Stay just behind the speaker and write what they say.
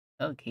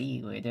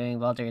Okay, we're doing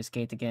Baldur's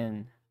Gate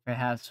again.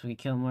 Perhaps we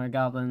kill more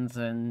goblins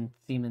and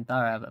see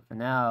Minthara, but for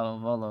now,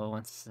 Volo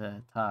wants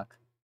to talk.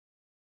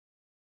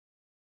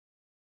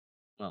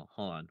 Well,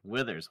 hold on.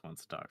 Withers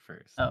wants to talk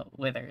first. Oh,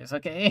 Withers.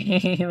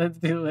 Okay, let's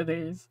do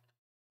Withers.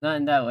 Not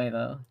in that way,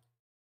 though.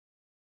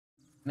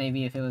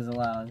 Maybe if it was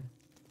allowed.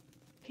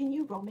 Can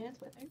you romance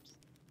Withers?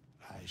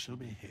 I shall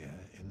be here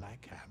in thy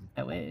camp,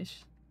 I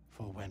wish.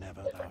 for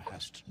whenever thou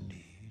hast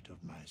need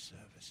of my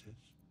services.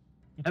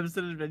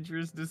 Absent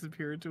adventurers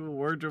disappear into a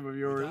wardrobe of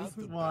yours. Without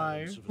the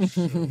Why? balance of a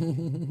soul,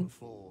 the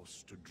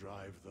force to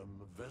drive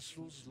them,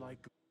 vessels like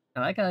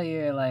I like how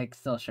you're, like,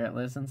 still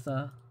shirtless and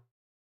stuff.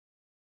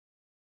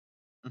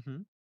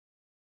 Mm-hmm.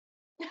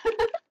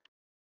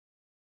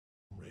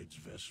 Raid's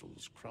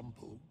vessels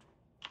crumpled.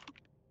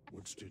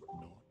 Wouldst it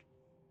not?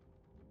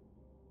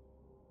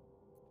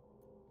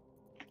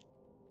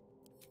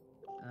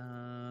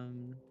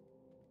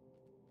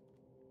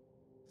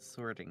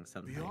 Sorting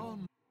something.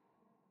 Beyond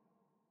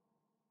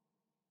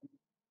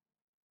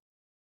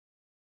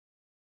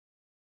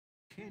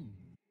kin,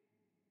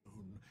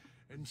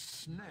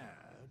 ensnared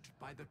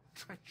by the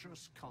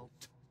treacherous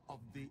cult of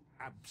the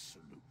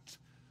Absolute,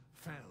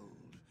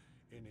 felled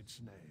in its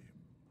name.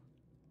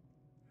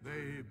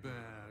 They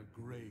bear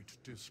great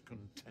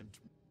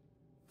discontentment.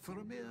 For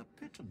a mere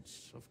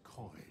pittance of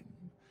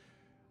coin,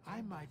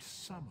 I might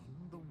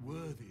summon the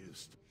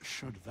worthiest.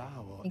 Should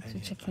thou or Thanks for any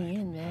of checking thy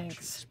in, Max.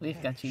 compatriots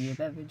We've got you your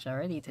perish, beverage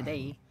already I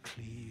today. will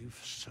cleave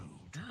soul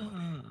to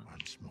body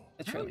once more.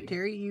 How Literally.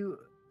 dare you?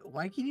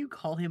 Why can you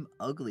call him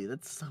ugly?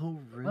 That's so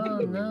rude. Oh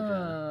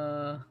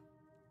no.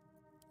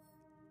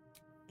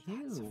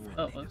 Ew.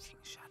 Oh, whoops.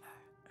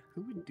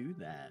 Who would do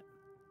that?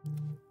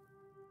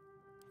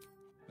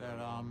 There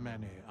are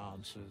many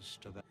answers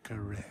to that.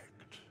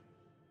 Correct.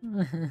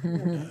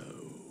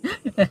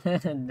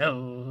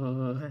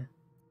 No.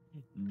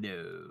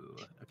 No.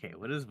 Okay,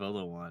 what does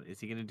Volo want? Is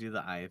he gonna do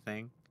the eye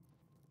thing?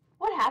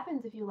 What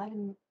happens if you let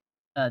him?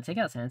 Take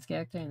out Sans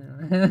character.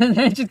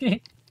 No. Just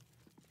kidding.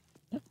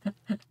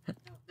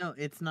 No,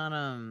 it's not.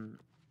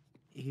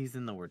 He's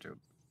in the wardrobe.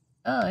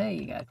 Oh, hey,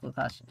 you got a cool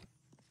costume.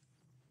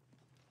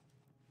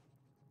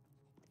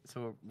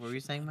 So what were you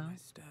saying, Mal?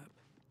 Step.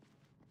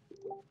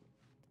 If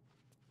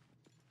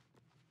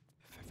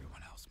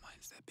everyone else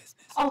minds their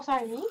business. Oh,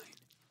 sorry, me?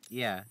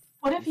 Yeah.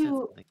 What if said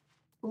you something.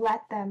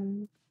 let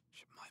them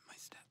Should mind my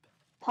step.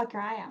 pluck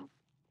your eye out?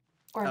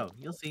 Or Oh,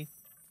 you'll see.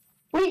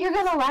 wait, you're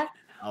gonna let?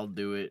 I'll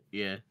do it.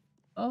 Yeah.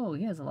 Oh,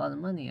 he has a lot of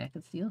money. I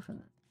could steal from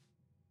him.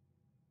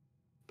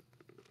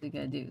 What you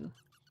gotta do?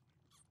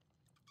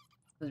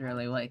 Because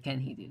really, what can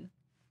he do?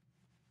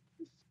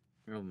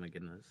 Oh my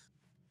goodness.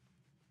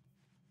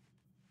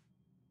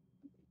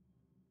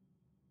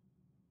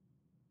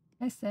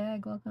 Hi,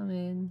 Stag. Welcome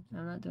in.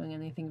 I'm not doing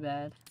anything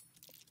bad.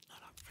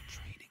 Not up for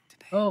trading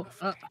today. Oh,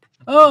 I'm afraid.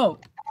 oh!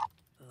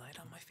 Light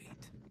on my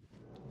feet.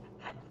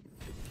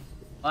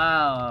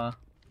 Wow.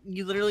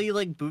 You literally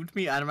like booped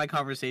me out of my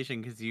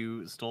conversation because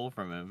you stole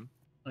from him.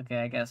 Okay,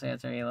 I guess we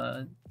have to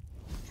reload.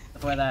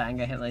 Before that, I'm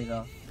gonna hit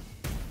laser.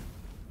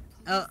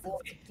 How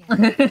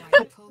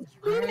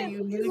are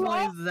you hitting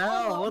my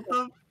Zell? What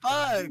the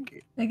fuck?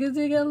 Because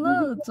you got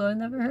load, so I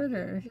never hurt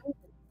her.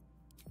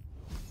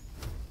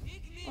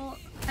 Well,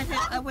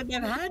 I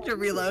wouldn't have had to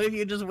reload if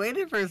you just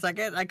waited for a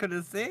second. I could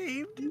have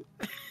saved.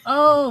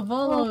 Oh,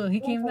 Volo, he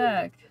came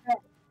back.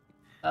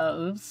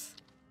 Oops.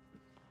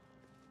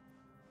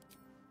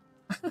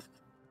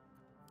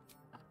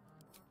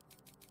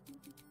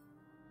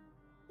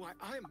 Why,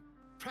 I'm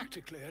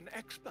practically an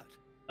expert.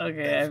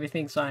 Okay,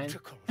 everything's fine.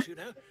 Tentacles, you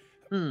know?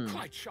 Hmm.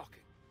 Quite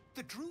shocking.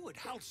 The druid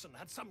Halson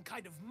had some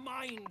kind of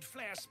mind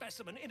flare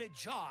specimen in a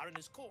jar in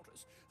his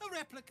quarters. A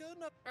replica,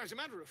 no. As a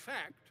matter of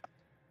fact,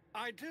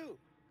 I do.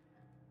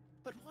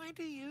 But why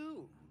do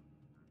you?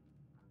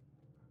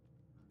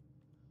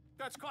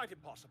 That's quite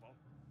impossible.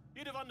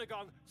 You'd have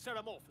undergone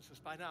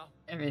ceramorphosis by now.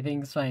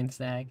 Everything's fine,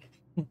 Stag.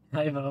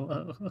 Hi,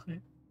 Volo.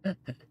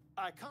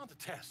 I can't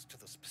attest to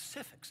the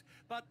specifics,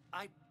 but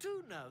I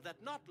do know that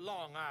not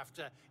long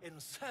after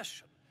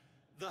insertion,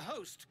 the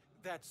host,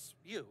 that's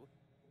you,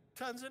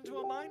 turns into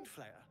a mind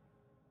flayer.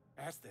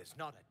 As there's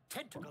not a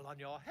tentacle on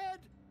your head,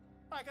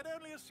 I can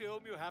only assume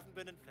you haven't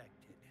been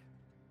infected.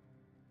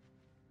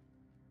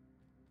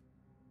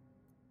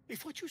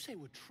 If what you say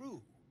were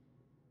true,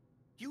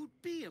 you'd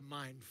be a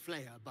mind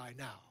flayer by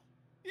now.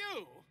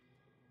 You?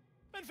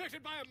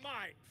 Infected by a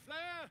mind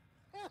flayer?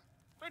 Huh,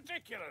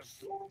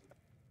 ridiculous.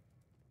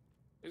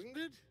 Isn't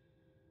it?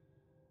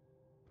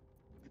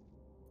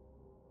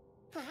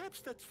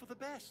 Perhaps that's for the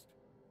best.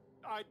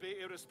 I'd be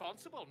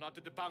irresponsible not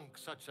to debunk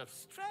such a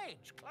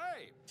strange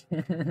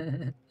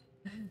claim.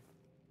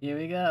 Here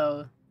we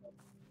go.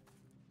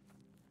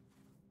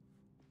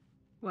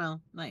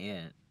 Well, not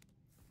yet.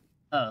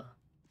 Oh.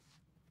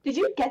 Did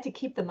you get to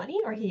keep the money,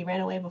 or he ran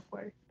away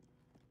before?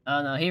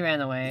 Oh no, he ran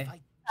away.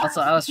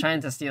 Also, I was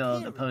trying to steal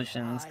the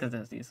potions because it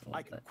was useful,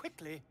 I can but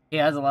quickly. he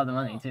has a lot of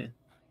money too.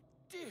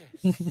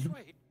 Dear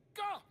sweet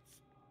gods!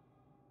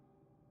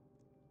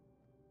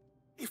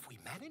 If we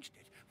managed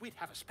it, we'd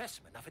have a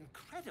specimen of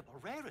incredible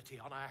rarity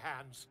on our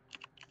hands.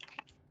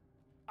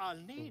 I'll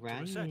need to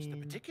research the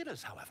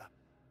particulars, however.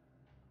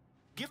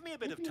 Give me a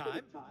bit of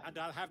time, and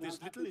I'll have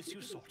this little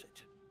issue sorted.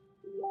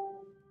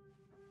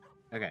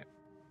 Okay,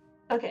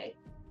 Okay.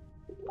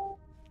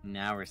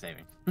 now we're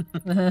saving.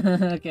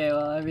 Okay,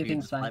 well, You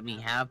everything's just fine. let me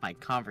have my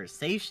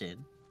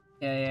conversation.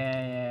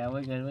 Yeah,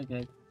 we're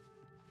good.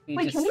 We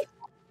Wait, just... can we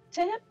talk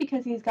to him?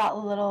 Because he's got a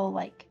little,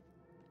 like,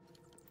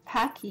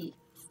 packy.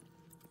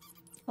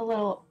 A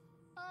little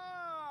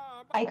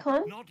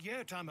icon? Not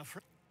yet, I'm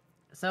afraid.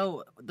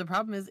 So the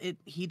problem is,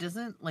 he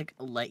doesn't like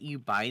let you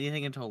buy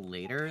anything until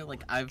later.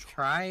 Like I've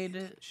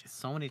tried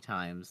so many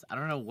times. I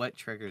don't know what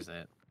triggers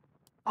it.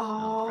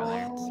 Oh,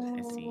 brother,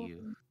 I see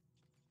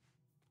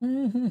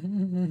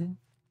you.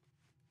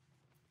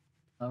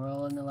 I'll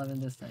roll an 11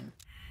 this time.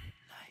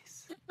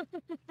 Nice.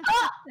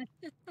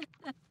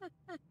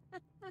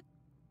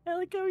 I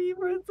like how he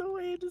runs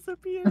away and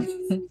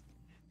disappears.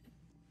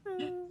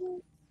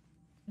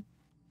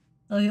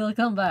 Oh, he'll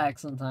come back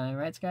sometime,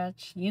 right,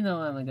 Scratch? You know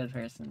I'm a good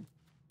person.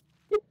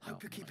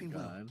 Hope you're my keeping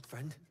well, God.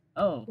 friend.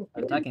 Oh,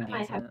 I'm talking to I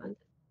you have now. one.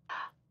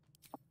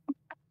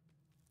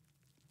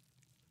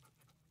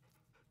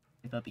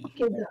 Hey, puppy.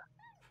 Okay, no.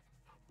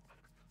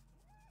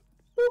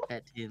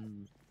 Pet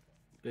him.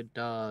 Good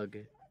dog.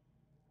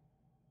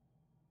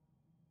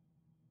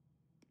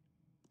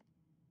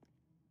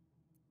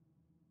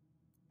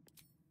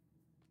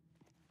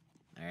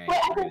 Alright. Wait,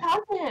 I can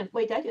talk to him.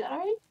 Wait, did I do that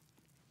already?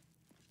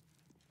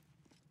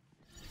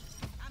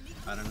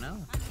 I don't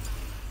know.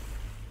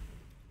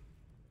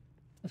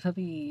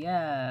 Puppy,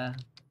 yeah.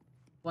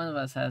 One of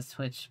us has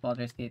Twitch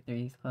Baldur's Gate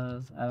 3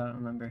 closed. I don't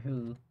remember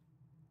who.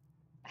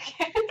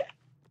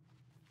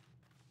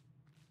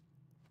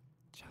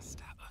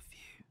 Just out of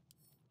view.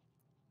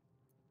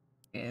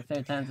 Okay,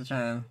 third time's a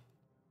charm.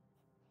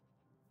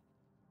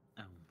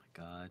 Oh my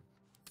god.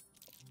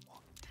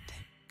 What to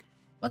think?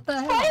 What the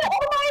Fine, hell?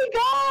 oh my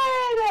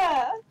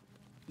god!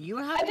 You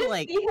I have to just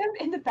like. see him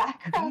in the You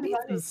background. need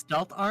some running.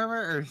 stealth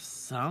armor or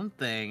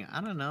something.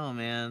 I don't know,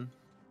 man.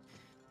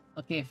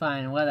 Okay,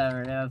 fine,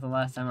 whatever. That was the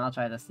last time I'll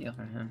try to steal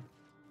from him.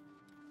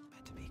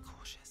 Better be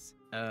cautious.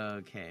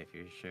 Okay, if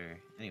you're sure.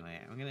 Anyway,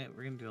 we're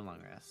gonna do a long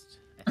rest.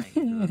 I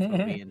think 'cause that's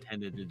what we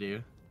intended to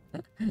do.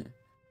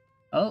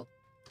 Oh,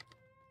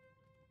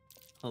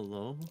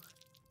 Hello.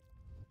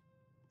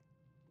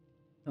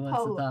 who wants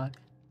Oh. to talk?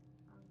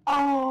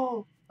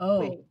 Oh, Oh,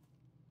 wait.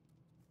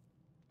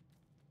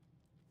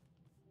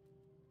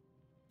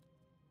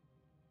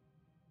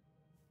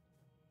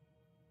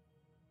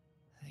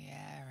 The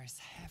air is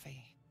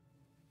heavy.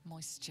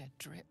 Moisture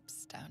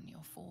drips down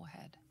your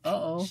forehead.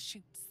 Uh-oh.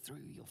 Shoots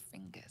through your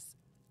fingers.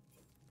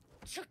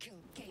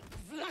 Chukil gate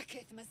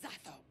vlaketh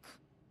mazathok.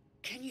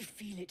 Can you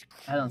feel it?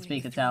 I don't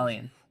speak crawling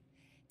Italian.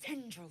 through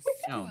you? Tendrils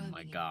Oh squirming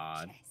my in your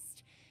God.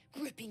 chest,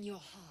 gripping your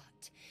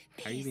heart.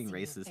 Are you being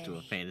piercing your racist to a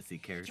belly. fantasy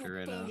character Your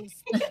right now?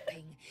 bones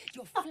popping,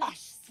 your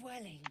flesh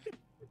swelling.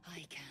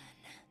 I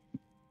can.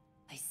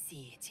 I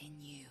see it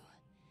in you.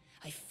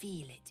 I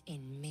feel it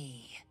in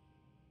me.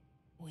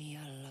 We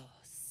are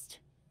lost.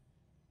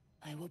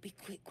 I will be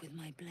quick with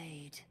my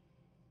blade.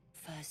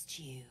 First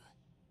you,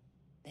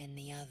 then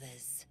the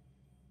others,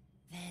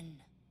 then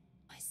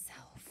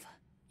myself.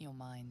 Your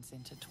minds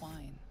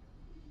intertwine.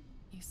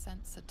 You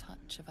sense a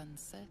touch of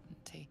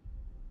uncertainty,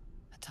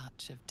 a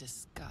touch of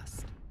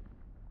disgust.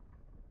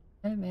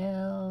 Hey,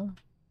 Mel.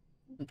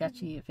 We got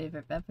you your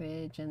favorite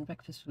beverage and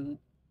breakfast food.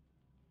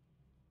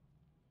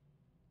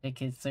 The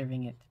kid's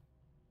serving it.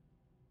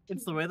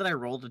 It's the way that I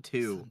rolled a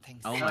 2. Something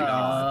Oh my serious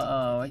god.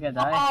 Oh, we're gonna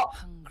die. Oh,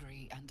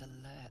 Hungry and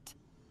alert.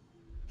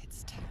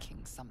 It's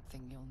taking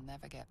something you'll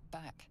never get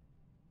back.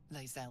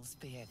 Lae'zel's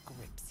fear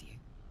grips you.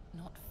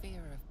 Not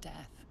fear of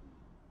death,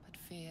 but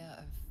fear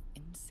of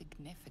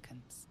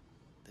insignificance.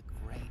 The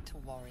great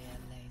warrior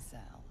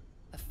Lae'zel,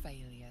 a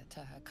failure to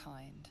her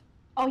kind.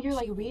 oh, you're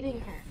like She will reading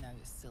wield her. No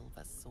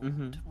silver sword,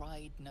 Mhm.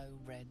 ride no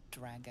red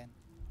dragon.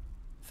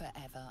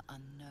 Forever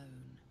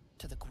unknown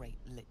to the great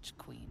Lich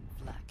Queen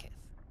Vlakith.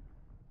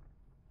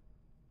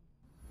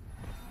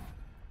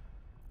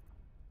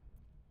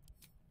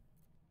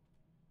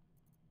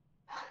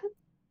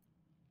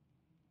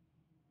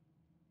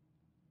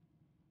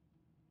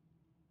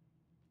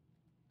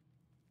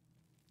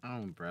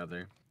 Oh,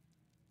 brother.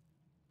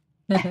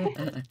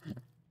 Alright.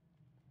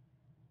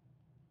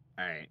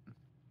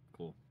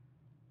 Cool.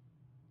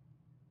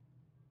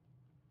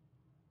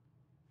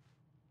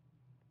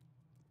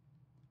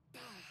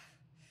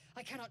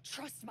 I cannot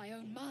trust my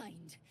own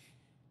mind.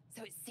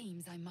 So it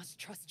seems I must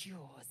trust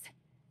yours.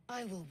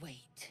 I will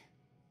wait.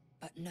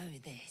 But know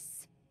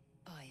this.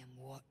 I am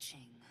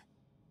watching.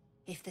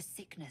 If the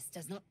sickness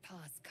does not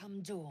pass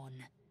come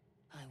dawn,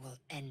 I will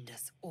end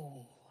us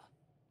all.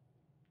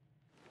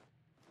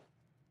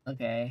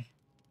 Okay.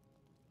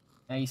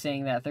 Are you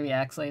saying that 3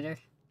 acts later?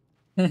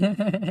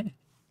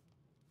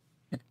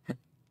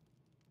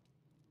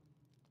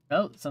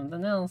 Oh,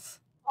 something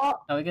else. Oh.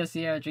 Are we gonna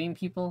see our dream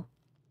people?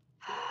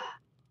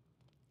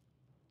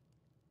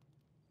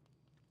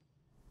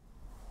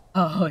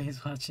 Oh,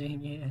 he's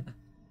watching, yeah.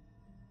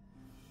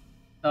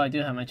 Oh, I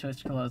do have my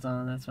Twitch clothes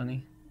on, that's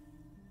funny.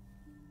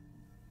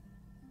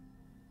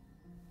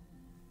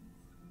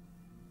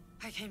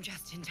 I came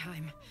just in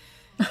time.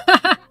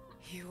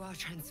 You are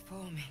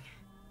transforming.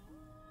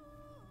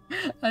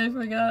 I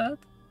forgot.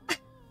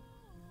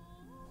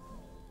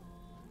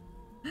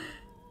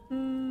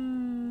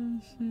 Oh,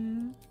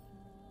 shit.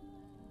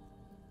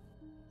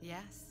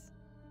 Yes,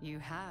 you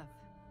have.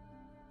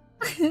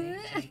 I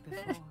saved you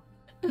before.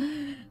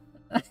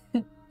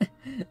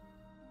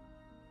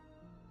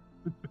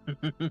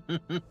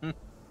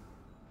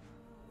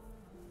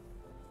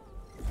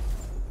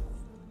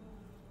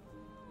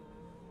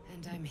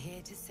 And I'm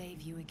here to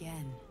save you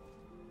again.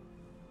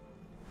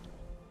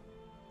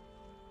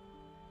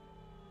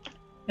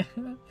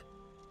 Don't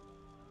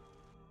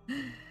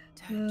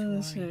Oh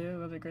worry. shit,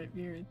 what a great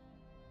beard.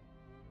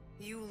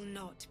 You will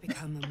not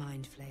become a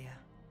mind flayer.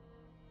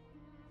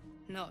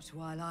 Not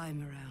while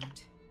I'm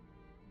around.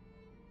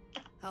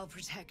 I'll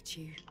protect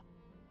you.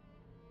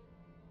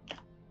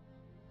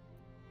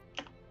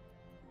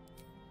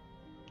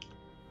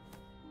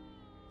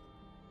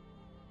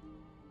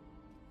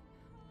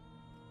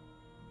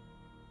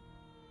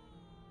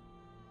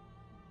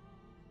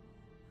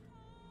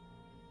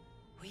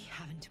 We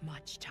haven't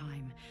much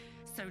time,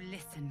 so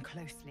listen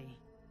closely.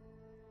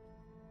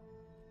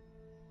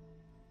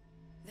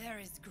 There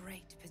is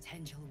great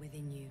potential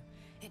within you.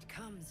 It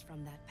comes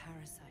from that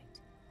parasite.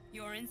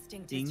 Your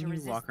instinct is to Seeing you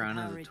resist walk the around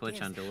in power the it Twitch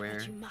gives, underwear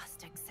but you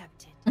must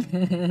accept it.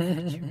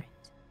 Nurture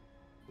it.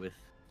 with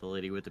the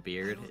lady with the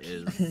beard I will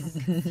is keep it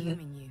from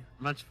consuming you.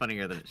 much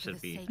funnier than it For the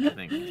should be, sake I of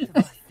think. both of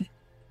us.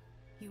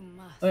 You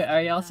must Wait,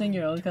 are y'all seeing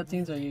your learn own to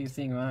cutscenes or are wait. you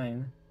seeing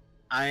mine?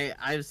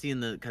 I've seen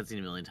the cutscene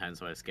a million times,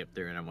 so I skipped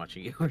through and I'm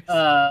watching yours.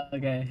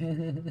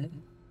 Okay.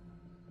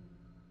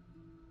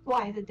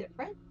 Why is it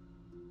different?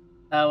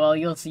 Well,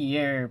 you'll see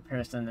your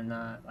person and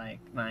not, like,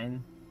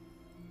 mine.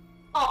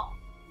 Oh.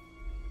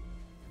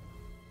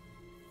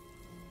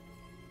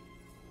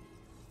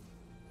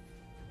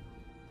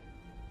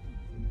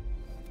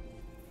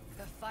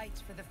 The fight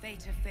for the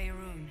fate of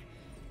Faerun.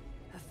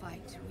 A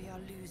fight we are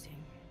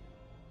losing.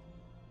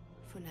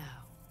 For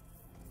now.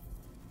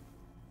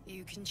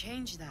 You can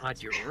change that.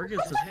 God, your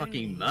organs is Only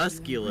fucking if you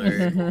muscular.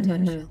 unleash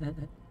potential.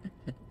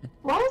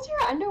 Why is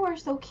your underwear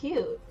so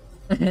cute?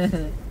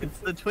 It's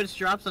the Twitch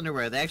drops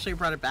underwear. They actually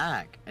brought it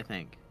back, I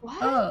think.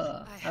 What?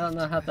 Oh, I don't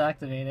know how to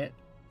activate it.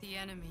 The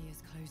enemy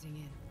is closing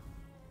in.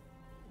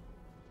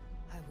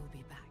 I will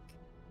be back.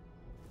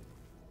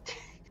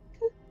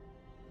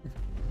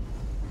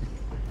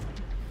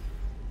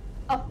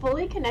 A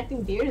fully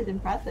connecting beard is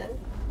impressive.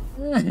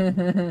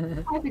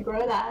 I have to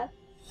grow that.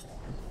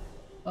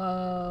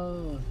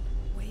 Oh.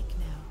 Wake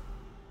now.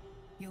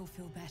 You'll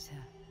feel better.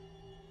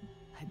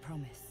 I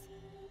promise.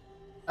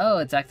 Oh,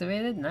 it's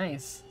activated?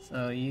 Nice.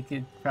 So you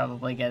could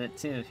probably get it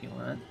too if you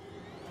want.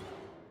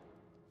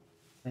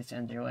 Which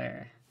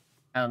underwear?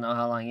 I don't know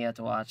how long you have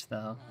to watch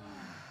though.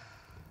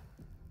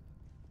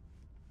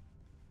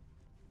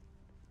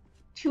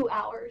 2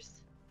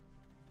 hours.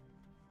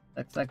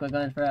 Looks like we're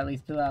going for at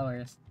least 2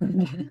 hours.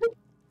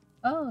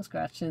 Oh,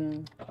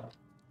 scratching.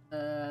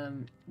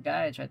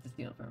 Guy I tried to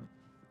steal from.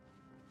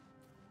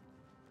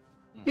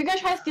 You're gonna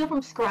try to steal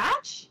from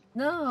Scratch?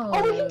 No!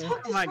 Oh, we can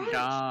talk to Oh my Scratch.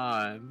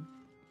 god.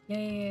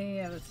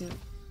 Yeah, let's do it.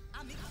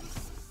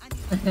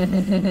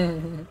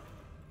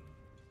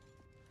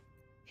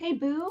 Hey,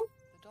 Boo.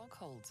 The dog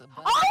holds a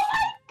Oh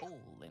ball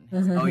in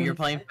his Oh, you're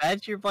playing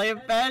fetch? You're playing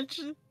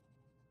fetch?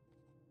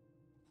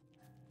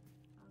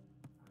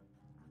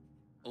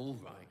 All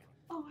right.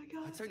 Oh my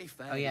god. It's only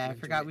fair. Oh you yeah, I enjoy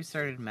forgot it. we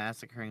started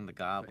massacring the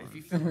But if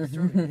you goblins.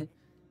 feel through it,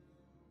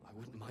 I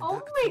wouldn't mind Oh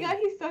that my at god,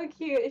 all. he's so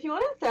cute. If you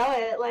want to throw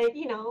it, like,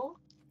 you know.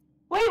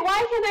 Wait,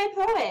 why can't I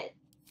throw it?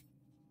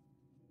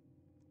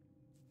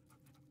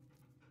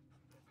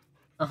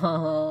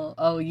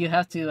 Oh, you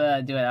have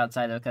to do it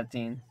outside of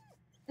cutscene.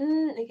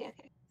 Okay.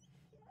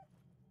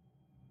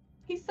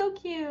 He's so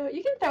cute.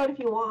 You can throw it if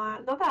you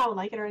want. Not that I would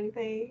like it or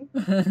anything.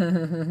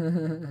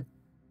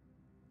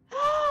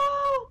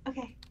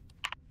 Okay.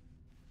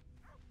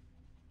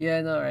 Yeah,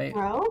 I know, right?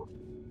 Throw?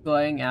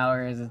 Going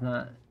hours is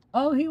not.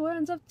 Oh, he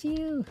runs up to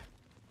you.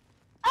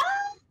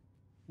 Ah!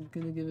 I'm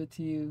gonna give it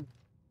to you.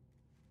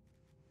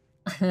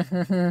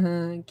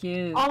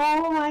 Cute.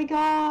 Oh my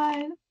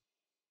god.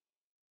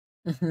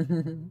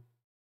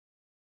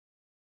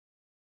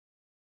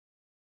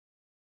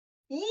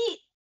 Yeet.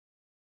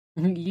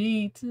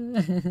 Yeet.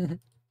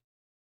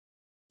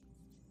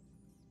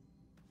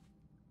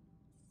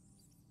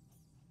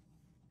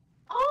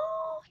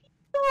 Oh, he's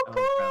so Oh,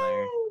 good.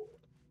 brother.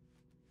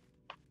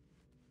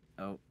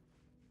 Oh.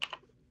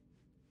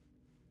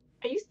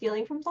 Are you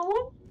stealing from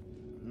someone?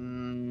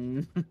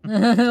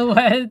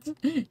 What?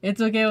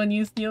 It's okay when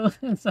you steal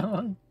from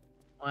someone.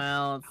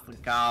 Well, it's the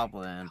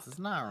goblins. It's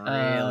not Oh,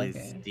 really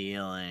okay.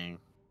 stealing.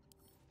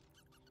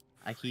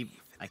 I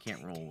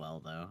can't roll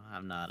well though.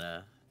 I'm not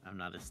a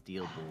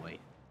steel boy.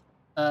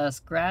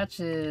 Scratch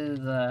is,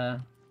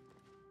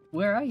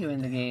 where are you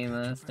in the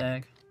game,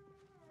 Stag?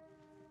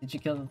 Did you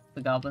kill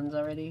the goblins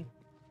already?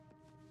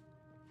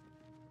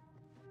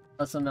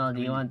 Also, Mel,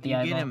 do you want the you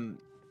eyeball?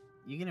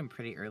 You get him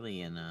pretty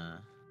early in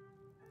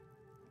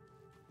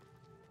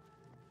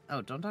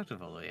Oh, don't talk to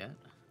Volo yet.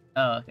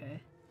 Oh, okay.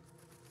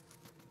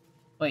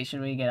 Wait, should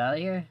we get out of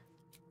here?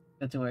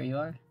 Go to where you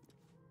are?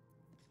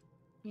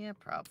 Yeah,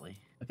 probably.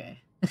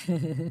 Okay.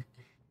 Where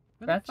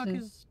the fuck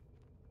is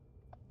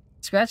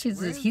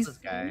Scratchy's where is he's this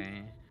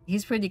guy?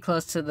 he's pretty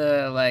close to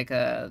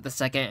the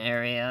second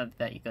area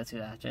that you go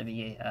to after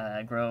the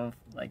grove.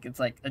 Like it's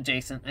like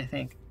adjacent, I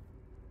think.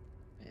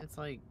 It's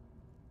like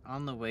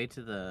on the way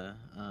to the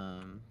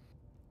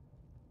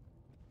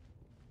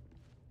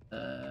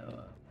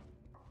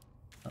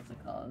what's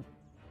it called?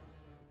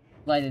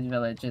 Lighted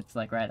Village. It's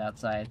like right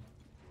outside.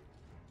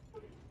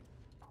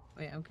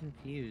 Wait, I'm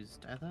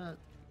confused. I thought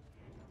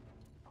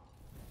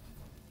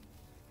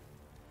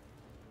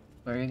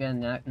Where are you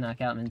gonna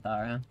knock out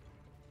Minthara?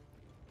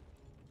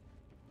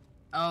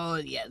 Oh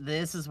yeah,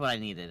 this is what I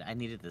needed. I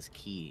needed this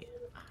key.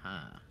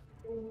 Aha.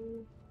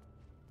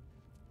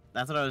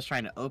 That's what I was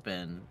trying to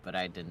open, but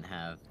I didn't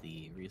have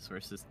the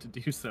resources to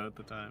do so at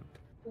the time.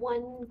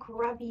 One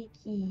grubby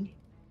key.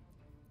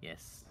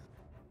 Yes.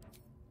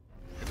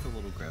 It's a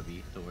little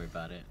grubby, don't worry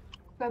about it.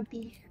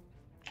 Grubby.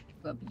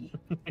 Grubby.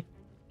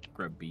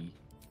 Grubby.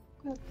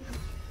 Grubby.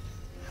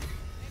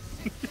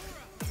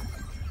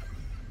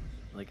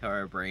 Like how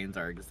our brains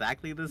are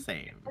exactly the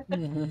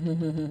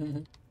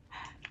same.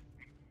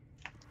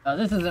 Oh,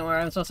 this isn't where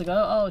I'm supposed to go?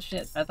 Oh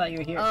shit, I thought you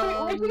were here.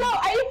 Where'd you go?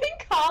 Are you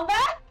in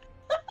combat?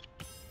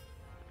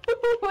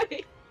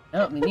 Wait.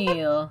 Help me,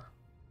 Neil.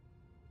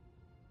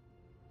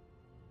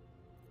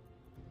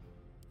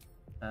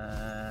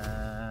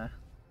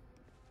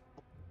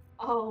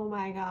 Oh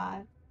my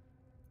god.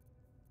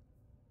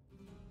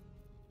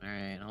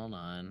 Alright, hold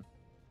on.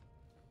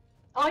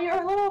 Oh,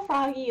 your little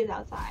froggy is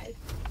outside.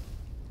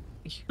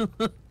 You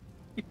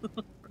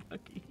little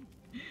froggy.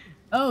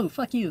 Oh,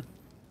 fuck you.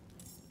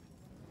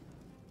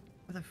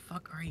 Where the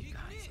fuck are you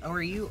guys? Oh,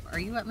 are you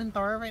at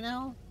Minthara right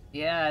now?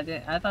 Yeah,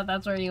 I thought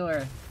that's where you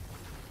were.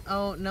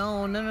 Oh,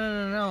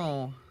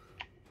 no.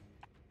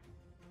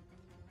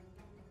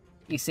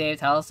 You saved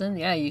Halcyon?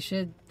 Yeah, you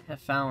should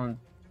have found,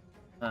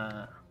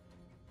 Scratch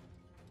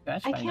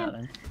I by now can't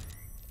then.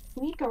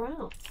 sneak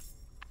around.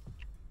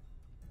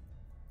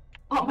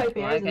 Oh, my Well, I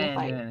bear's in the can't do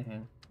fight.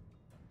 anything.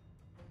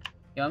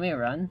 You want me to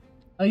run?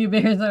 Oh, your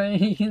bear's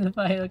already in the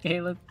fight.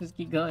 Okay, let's just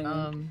keep going.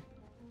 then.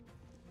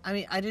 I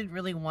mean, I didn't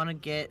really want to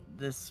get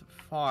this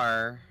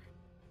far.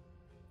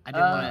 I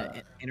didn't want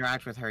to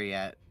interact with her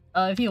yet.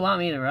 If you want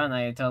me to run,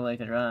 I totally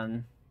could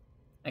run.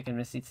 I can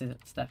Misty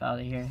step out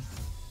of here.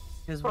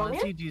 Because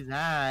once you do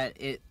that,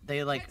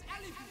 they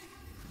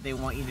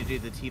want you to do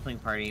the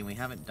Tiefling party, and we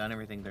haven't done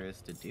everything there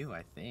is to do,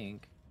 I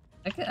think.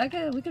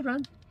 We could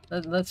run.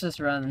 Let's just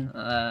run,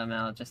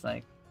 out, just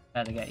like,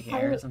 try to get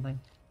here or something.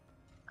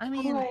 I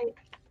mean,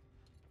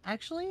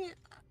 actually,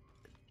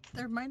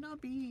 there might not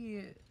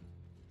be...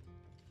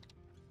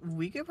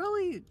 We could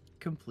probably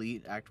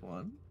complete Act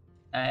 1.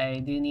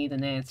 I do need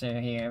an answer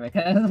here,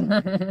 because...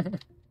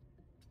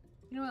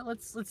 You know what,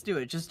 let's do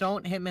it. Just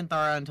don't hit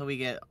Minthara until we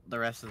get the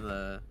rest of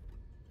the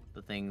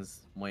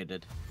things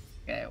moited.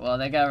 Okay, well,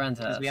 they gotta run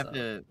to us, we have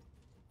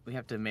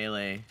to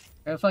melee.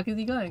 Where the fuck is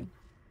he going?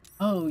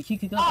 Oh, he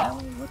could go that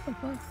way? What the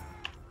fuck?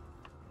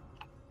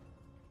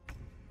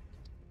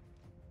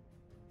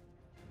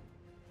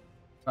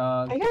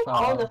 Frog, Are you guys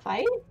all in the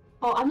fight?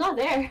 Oh, I'm not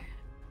there.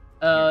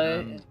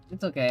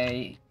 It's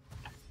okay.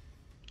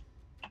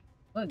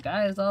 Look,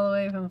 guys all the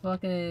way from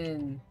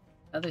fucking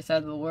other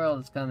side of the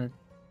world is coming.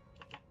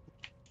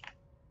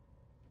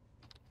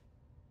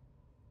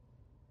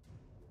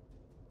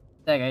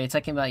 Doug, are you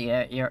talking about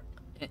your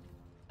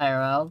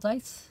IRL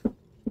dice?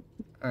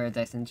 Or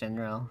dice in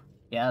general?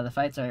 Yeah, the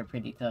fights are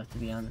pretty tough, to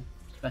be honest.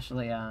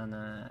 Especially on,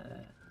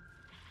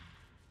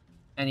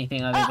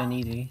 anything other than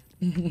easy.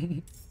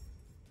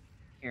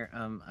 Here,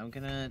 I'm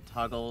gonna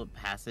toggle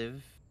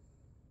passive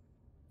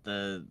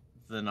the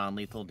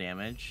non-lethal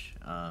damage,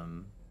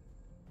 so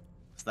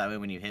that way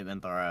when you hit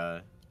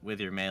Minthara with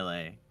your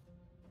melee,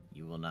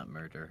 you will not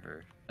murder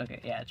her.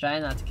 Okay, yeah, try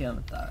not to kill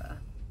Minthara.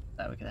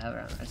 That we could have her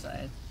on our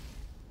side.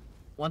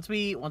 Once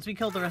we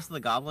kill the rest of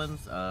the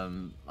goblins,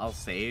 I'll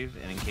save,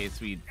 and in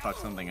case we fuck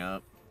something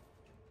up.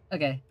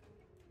 Okay.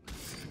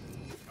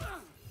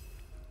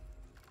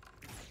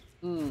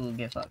 Ooh,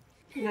 get fucked.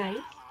 Nice.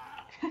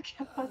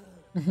 Should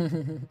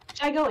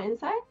I go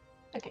inside?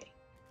 Okay.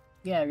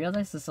 Yeah, real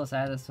dice is so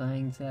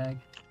satisfying, Zach.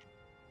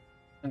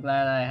 I'm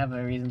glad I have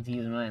a reason to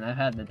use mine. I've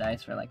had the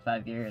dice for like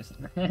 5 years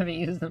and I haven't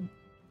used them.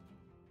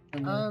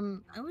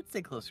 I would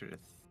say closer to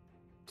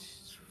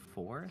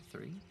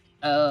 3.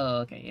 Oh,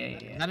 okay,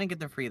 yeah. I didn't get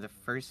them free the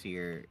first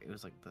year. It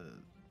was like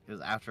it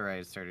was after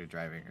I started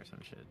driving or some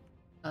shit.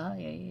 Oh,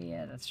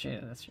 yeah, that's true.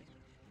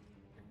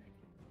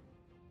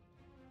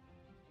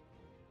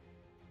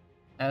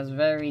 I was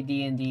very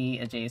D&D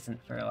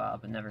adjacent for a while,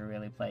 but never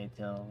really played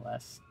till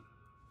less.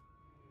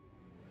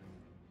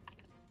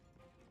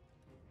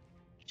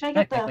 Should I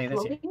get the Technically,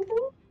 floating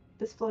thing?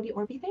 This floaty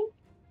orby thing?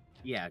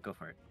 Yeah, go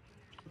for it.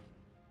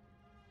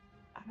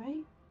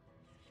 Alright.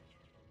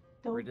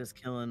 The We're just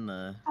killing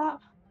the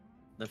Stop.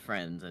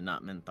 friends and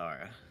not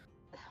Minthara.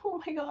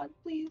 Oh my god,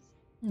 please.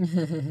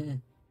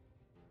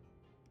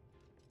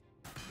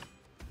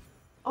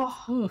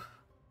 Oh, Ooh,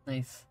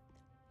 nice.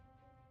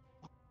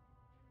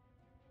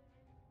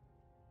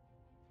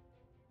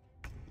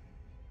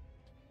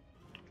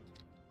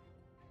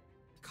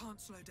 Can't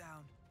slow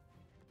down.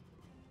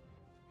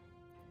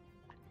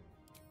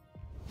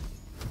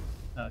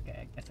 Okay,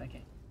 I guess I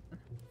can.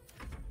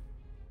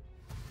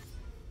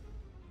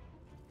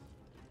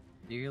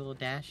 Do your little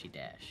dashy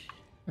dash.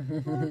 oh,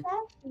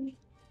 Daphne.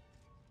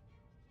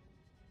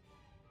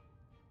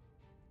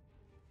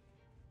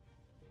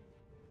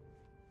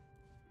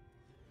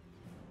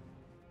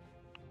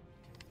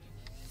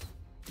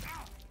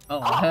 Oh, Oh,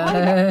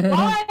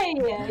 why?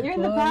 You're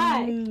in the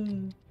back.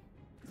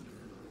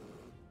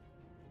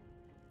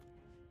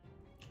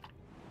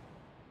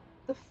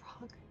 The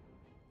frog.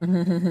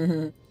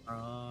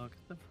 Frog,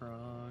 the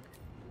frog.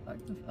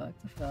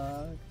 The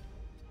frog.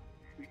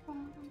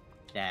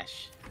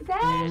 Dash.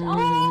 Dash!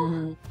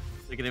 Oh!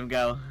 Look at him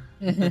go.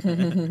 The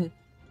frog.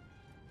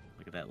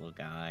 Look at that little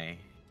guy.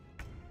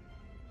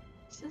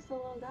 It's just a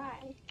little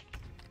guy.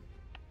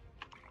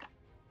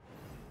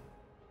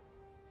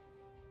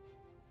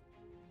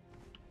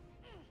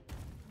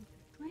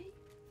 Wait.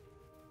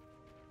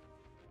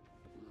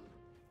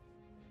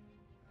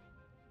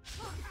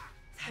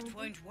 That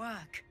won't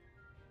work.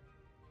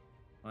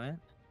 What?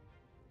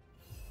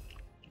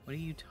 What are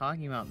you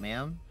talking about,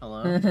 ma'am?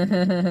 Hello?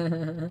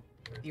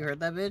 You heard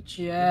that bitch?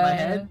 Yeah. In my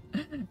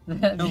head?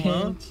 That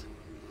Hello? bitch.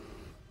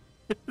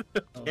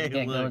 Oh, Okay, we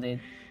get look. goaded.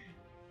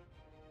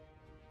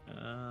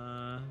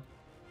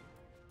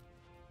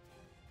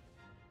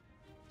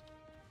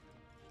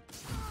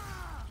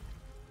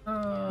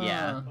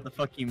 Yeah, Oh. the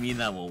fuck you mean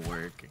that will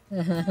work?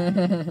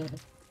 That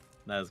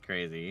was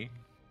crazy.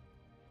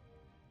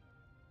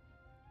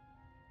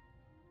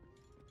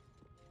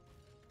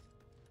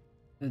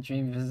 The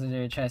dream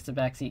visitor tries to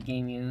backseat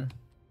game you.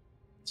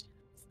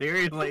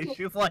 Seriously,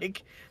 she's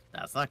like,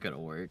 that's not gonna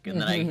work.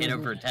 And then I hit her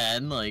for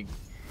 10, like,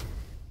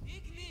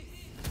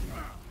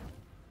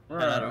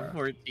 10 out of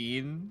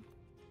 14.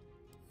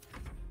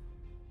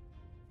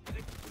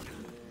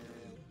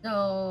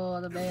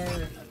 No, the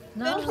bear.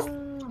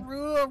 No.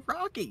 Threw a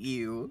rock at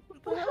you.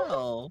 What the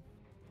hell?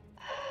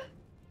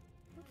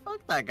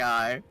 Fuck that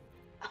guy.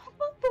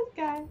 Fuck this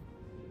guy.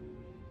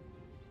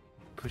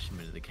 Push him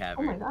into the Oh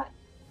cavern. my god.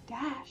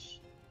 Dash.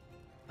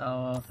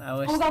 Oh, I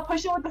wish. Oh my god,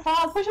 push him with the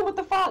frog. Push him with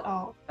the frog.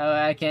 Oh. Oh,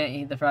 I can't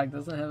eat. The frog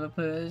doesn't have a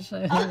push.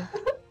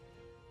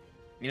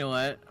 You know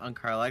what? On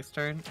Karlach's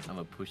turn, I'm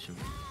gonna push him.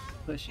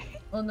 Push.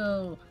 Oh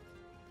no.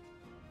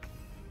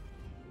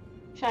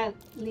 Should I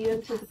lead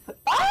him to the foot?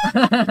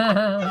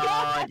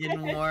 Oh, it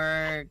didn't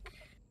work.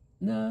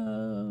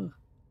 No.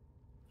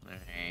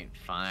 Alright,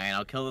 fine.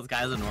 I'll kill this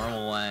guy the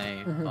normal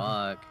way.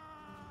 Fuck.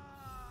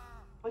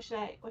 What should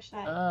I go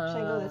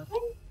this way?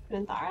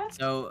 Minthara?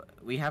 So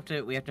we have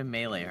to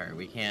melee her.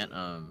 We can't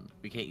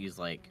use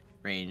like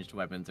ranged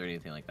weapons or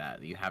anything like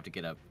that. You have to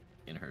get up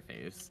in her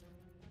face.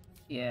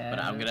 Yeah. But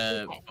I'm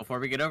gonna before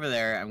we get over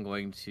there, I'm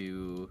going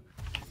to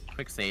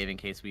quick save in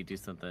case we do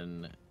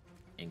something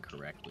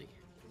incorrectly.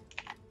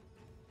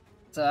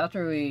 So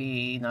after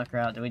we knock her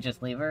out, do we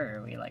just leave her,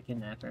 or we like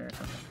kidnap her or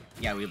something?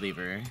 Yeah, we leave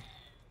her.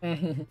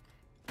 Okay.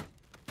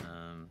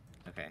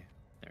 Okay,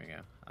 there we go.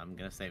 I'm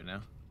gonna save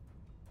now.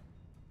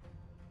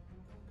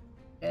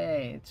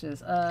 Okay, it's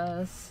just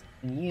us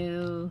and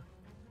you.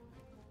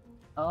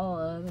 All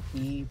other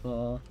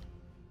people.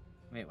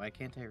 Wait, why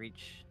can't I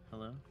reach?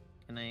 Hello?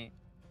 Can I?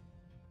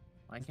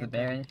 Why It's can't the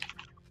Baron.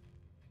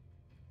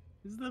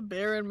 Is the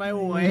bear in my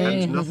way?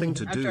 There's nothing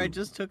to After do. I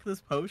just took this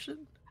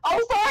potion?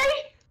 Oh, sorry!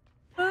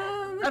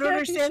 I don't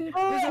understand.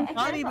 There's a I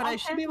body, but I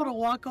cancel, should be able to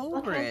walk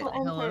over it. cancel,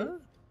 Hello? enter.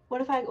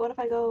 What if I go?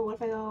 Oh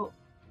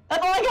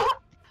my god!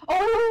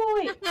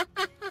 Oh, wait.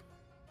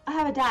 I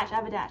have a dash. Oh,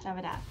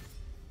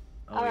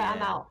 Alright, yeah.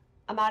 I'm out.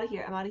 I'm out of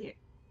here.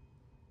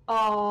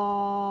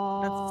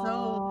 Oh. That's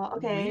so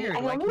okay. weird. I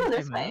can Why only go can't I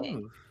this way.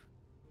 move?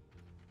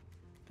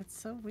 That's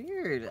so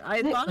weird.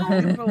 I thought I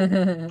was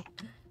able.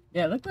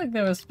 Yeah, it looked like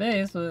there was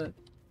space, but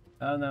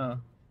oh no.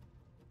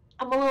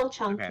 I'm a little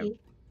chunky. Okay.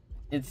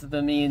 It's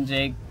the me and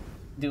Jake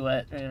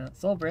duet. Yeah,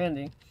 soul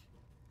branding.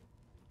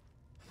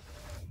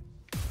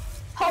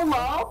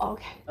 Hello?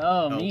 Okay.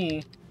 Oh, Oh.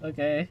 me.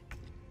 Okay.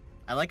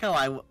 I like how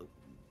I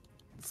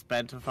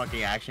spent a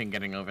fucking action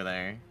getting over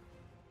there.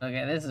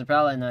 Okay, this is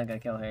probably not gonna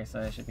kill her, so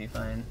I should be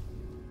fine.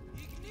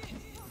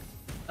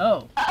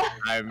 Oh.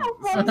 I'm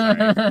so sorry.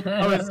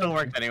 Oh, it still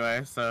worked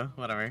anyway, so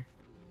whatever.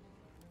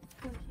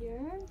 Go here.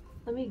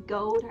 Let me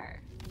goad her.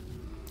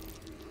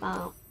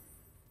 Wow.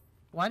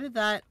 Why did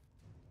that?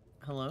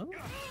 Hello?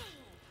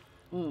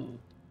 Ooh.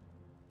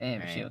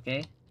 Damn, is she Alright.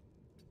 okay?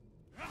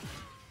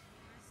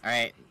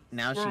 Alright,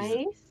 now she's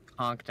Nice.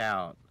 conked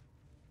out.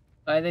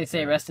 Why they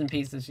say rest in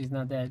peace if she's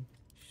not dead?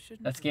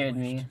 Shouldn't That scared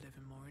have me. wished to live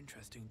in more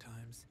interesting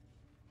times.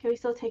 Can we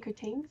still take her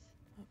tings?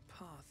 What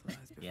path lies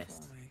before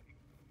Yes. me?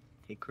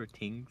 Take her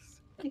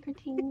tings. Take her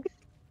tings.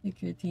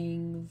 Take your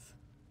things.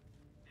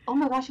 Oh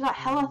my gosh, you got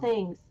hella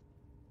things.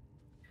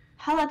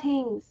 Hella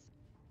things.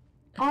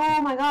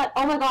 Oh my god.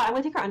 Oh my god. I'm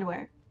gonna take her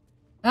underwear.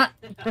 Ah!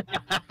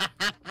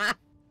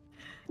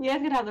 You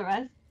guys can have the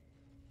rest.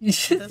 You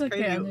should That's took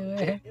your crazy.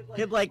 underwear.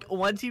 It like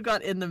once you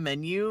got in the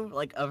menu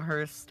like of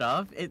her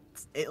stuff, it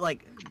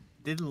like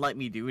didn't let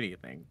me do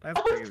anything. That's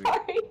I'm crazy.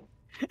 sorry.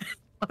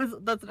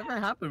 That's never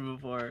happened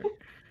before.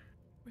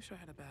 Wish I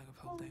had a bag of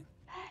holding.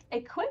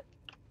 Equip.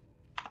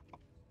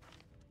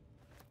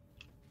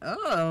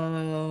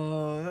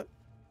 Oh.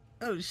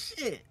 Oh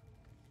shit.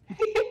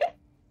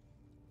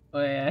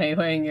 Wait, are you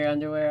wearing your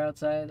underwear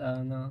outside?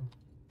 Oh no.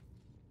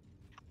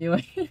 You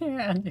wearing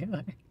your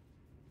underwear?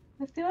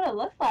 Let's see what it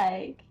looks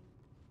like.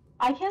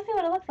 I can't see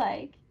what it looks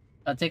like.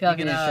 Oh, take off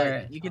your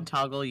shirt. You can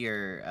toggle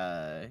your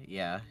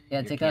yeah. Yeah,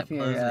 your take camp off your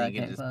clothes, and you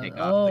camp can just clothes. take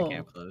off the Oh,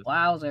 camp clothes.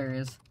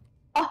 wowzers.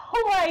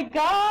 Oh my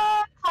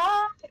god!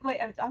 Hi. Wait,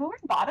 am I wearing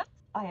bottoms?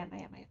 I am.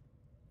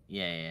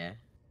 Yeah.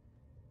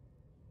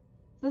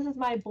 This is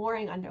my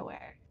boring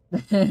underwear. Oh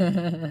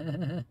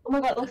Oh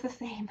my god, it looks the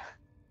same.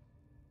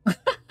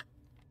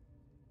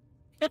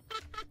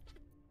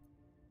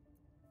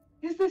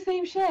 It's the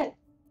same shit.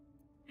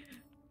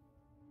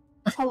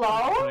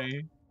 Hello?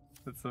 Funny.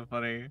 That's so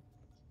funny.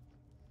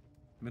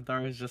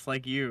 Minthara is just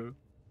like you.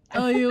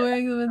 Oh, you're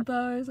wearing the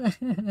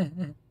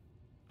Minthars?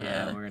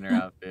 Yeah, I'm wearing her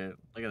outfit.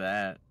 Look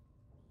at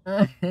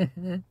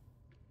that.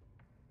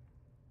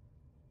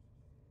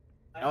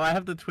 Oh, I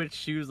have the Twitch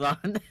shoes on.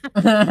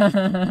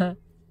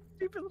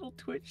 Stupid little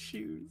Twitch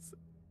shoes.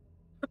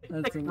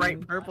 That's Like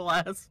bright purple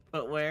ass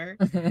footwear.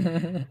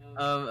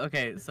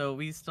 Okay, so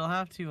we still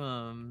have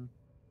to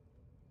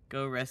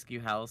go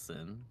rescue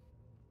Halsin.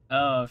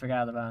 Oh, I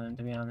forgot about him,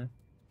 to be honest.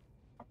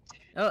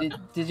 Oh,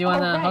 Did you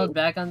want to Alright. hold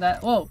back on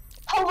that? Whoa!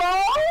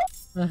 Hello?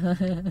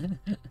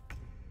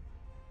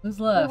 Who's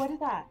Wait, left? what is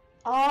that?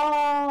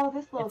 Oh,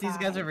 this little it's these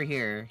guys guy. over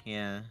here.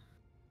 Yeah.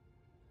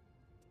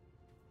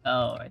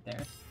 Oh, right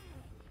there.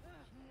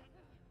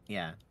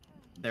 Yeah.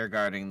 They're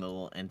guarding the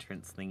little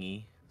entrance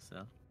thingy,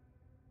 so.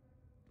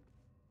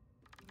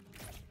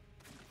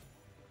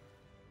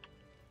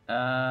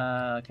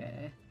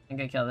 Okay. I'm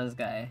gonna kill this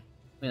guy.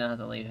 We don't have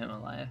to leave him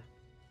alive.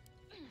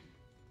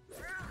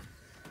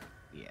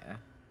 Yeah.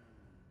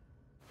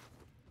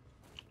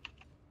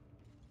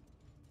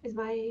 Is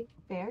my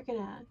bear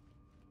gonna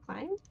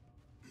climb?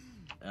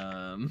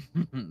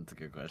 That's a good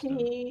Can question.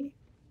 he?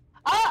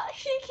 Oh,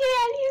 he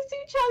can! He's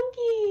too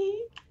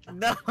chunky!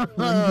 No!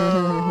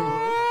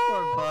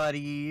 Poor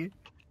buddy.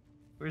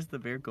 Where's the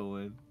bear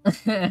going?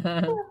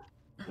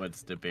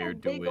 What's the bear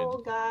That big doing?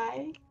 old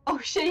guy. Oh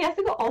shit, he has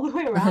to go all the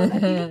way around. I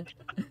think.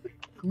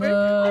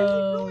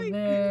 No, Where's he going?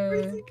 bear.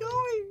 Where's he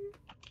going?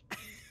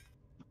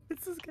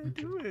 What's this guy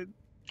doing?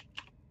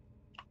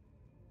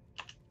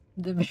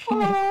 The bear.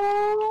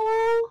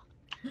 Oh,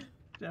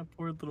 That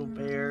poor little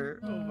bear.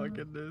 Oh my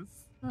goodness.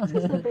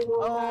 just a big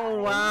old guy.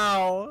 Oh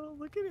wow!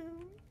 Look at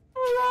him.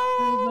 Hello.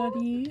 Hi,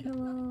 buddy.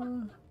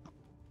 Hello.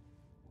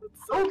 That's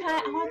so Oh, I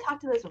cute. want to talk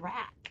to this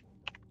rat.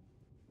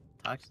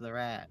 Talk to the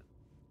rat.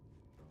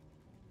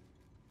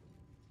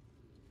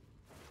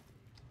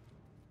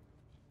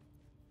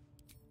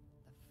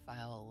 The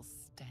foul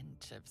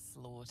stench of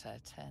slaughter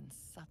turns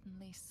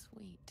suddenly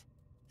sweet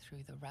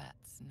through the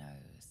rat's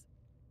nose.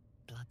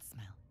 Blood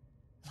smell,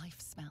 life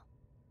smell.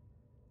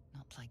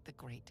 Not like the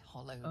great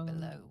hollow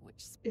below,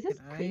 which Is this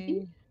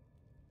creepy?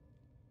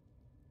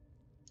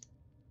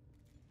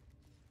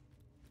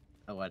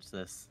 Oh, watch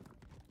this.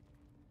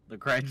 The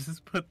guy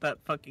just put that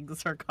fucking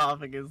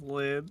sarcophagus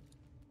lid.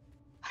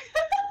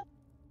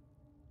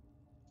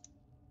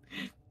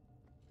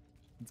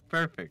 It's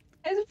perfect.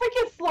 It's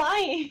freaking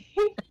flying.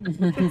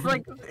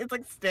 It's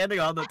like standing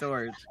on the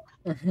torch.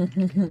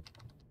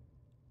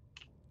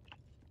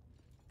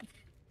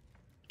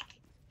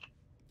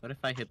 What if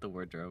I hit the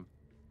wardrobe?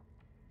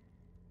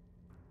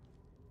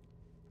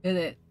 Hit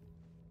it.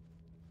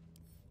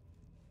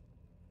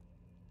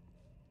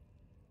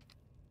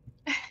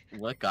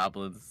 What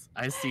goblins?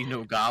 I see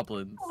no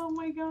goblins. Oh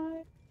my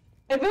god.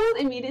 If it was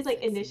immediate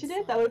like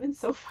initiative, that would have been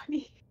so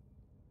funny.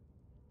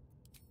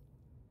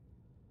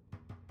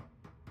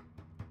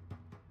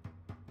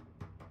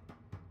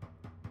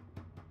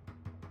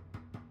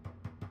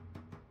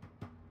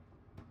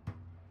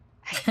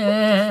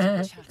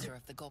 the chatter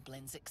of the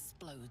goblins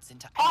explodes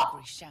into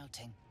angry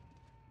shouting.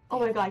 Oh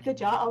my god, good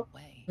job.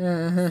 Away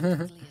as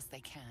quickly as they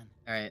can.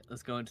 Alright,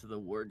 let's go into the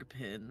ward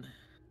pin.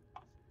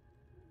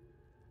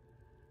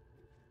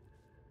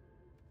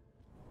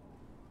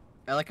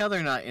 I like how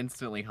they're not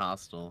instantly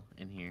hostile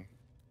in here.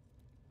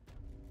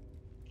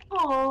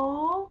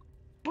 Aww.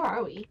 Where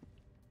are we?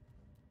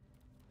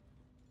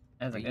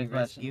 That's a You good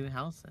question. rescue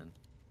Halsin.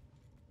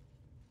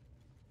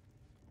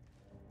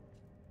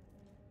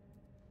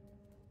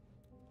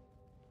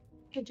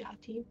 Good job,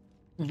 team.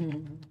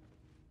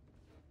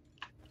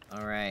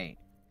 Alright.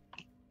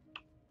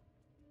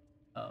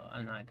 Oh,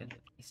 I'm not good at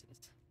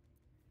pieces.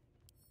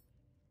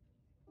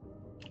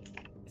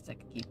 Guess I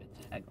could keep it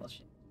taggle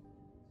shit.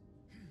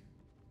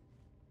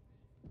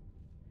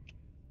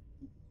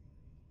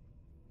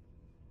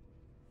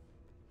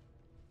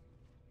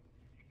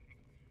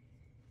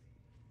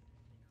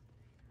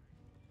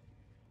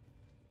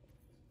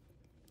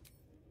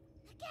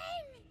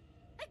 Again!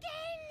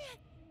 Again!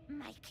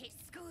 Make it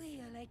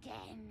squeal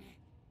again.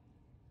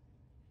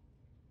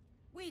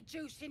 We're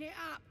juicing it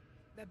up.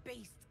 The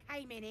beast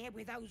came in here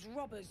with those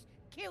robbers,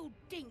 killed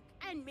Dink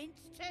and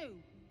Mince too.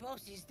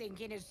 Boss is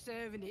thinking of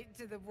serving it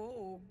to the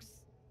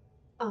wargs.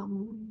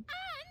 Um.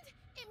 And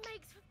it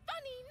makes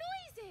funny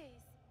noises.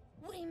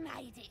 We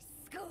made it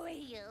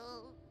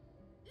squeal.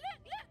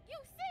 Look, look,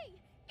 you'll see.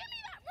 Give me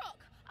that rock.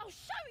 I'll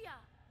show ya.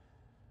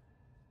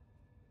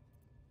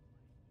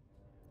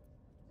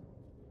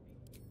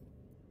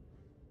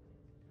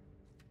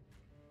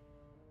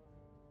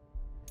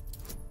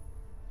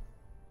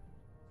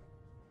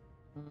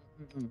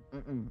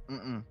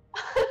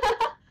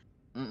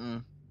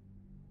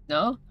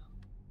 No?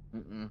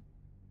 Mm-mm.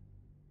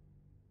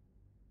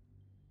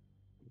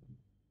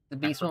 The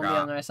beast won't be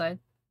on our side?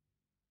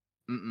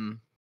 Mm-mm.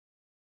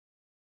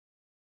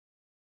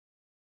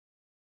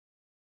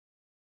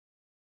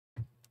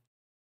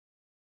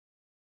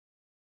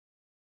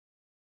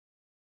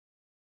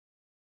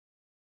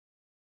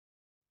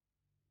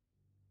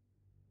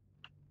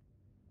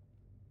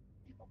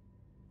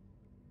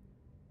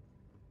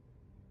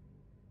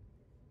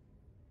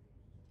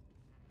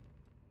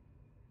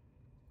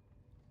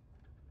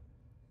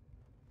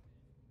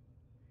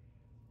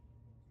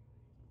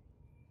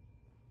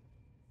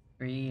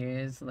 Three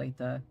years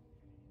later.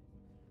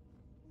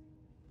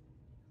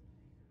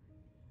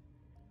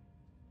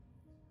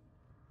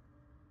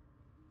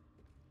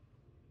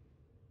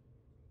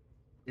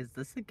 Is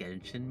this a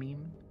Genshin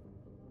meme?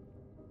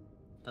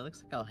 That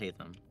looks like I'll hate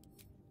them.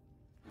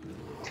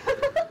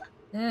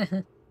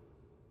 Again!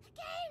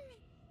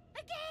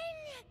 Again!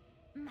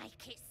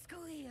 Make it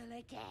squeal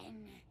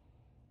again.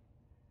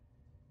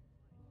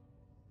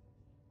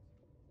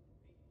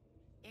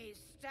 It's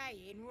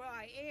staying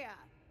right here.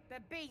 The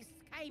beast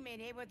came in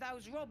here with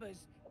those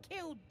robbers,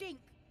 killed Dink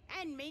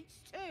and Mince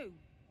too.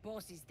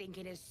 Boss is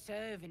thinking of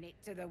serving it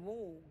to the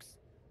wargs.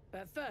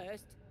 But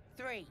first,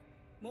 3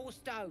 more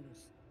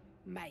stones.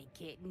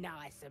 Make it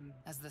nice and...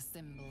 As the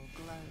symbol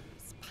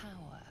glows,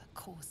 power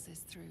courses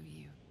through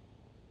you.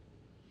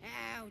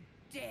 How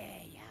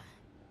dare ya?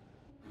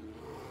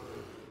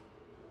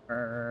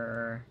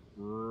 Oh!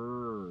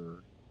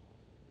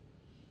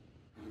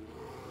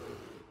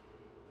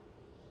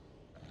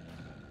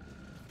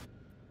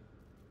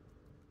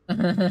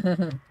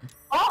 Can't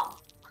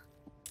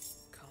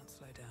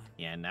slow down.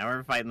 Yeah, now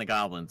we're fighting the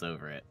goblins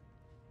over it.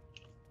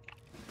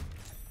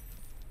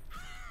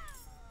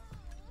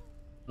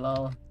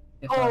 Lol.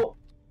 Oh!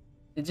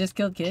 It just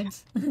killed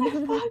kids?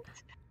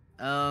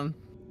 Don't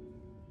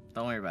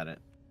worry about it.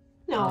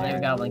 No.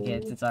 They're goblin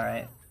kids, it's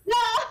alright.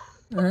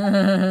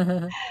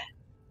 No!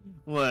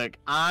 Look,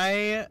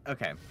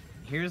 okay,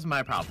 here's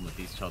my problem with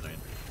these children.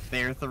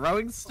 They're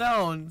throwing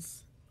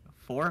stones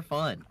for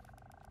fun.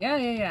 Yeah,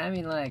 I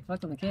mean, like, fuck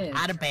the kids.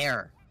 At a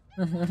bear.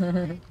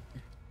 Where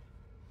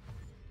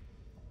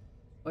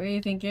do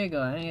you think you're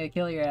going? I'm gonna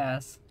kill your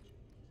ass.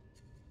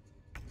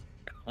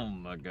 Oh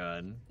my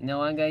god. You know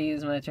what I'm gonna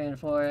use my turn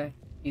for?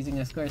 Using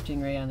a scorching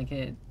ray on the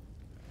kid.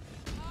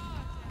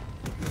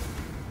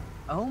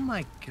 Oh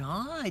my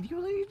god, you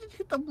only just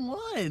hit them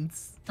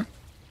once.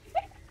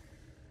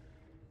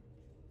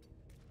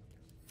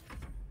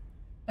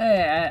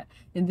 Hey,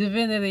 in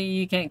Divinity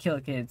you can't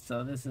kill kids,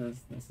 so this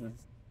is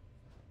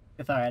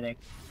cathartic.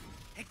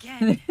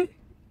 Again.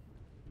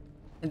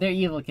 And they're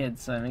evil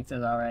kids, so it makes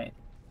it alright.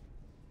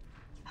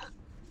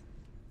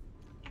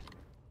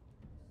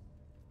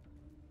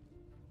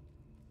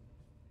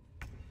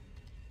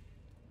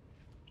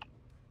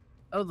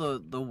 Oh,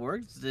 the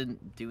words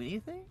didn't do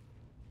anything?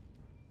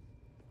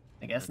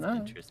 I guess That's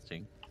not.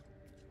 Interesting.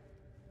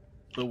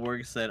 The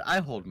warg said, I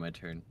hold my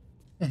turn.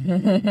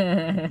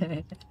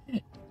 It's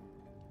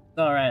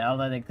alright, I'll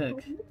let it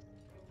cook.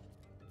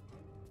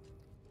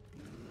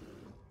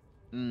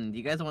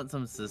 You guys want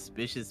some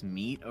suspicious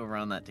meat over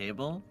on that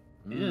table?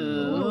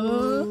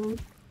 Ew.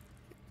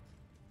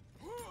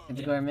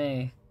 It's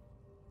gourmet.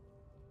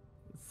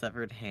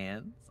 Severed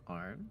hands,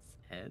 arms,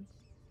 heads.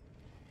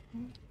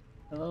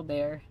 Hello,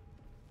 bear.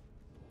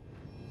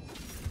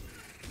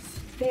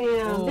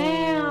 Damn,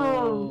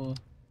 damn!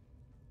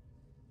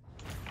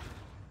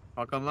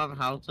 Welcome up,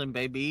 Houseland,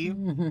 baby.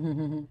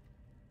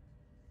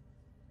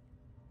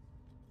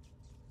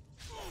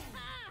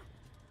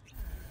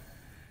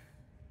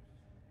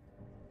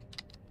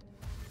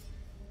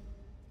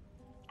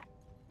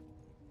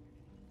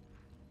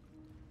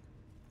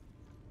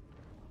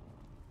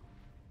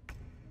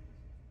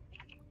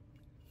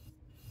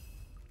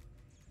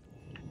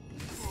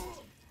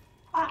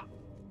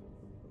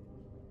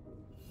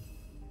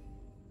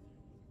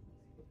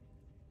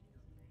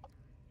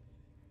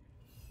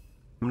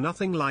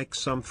 Nothing like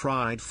some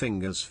fried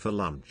fingers for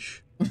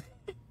lunch.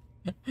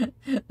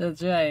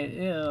 That's right,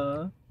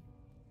 ew.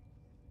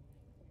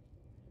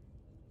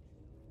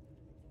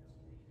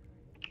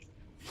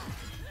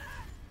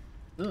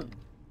 Ooh.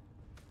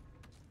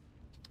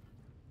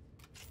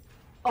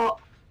 Oh.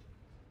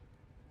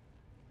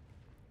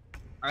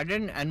 I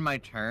didn't end my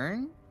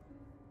turn?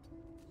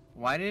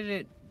 Why did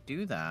it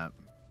do that?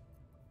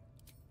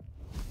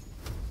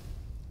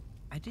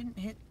 didn't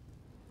hit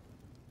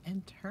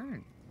and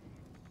turn.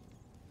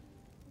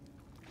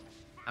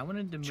 I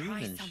wanted to move Try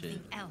and something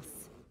shit. else.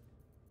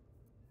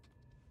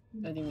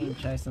 What do you mean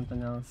try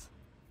something else?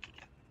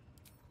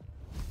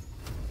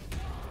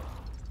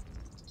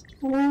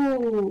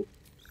 Ooh.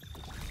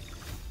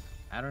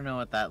 I don't know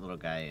what that little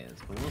guy is,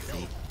 but we'll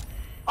see.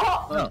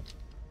 Oh!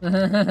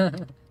 Oh,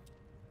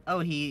 oh,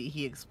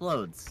 he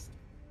explodes.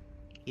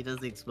 He does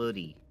the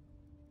explodey.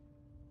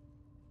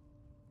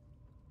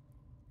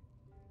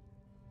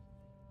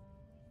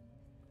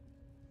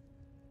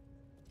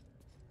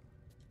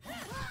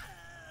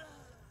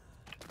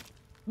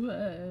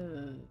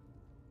 Whoa.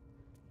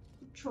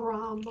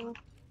 Drama.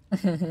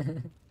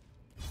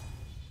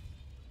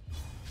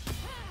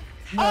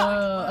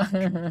 No.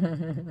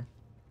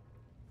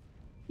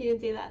 You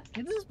didn't see that.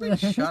 Can this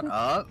bitch shut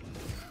up?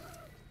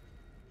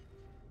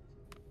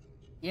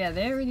 Yeah,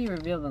 they already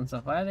revealed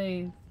themselves. Why are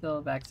they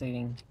still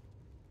backstating?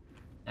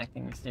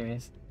 Acting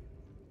mysterious.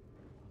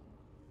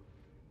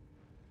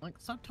 Like,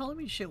 stop telling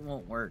me shit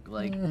won't work.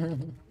 Like,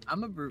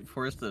 I'm a brute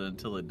force it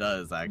until it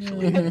does,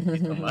 actually. Thank you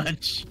so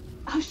much.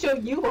 I'll show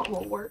you what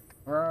will work.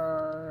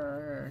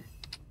 Roar.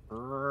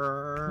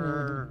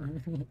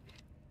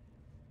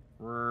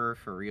 We're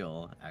for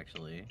real,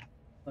 actually.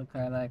 Look,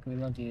 Karlak, we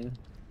love you.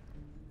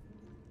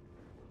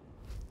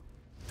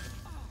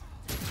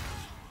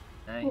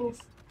 Nice. Ooh.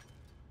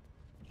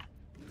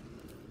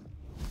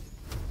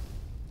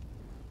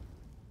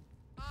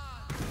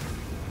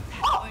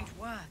 That won't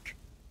work.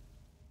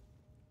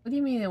 What do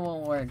you mean it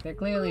won't work? They're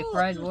clearly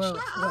fried wargs.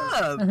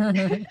 up!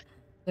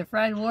 They're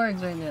fried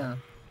wargs right now.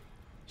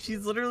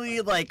 She's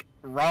literally, like,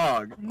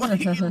 wrong.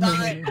 Like,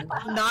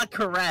 not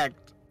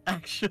correct,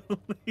 actually.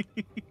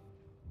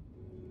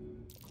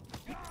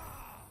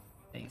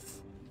 Nice.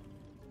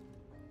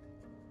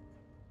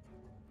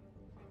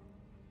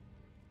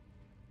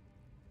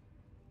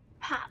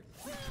 Pop.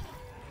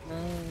 Nice.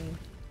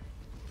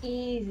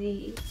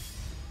 Easy.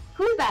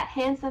 Who's that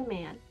handsome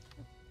man?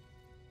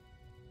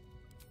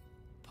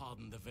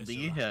 Pardon the The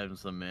viscera.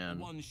 handsome man.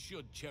 One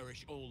should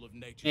cherish all of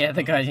nature's Yeah,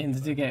 the powers, Guardians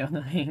but do get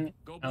annoying.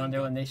 I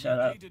wonder when they shut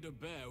up. created a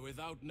bear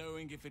without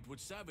knowing if it would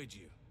savage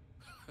you.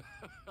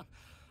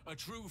 A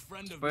true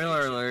friend of Spoiler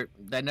nature, alert,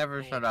 they never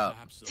or shut up.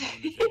 perhaps a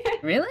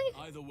lunatic. Really?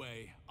 Either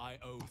way, I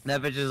owe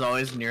That bitch is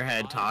always in your head I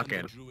am the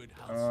talking. druid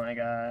Oh my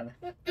god.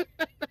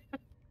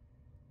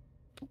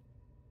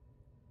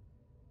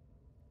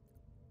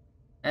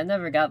 I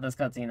never got this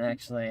cutscene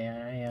actually.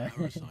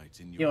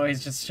 Parasites in He your always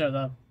eyes. just showed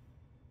up.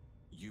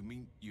 You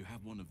mean you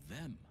have one of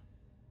them?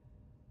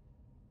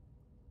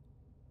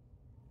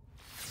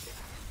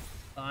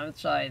 Oh, I'm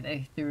sorry,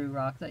 they threw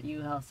rocks at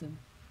you, Halson.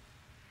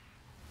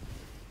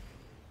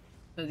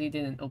 Because he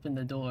didn't open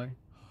the door.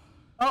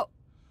 Oh,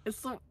 it's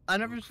the. I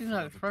never May seen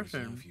that Father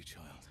expression. preserve you,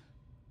 child.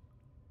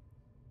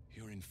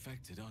 You're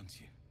infected, aren't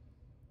you?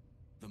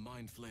 The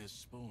Mind Flayer's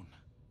spawn.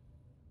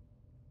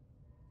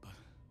 But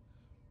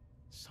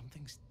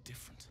something's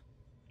different.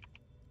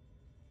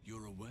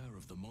 You're aware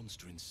of the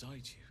monster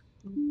inside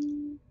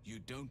you. You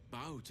don't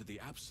bow to the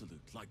Absolute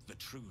like the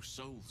true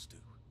souls do.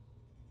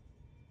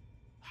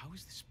 How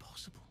is this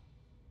possible?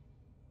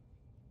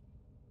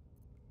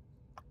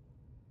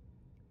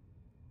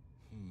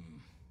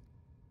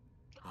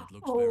 That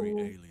looks very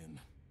alien.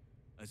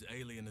 As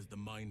alien as the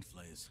Mind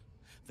Flayers.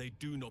 They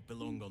do not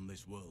belong on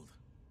this world.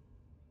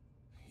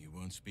 You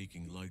weren't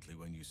speaking lightly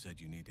when you said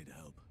you needed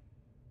help.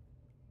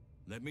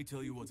 Let me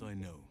tell you what I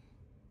know.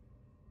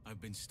 I've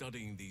been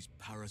studying these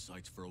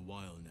parasites for a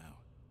while now.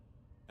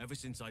 Ever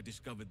since I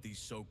discovered these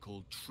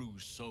so-called true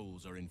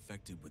souls are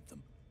infected with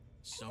them.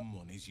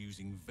 Someone is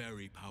using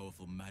very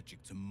powerful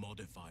magic to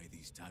modify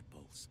these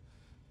tadpoles.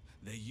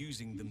 They're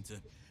using them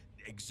to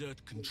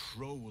exert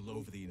control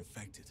over the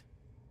infected.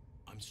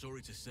 I'm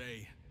sorry to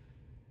say,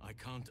 I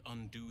can't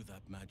undo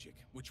that magic,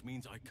 which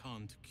means I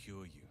can't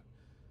cure you.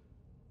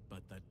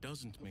 But that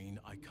doesn't mean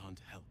I can't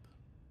help.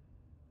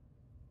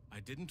 I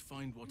didn't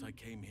find what I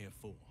came here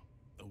for,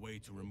 a way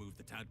to remove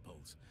the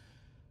tadpoles,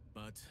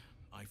 but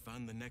I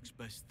found the next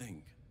best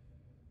thing.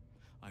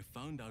 I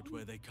found out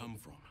where they come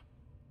from.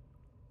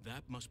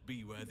 That must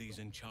be where these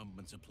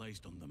enchantments are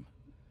placed on them.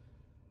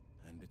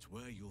 And it's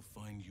where you'll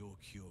find your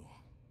cure.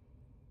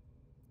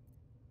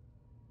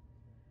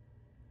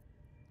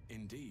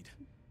 Indeed.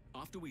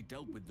 After we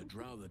dealt with the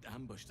drow that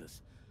ambushed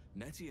us,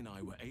 Nettie and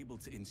I were able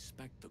to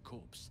inspect the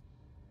corpse,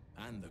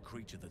 and the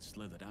creature that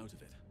slithered out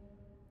of it.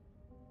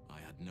 I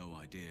had no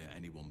idea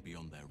anyone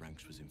beyond their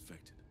ranks was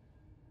infected.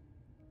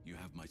 You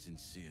have my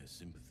sincere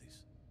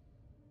sympathies.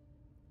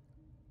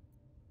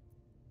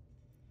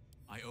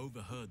 I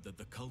overheard that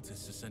the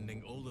cultists are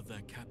sending all of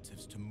their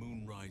captives to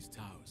Moonrise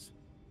Towers.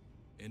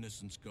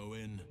 Innocents go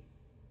in,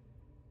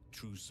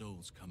 true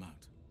souls come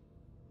out.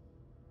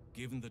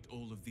 Given that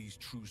all of these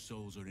true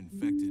souls are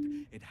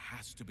infected, it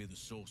has to be the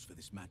source for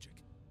this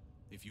magic.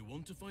 If you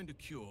want to find a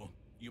cure,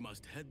 you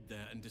must head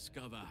there and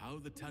discover how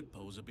the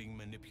tadpoles are being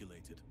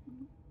manipulated.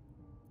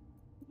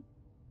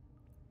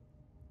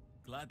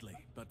 Gladly,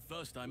 but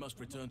first I must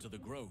return to the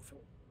Grove.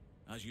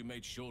 As you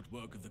made short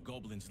work of the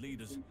Goblins'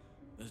 leaders,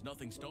 there's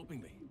nothing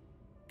stopping me.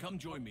 Come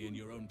join me in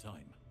your own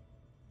time.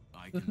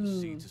 I can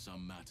see to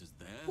some matters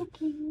there,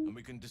 and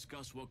we can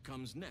discuss what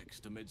comes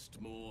next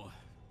amidst more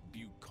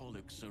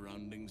bucolic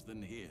surroundings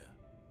than here.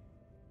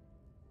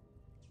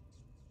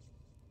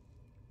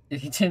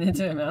 Did he turn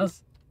into a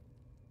mouse?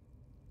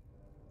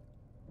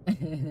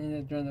 And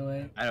it run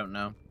away. I don't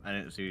know. I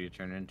didn't see what you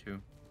turned into.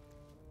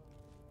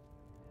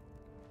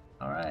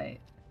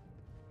 Alright.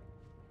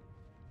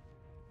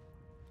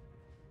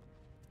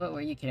 What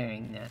were you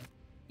carrying now?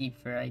 Deep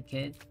fried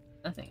kid?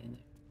 Nothing in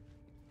there.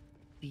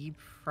 Deep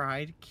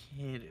fried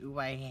kid. Ooh,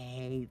 I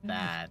hate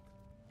that.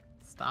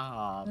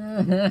 Stop.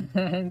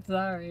 I'm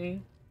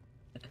sorry.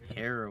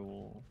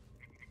 Terrible.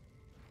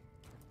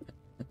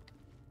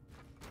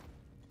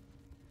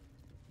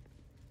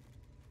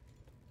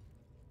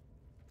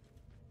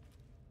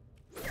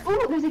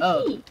 Oh, there's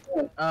a key.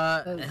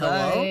 Hello?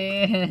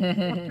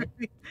 Sorry.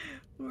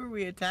 Who are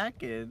we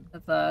attacking? I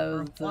thought it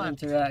was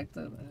to interact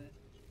with it.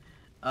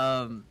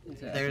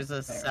 There's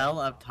a cell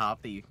up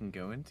top that you can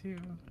go into.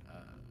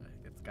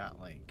 It's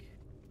got like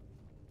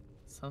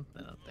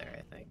something up there,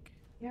 I think.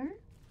 Here?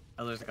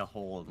 Oh, there's like a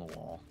hole in the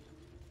wall.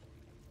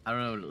 I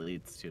don't know what it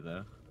leads to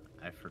though.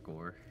 I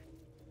forgot.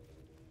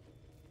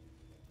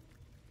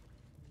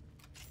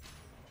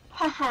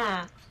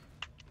 Haha.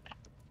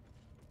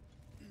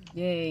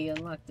 Yay, you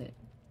unlocked it.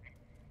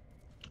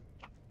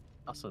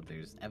 Also,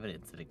 there's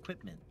evidence and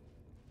equipment.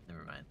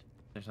 Never mind.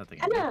 There's nothing.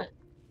 in Kind there. of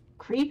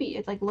creepy.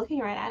 It's like looking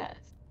right at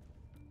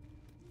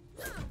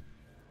us.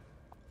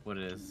 What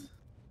is?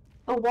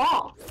 The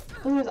wall.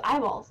 Look at his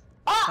eyeballs.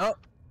 Ah!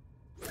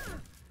 Oh.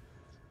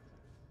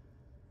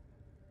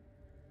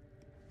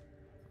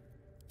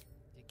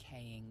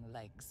 Decaying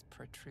legs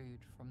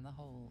protrude from the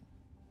hole.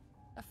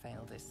 A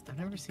failed I've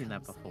never seen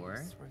that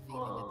before.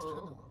 revealing a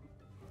tunnel.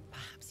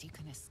 Perhaps you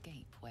can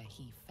escape where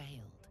he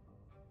failed.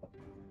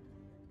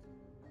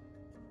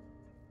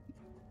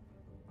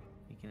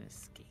 We can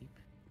escape.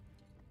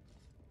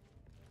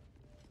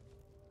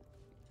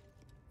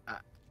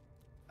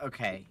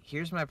 Okay,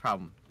 here's my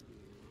problem.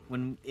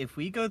 If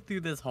we go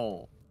through this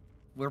hole,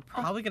 we're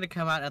probably gonna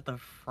come out at the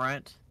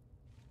front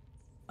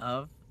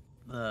of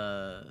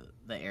the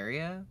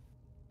area,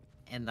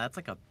 and that's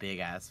like a big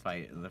ass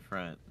fight in the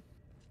front.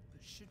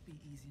 It should be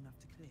easy enough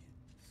to clear.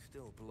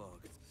 Still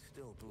blocked.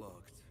 Still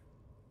blocked.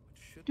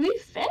 Do we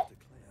fit?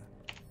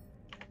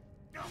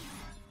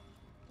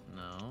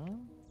 No.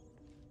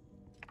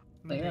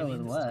 Clear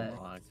with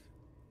what?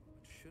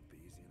 Should be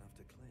easy enough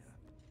to clear.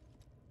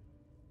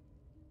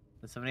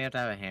 Does somebody have to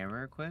have a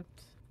hammer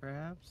equipped,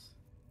 perhaps?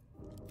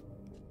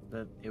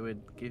 That it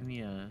would give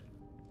me a...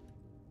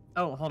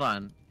 Oh, hold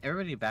on.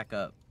 Everybody back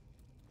up.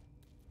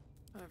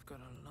 I've got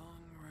a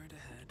long road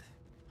ahead.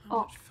 Oh. How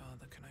much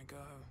farther can I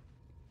go?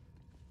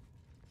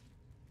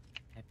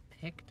 I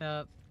picked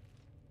up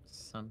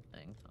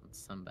something on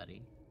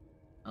somebody.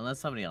 Unless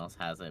somebody else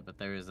has it, but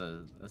there is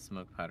a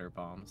smoke powder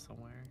bomb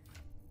somewhere.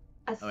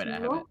 Oh wait, I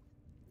have it.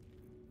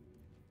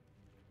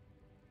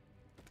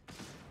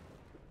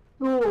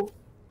 Ooh.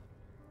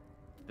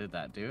 Did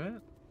that do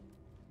it?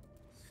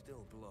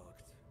 Still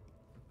blocked.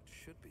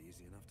 Should be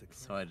easy enough to clear.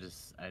 So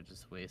I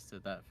just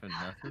wasted that for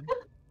nothing?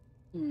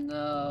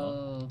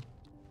 No.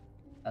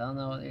 I don't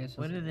know what you're supposed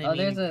What to do do. they Oh,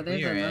 mean there's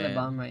clear another it?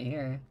 bomb right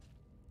here.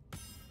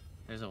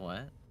 There's a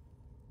what?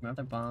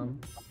 Another bomb.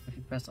 If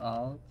you press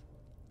Alt.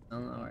 I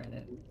don't know where it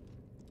is.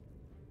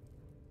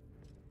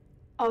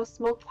 Oh,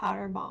 smoke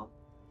powder bomb.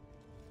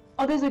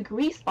 Oh, there's a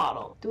grease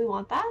bottle. Do we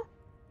want that?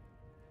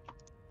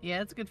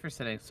 Yeah, it's good for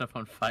setting stuff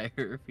on fire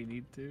if you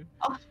need to.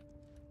 Oh.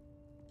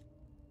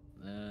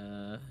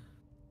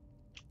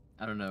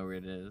 I don't know where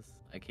it is.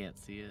 I can't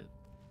see it.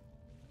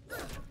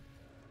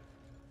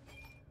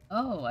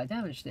 Oh, I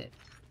damaged it.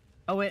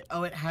 Oh,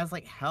 it has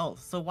like health.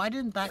 So why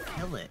didn't that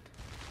kill it?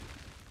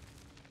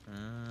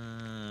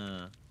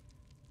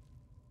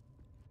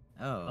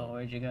 Oh,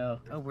 where'd you go?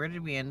 Oh, where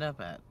did we end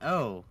up at?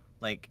 Oh,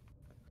 like...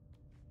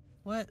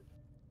 What?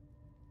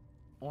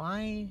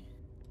 Why?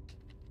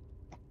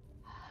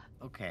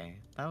 Okay,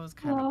 that was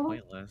kind of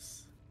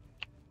pointless.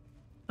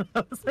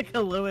 That was like a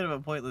little bit of a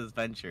pointless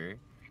venture.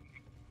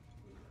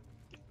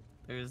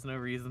 There's no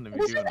reason to be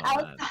It's doing just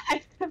all that.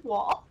 outside the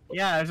wall.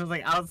 Yeah, I was just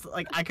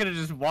like, I could have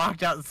just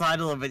walked outside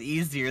a little bit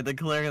easier than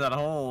clearing that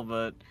hole,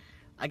 but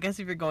I guess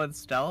if you're going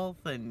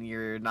stealth and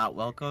you're not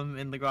welcome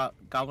in the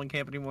Goblin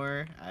Camp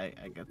anymore, I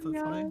guess that's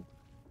fine.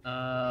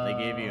 They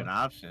gave you an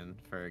option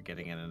for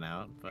getting in and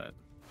out, but...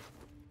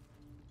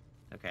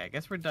 Okay, I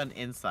guess we're done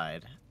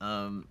inside.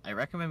 I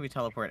recommend we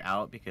teleport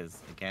out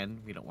because,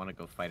 again, we don't want to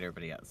go fight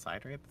everybody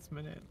outside right this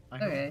minute.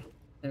 Okay.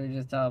 So we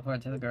just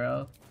teleport to the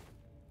girl.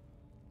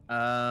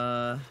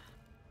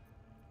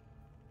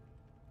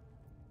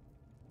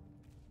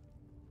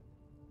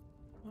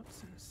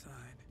 What's inside?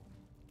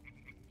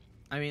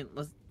 I mean,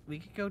 we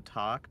could go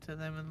talk to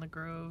them in the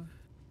grove.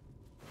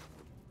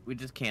 We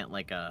just can't,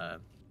 like,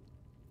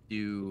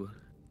 do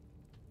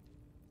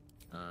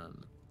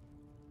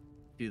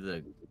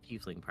the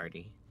tiefling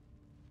party.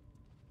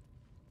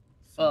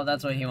 Well,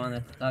 that's what he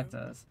wanted to talk to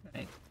us,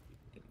 right?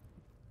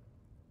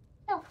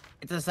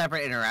 It's a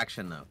separate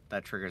interaction though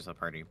that triggers a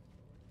party.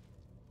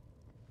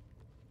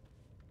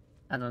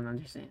 I don't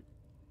understand.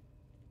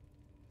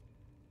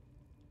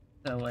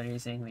 So what are you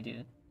saying we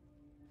do?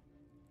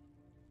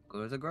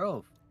 Go to the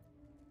grove.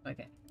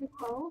 Okay.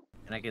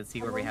 And I can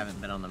see where we haven't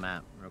been on the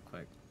map real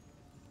quick.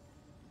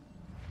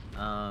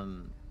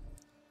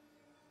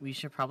 We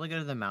should probably go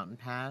to the mountain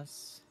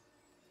pass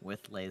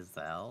with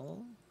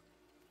Lae'zel.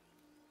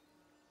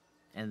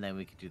 And then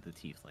we could do the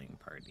tiefling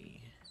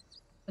party.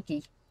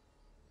 Okay.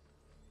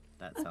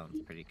 That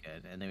sounds pretty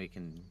good. And then we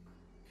can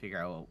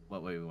figure out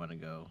what way we want to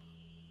go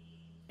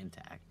into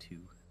Act 2.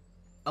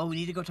 Oh, we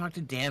need to go talk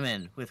to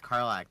Dammon with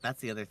Karlach. That's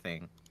the other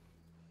thing.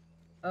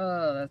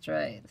 Oh, that's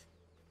right.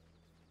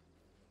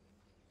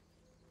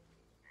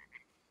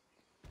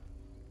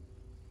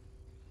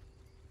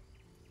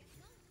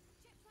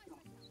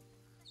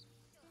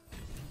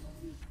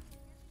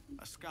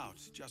 A scout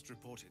just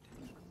reported.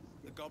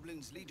 The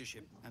Goblins'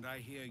 leadership, and I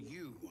hear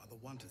you are the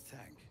one to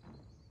thank.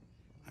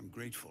 I'm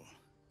grateful.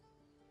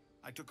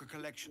 I took a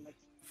collection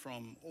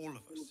from all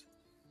of us.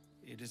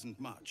 It isn't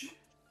much,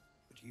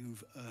 but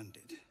you've earned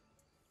it.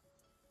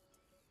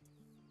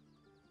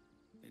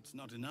 It's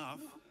not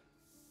enough,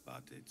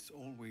 but it's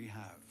all we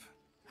have.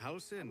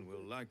 Halsin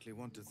will likely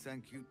want to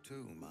thank you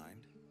too,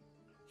 Mind.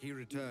 He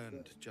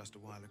returned just a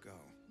while ago.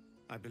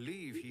 I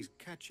believe he's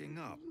catching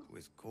up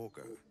with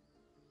Korgo.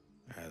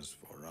 As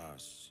for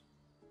us...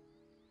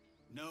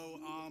 No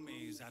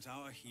armies at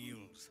our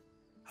heels.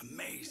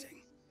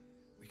 Amazing.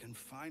 We can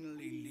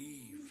finally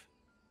leave.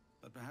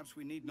 But perhaps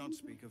we need not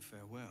speak of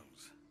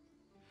farewells.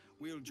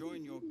 We'll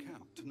join your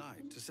camp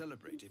tonight to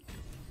celebrate it.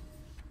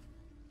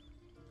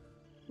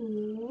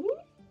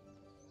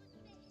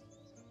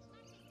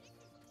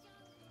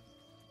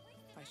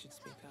 I should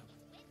speak up.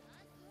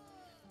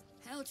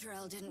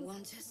 Elturel didn't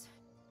want us.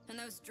 And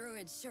those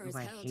druids sure as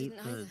I hell hate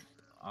didn't the either.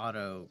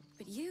 auto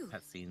But you...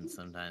 cutscenes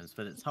sometimes,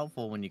 but it's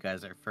helpful when you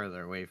guys are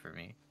further away from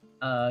me.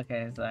 Oh,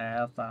 okay, sorry,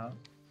 I thought.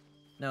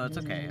 No, it's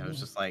okay. I was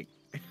just like...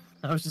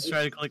 I was just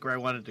trying to click where I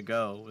wanted to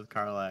go with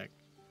Karlach.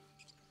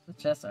 The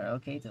chests are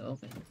okay to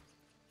open.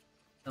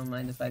 Don't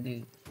mind if I do.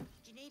 Do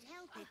you need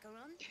help,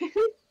 Icaron?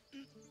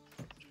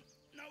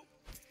 No,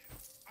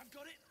 I've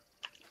got it.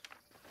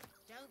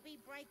 Don't be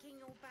breaking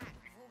your back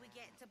before we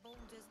get to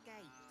Baldur's Gate.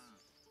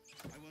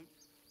 I won't.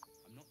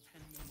 I'm not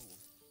 10 no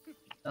more.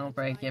 Don't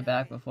break your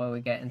back before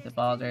we get into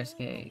Baldur's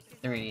Gate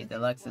 3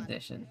 Deluxe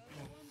Edition.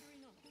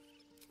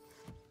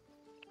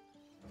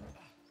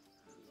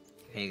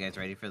 Hey, you guys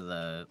ready for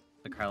the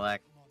Karlach?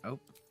 Oh.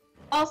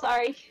 Oh,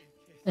 sorry.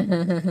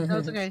 No,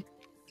 it's okay.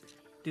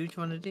 Do what you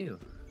want to do.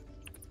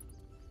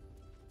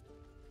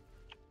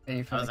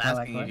 Ready for I was the Karlach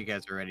asking what? if you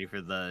guys were ready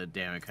for the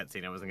damn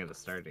cutscene. I wasn't going to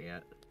start it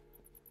yet.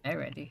 I'm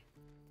ready.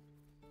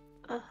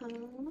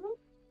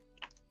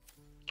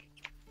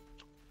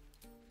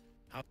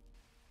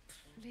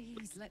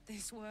 Please let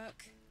this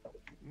work.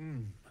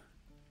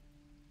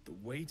 The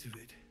weight of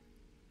it.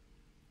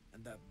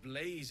 And that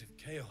blaze of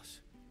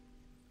chaos.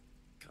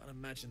 Can't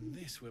imagine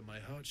this where my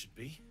heart should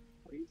be.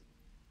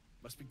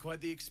 Must be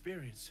quite the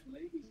experience.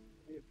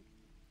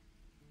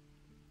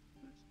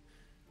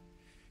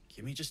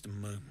 Give me just a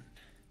moment.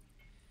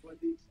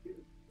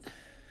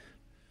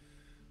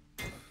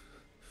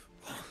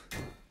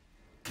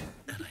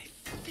 And I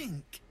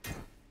think...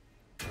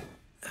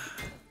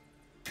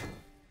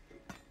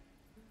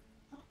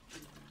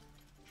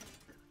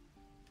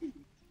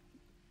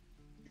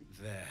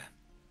 There.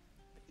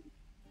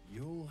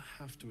 You'll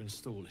have to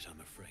install it,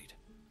 I'm afraid.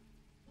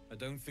 I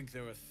don't think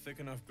there are thick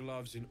enough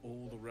gloves in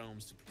all the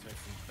realms to protect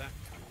from that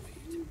kind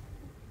of heat.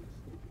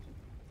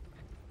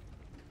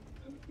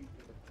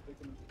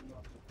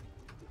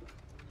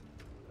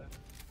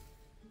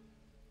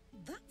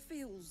 That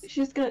feels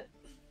She's gonna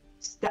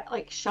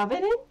like shove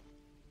it in?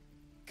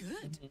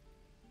 good.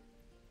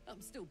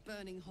 I'm still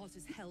burning hot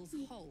as hell's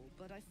hole,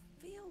 but I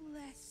feel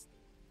less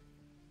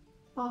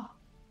Oh.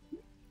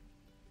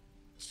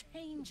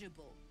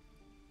 changeable.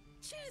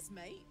 Cheers,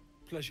 mate.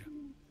 Pleasure.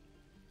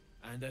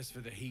 And as for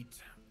the heat,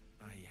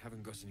 I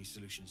haven't got any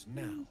solutions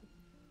now,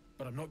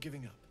 but I'm not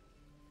giving up.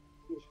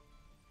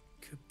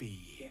 Could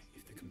be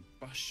if the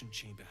combustion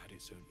chamber had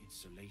its own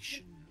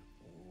insulation,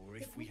 or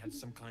if we had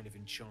some kind of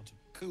enchanted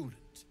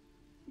coolant.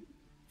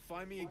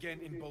 Find me again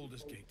in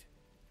Baldur's Gate.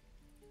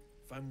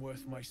 If I'm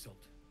worth my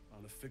salt,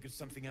 I'll have figured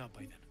something out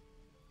by then.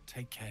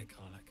 Take care,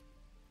 Karlach.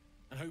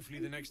 And hopefully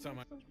the next time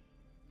I...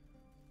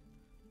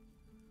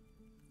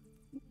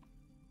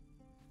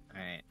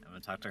 Alright, I'm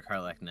gonna talk to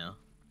Karlach now.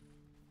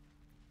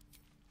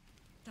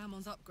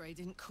 Damon's upgrade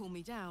didn't cool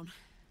me down,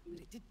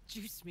 but it did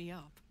juice me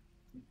up.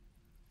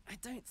 I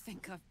don't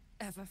think I've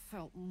ever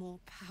felt more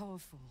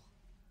powerful.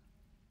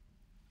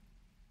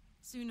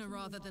 Sooner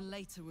rather than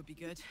later would be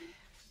good.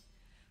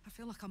 I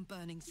feel like I'm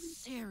burning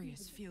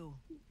serious fuel.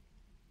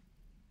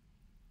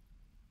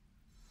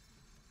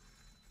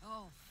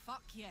 Oh,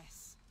 fuck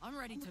yes. I'm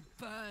ready to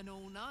burn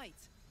all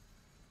night.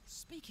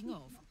 Speaking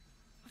of,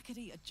 I could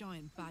eat a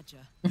giant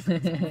badger. It's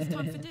almost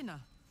time for dinner.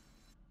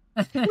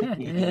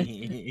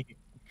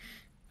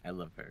 I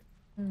love her.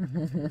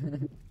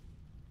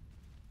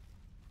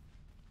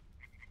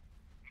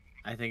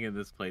 I think in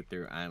this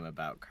playthrough, I'm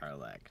about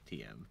Karlach,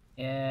 TM.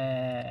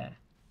 Yeah.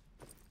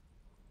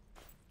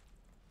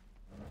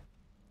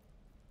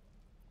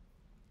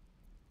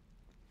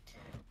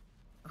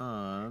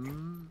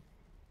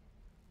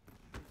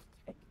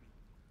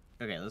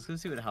 Okay, let's go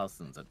see what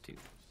Halsin's up to.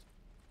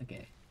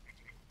 Okay.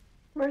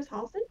 Where's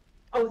Halsin?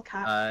 Oh, with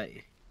Kat.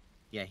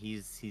 Yeah,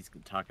 he's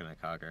talking to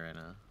Kagha right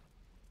now.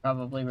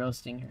 Probably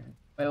roasting her.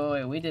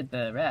 Wait, we did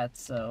the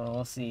rats, so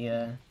we'll see,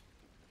 I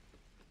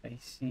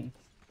see.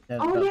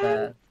 Oh, yeah.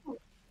 That.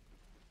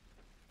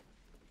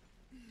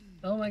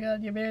 Oh my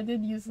god, your bear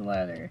did use the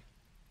ladder.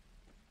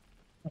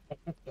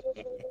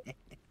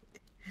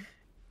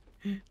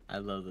 I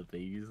love that they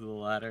use the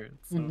ladder.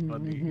 It's so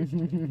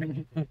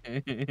funny.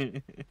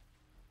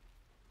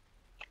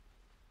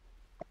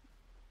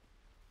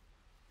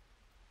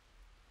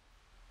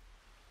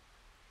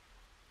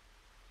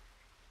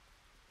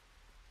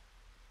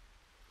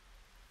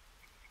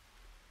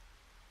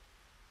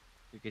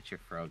 You get your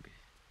frog.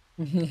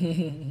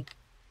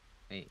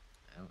 Wait.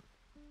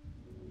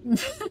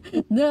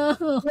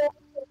 No!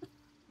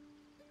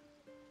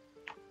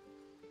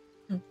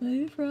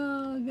 My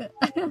frog!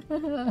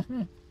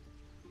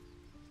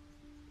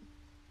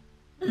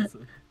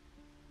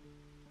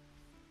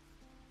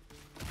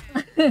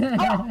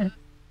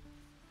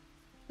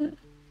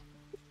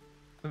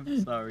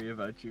 I'm sorry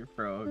about your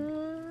frog.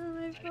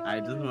 My frog. I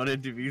just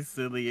wanted to be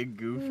silly and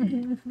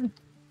goofy.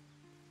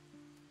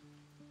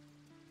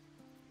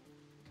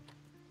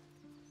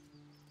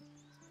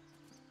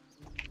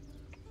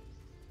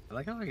 I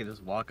like how I can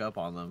just walk up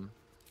on them.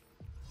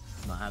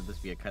 Not have this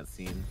be a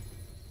cutscene.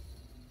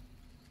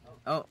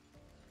 Oh,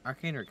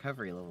 Arcane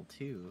Recovery level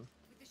 2.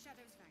 With the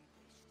shadows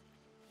vanquished,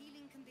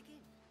 healing can begin.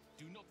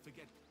 Do not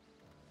forget.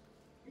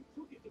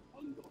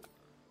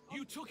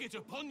 You took it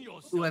upon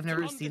yourself. Ooh, I've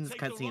never to seen this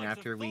undertake the cutscene rise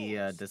after of we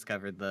Thors.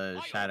 discovered the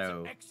I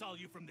shadow ought to exile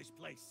you from this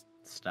place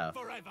stuff.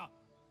 forever.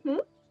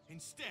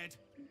 Instead,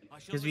 I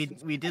shall Because listen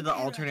to we did the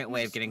alternate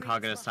way of getting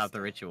Kagha to stop the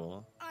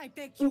ritual. I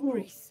beg your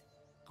grace.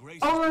 Grace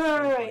Oh, is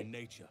bestowed right. by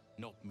nature,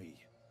 not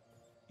me.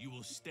 You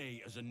will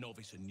stay as a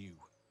novice anew.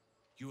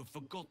 You have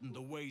forgotten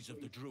the ways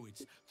of the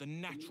druids, the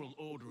natural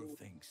order of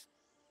things.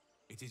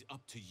 It is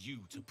up to you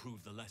to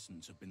prove the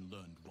lessons have been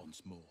learned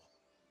once more.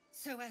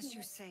 So as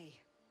you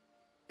say.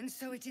 And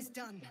so it is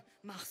done,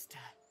 master.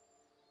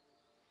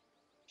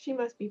 She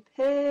must be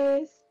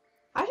pissed.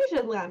 I should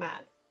have got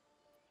mad.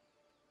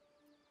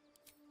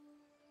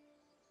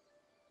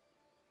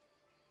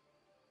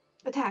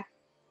 Attack.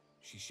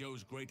 She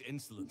shows great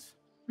insolence.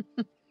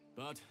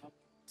 But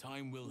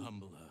time will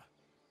humble her.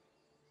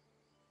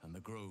 And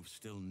the grove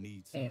still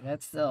needs her. Hey,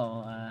 that's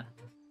still,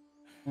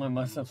 more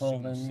merciful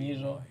soon than see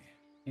usual. why.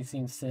 He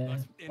seems to But want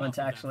enough to of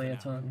that actually for now.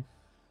 atone.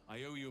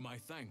 I owe you my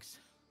thanks.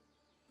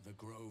 The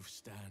grove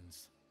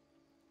stands.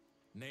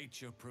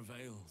 Nature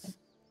prevails.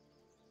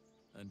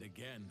 And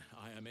again,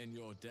 I am in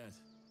your debt.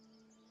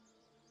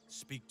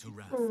 Speak to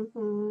Wrath.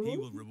 He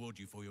will reward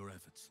you for your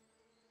efforts.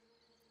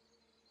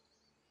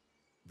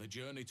 The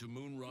journey to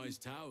Moonrise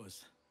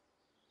Towers,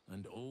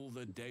 and all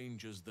the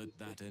dangers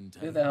that entails.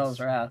 Who the hell's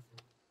Wrath?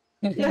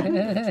 He's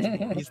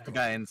the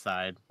guy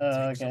inside.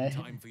 Oh, Take okay.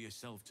 some time for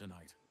yourself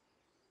tonight.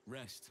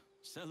 Rest,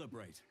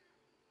 celebrate.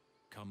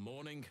 Come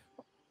morning,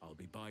 I'll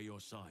be by your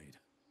side.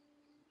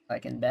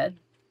 Like in bed?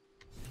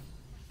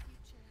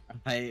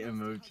 Hi,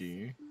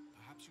 emoji.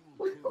 Perhaps you will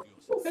prove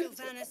yourself.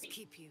 Sylvanas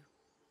keep you.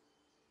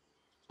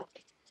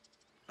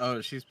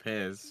 Oh, she's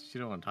pissed. She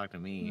don't want to talk to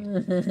me.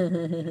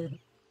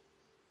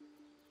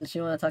 Does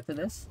she want to talk to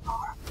this?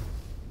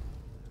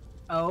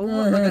 Oh,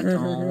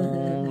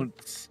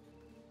 don't.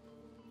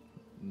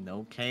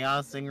 No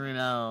chaosing right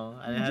now.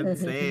 I hadn't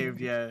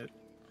saved yet.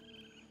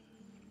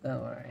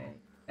 Don't worry.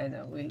 I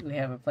know, we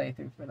have a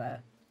playthrough for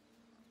that.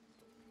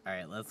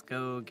 Alright, let's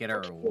go get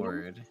our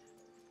reward.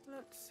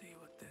 Let's see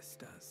what this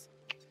does.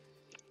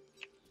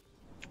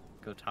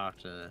 Go talk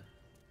to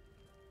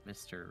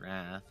Mr.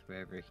 Wrath,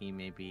 wherever he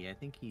may be. I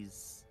think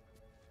he's...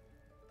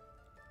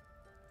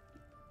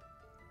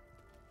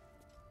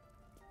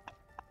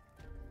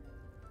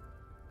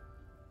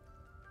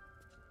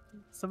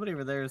 Somebody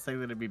over there is saying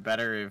that it'd be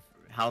better if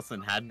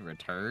Halsin hadn't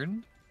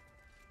returned.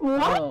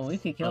 What? Oh, we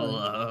could kill him.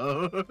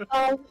 Hello?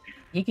 Oh,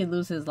 He could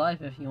lose his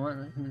life if you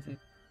want him to.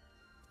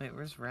 Wait,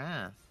 where's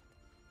Wrath?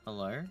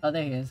 Hello? Oh,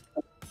 there he is.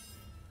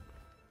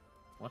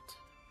 What?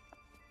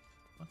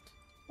 What?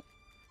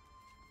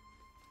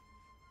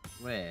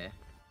 Where?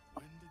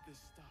 When did this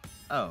start?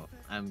 Oh,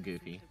 I'm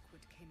goofy.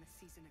 Oakwood came a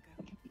season ago,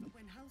 but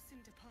when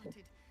Halsin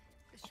departed,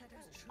 the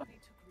shadows truly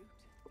took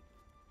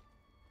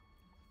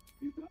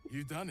root.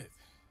 You done it.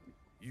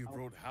 You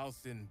brought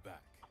Halsin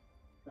back.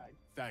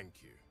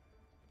 Thank you.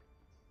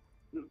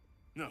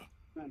 No,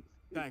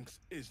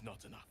 thanks is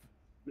not enough.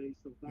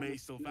 May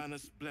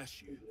Sylvanas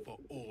bless you for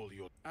all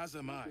your... As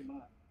am I.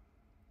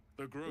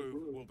 The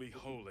grove will be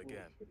whole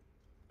again.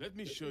 Let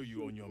me show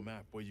you on your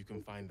map where you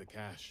can find the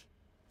cache.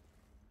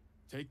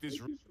 Take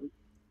this...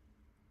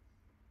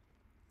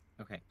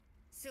 Okay.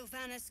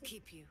 Sylvanas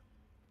keep you.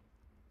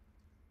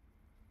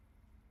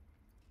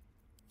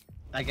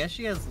 I guess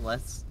she has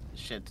less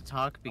shit to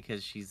talk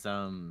because she's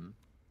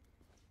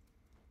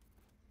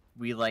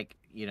we like,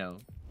 you know,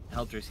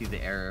 helped her see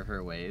the error of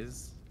her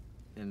ways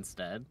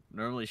instead.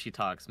 Normally she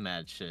talks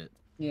mad shit.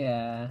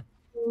 Yeah.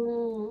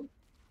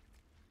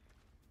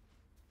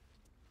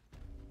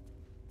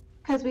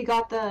 Because we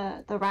got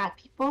the rat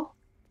people.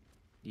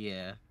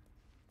 Yeah.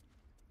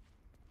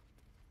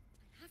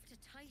 I have to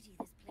tidy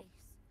this place.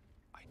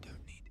 I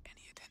don't need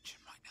any attention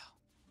right now.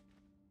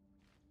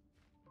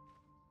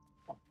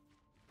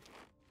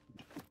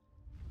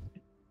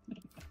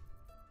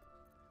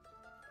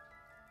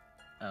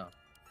 Oh.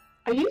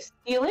 Are you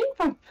stealing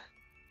from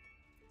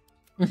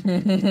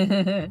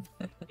Can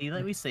you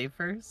let me save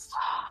first?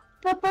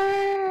 the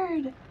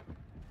bird?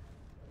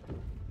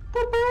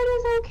 The bird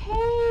is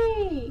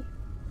okay.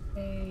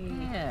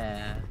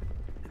 Yeah.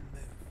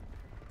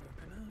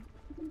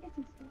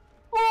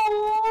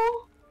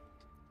 Oh.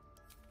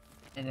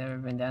 I've never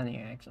been down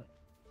here actually.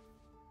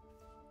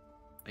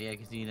 But yeah,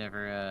 because you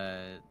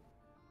never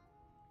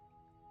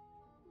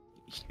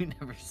you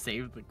never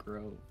saved the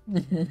grove.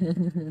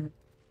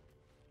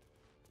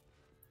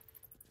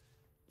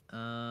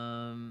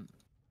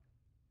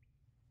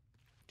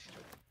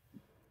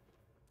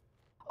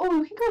 Oh,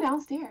 we can go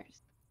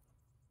downstairs.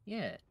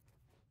 Yeah.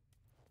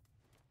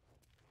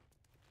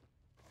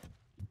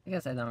 I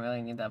guess I don't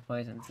really need that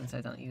poison since I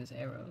don't use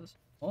arrows.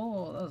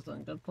 Oh, that was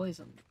some good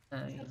poison.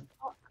 Good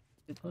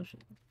potion.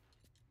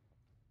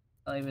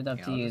 I'll leave it up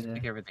Yeah, to I'll you. just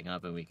pick everything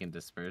up and we can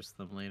disperse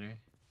them later.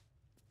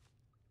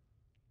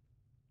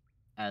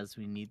 As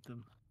we need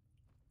them.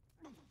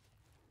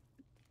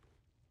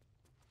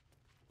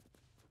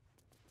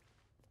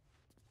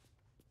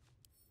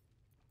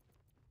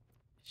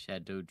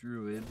 Shadow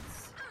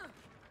druids.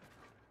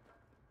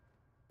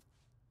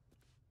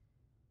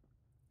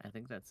 I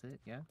think that's it,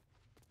 yeah.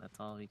 That's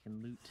all we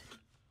can loot.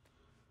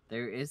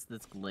 There is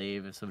this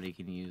glaive if somebody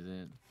can use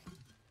it.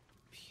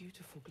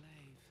 Beautiful glaive.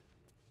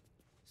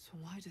 So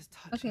why does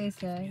touching Okay, it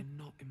give me Sai. a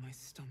knot in my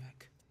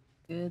stomach?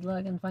 Good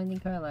luck in finding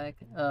Karlach.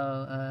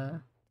 Oh,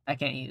 I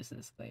can't use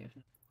this glaive.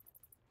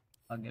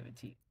 I'll give it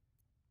to you.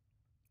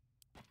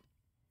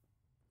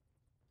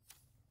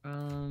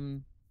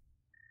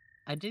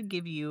 I did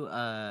give you,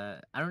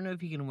 I don't know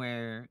if you can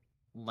wear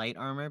light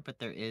armor, but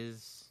there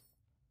is...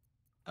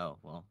 Oh,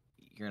 well,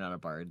 you're not a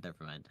bard,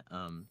 never mind.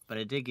 But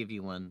I did give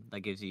you one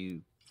that gives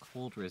you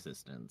cold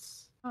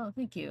resistance. Oh,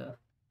 thank you.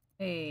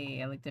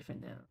 Hey, I look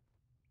different now.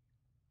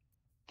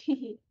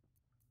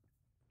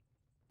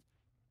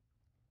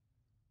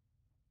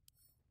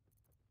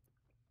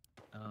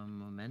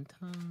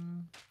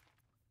 Momentum...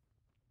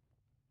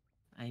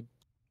 I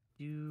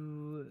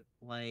do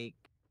like...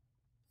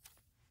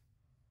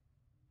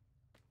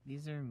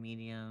 These are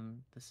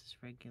medium, this is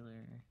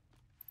regular.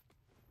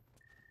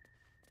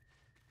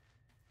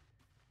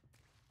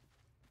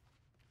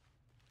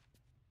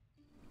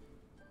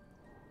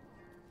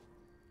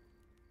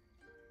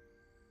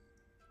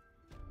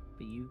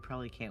 But you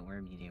probably can't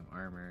wear medium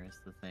armor is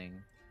the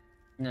thing.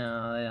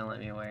 No, they don't let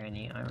me wear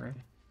any armor.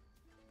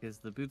 Because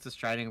the Boots of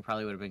Striding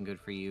probably would have been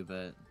good for you,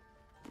 but...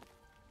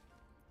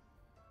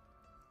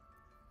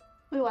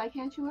 Wait, why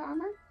can't you wear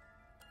armor?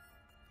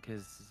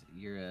 Because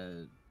you're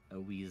a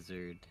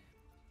wizard.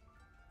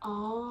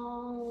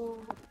 Oh.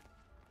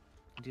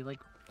 Do you like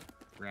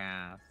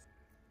wrath?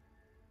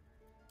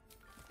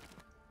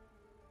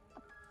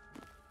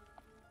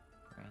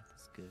 Wrath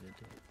is good.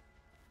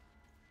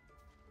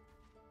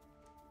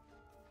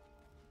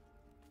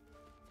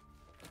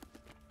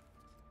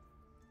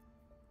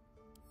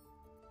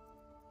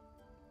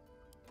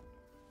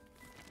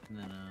 And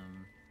then,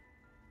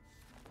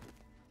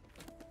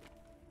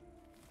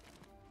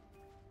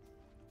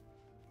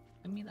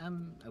 I mean,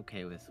 I'm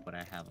okay with what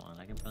I have on.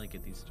 I can probably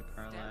get these to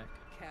Karlach. Step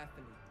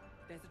carefully.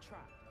 There's a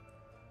trap.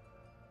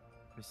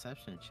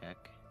 Perception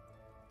check.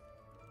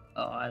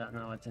 Oh, I don't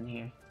know what's in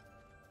here.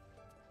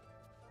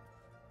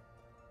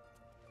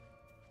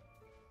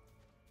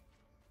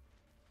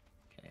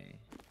 Okay.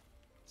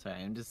 Sorry,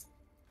 I'm just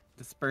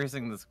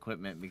dispersing this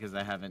equipment because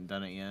I haven't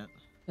done it yet.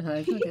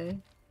 It's okay.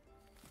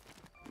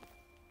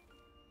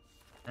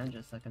 I'm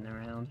just looking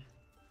around.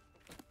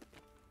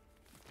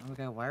 Oh my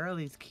god, why are all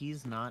these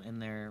keys not in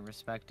their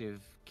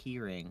respective key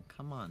ring?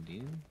 Come on,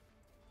 dude.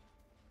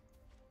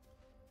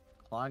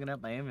 Clogging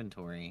up my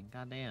inventory.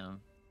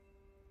 Goddamn.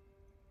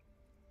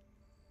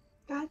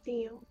 God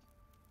damn.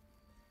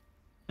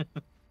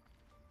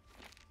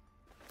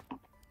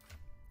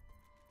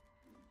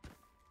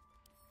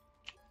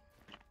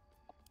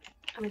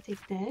 I'm gonna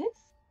take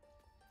this.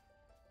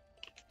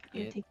 I'm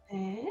gonna take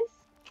this.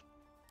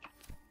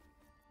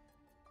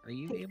 Are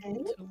you Take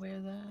able this. to wear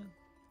that?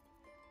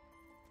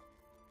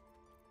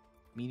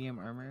 Medium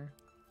armor?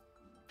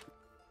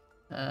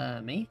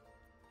 Me?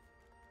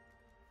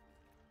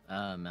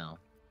 Mel.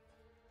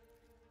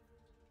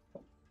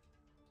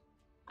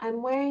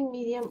 I'm wearing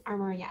medium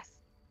armor, yes.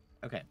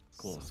 Okay,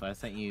 cool. So I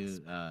sent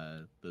you,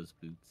 those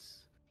boots.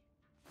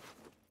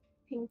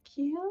 Thank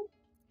you.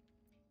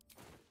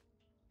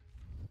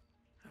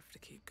 Have to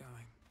keep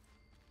going.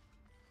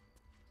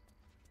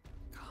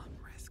 Can't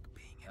risk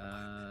being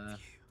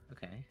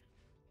Okay.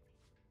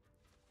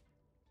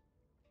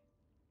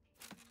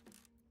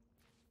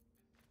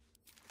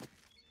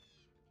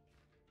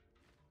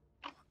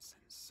 What's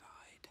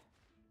inside?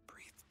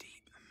 Breathe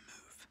deep and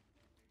move.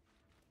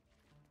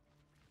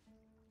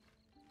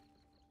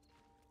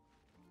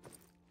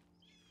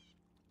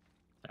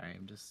 Sorry,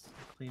 I'm just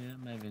cleaning up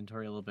my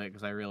inventory a little bit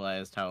because I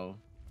realized how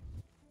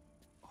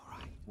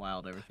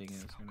wild everything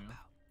is for now.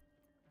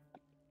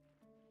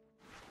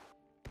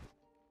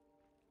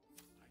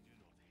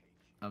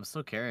 I'm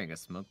still carrying a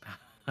smoke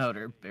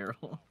powder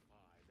barrel.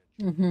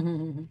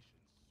 Time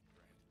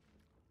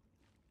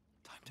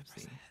to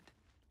press ahead.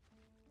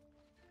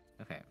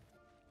 Okay.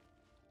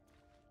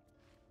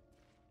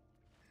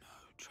 No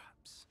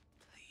traps,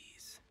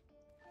 please.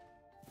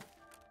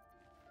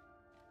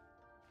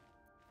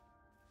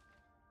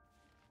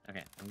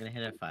 Okay, I'm gonna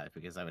hit F5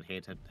 because I would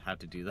hate to have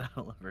to do that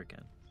all over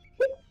again.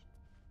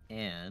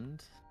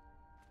 And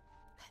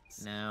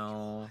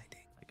now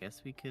I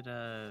guess we can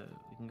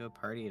go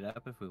party it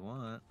up if we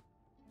want.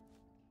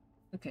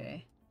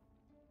 Okay.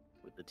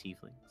 With the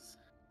tieflings.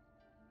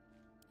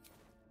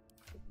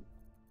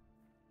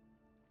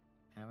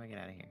 How do I get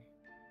out of here?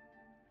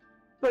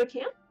 Go to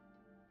camp?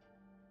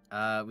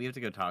 We have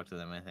to go talk to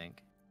them, I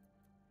think.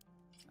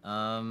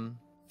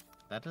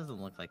 That doesn't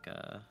look like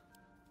a...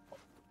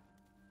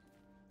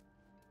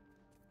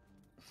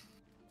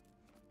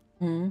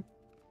 Hmm?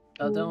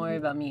 Oh, don't worry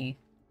about me.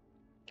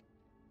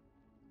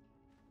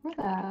 Where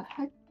the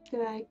heck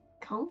did I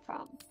come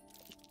from?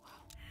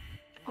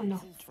 Oh no.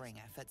 Filtering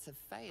efforts have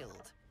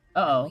failed.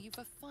 Uh-oh. Now you've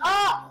a fight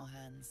on your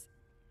hands.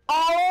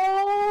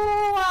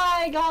 Oh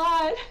my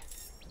god!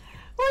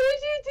 What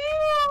did you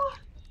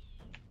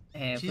do?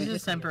 Hey, She's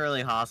just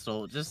temporarily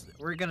hostile.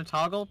 We're gonna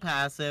toggle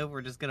passive,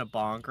 we're just gonna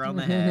bonk her on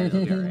the head,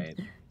 it'll be alright.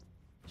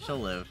 She'll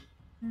live.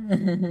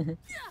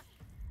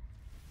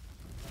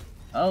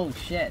 Oh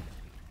shit.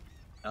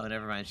 Oh,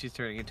 never mind, she's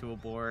turning into a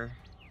boar.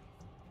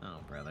 Oh,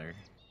 brother.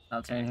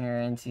 I'll turn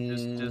her into...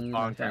 Just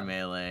bonk her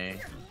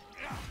melee.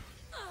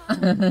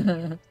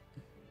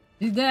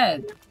 She's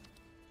dead.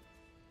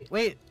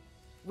 Wait,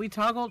 we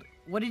toggled...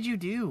 What did you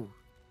do?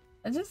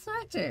 I just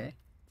smacked her.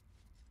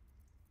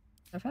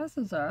 Her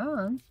passives are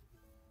on.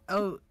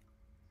 Oh,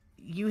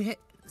 you hit...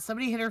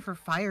 Somebody hit her for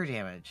fire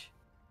damage.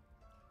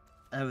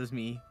 That was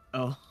me.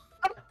 Oh.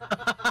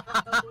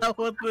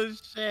 What the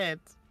shit?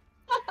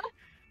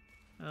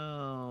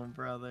 Oh,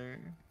 brother.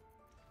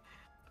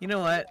 You know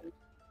what?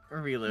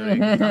 We're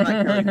reloading. I'm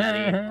not killing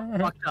Nettie.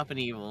 Fucked up and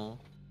evil.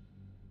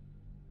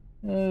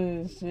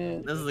 Oh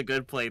shit. This is a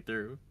good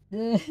playthrough.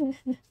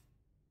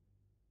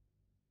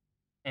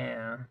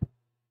 Yeah.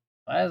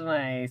 Why is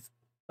my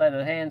sleight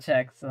of hand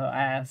check so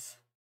ass?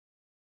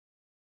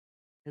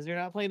 Because you're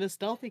not playing a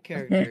stealthy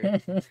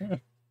character.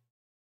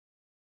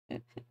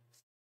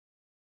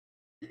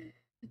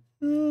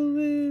 Oh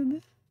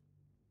man.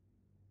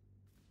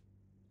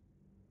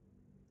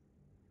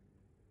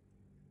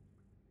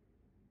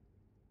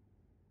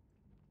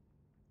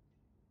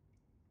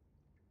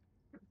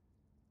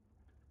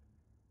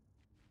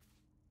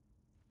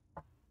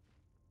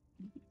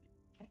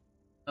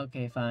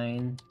 Okay,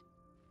 fine.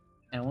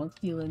 I won't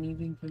steal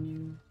anything from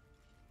you.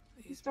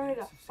 You started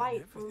a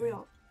fight for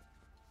real.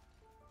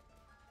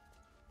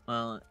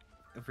 Well,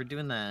 if we're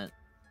doing that,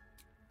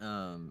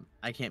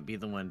 I can't be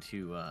the one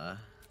to,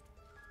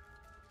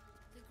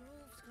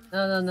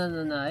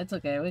 No, it's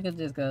okay. We could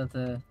just go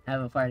to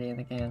have a party in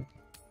the camp.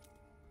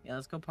 Yeah,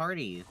 let's go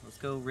party. Let's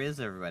go riz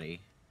everybody.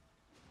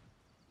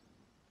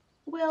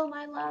 Will,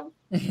 my love.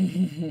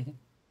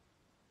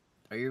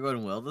 Are you going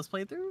to Will this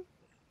playthrough?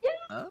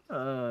 Yeah.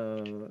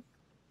 Oh.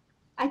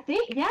 I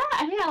think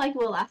I like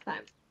Will last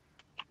time.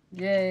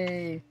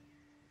 Yay.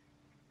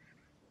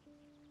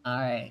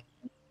 Alright.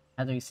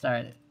 How do we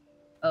start it?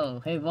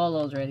 Oh, hey,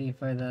 Volo's ready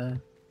for the...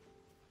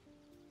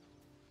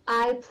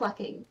 Eye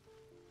plucking.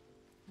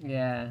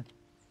 Yeah.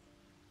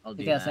 I'll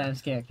do Because that.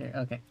 Sam's character.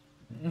 Okay.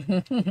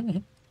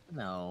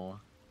 No.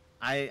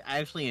 I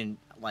actually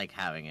like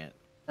having it.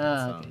 Oh,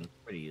 It's okay.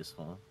 pretty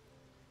useful.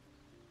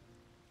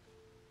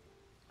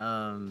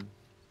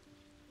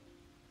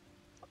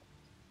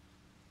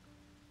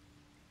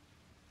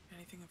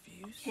 Anything of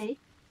use? Okay.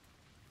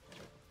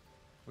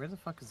 Where the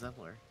fuck is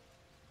Zevlor?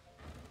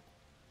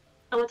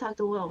 I'm gonna talk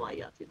to Will while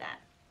you do that.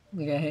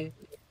 Okay.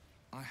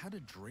 I had a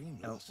dream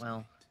Oh, last well.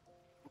 night.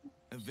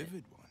 A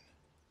vivid one.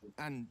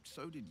 And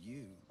so did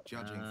you,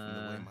 judging from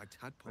the way my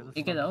tadpole.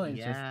 You could always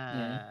just...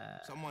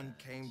 Yeah. Someone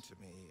came to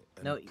me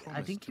and No, I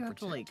promised think you have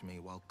to, protect like, me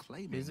while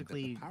claiming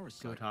physically that the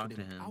parasite go talk could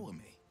to him. empower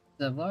me.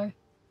 Zevlor?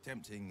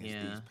 Tempting as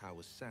Yeah. these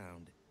powers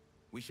sound,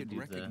 we should do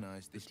the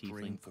recognize this tiefling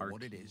dream for part.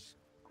 what it is.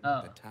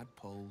 Oh. The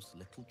tadpole's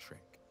little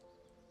trick.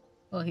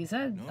 Well, he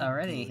said No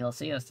already good. he'll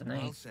see us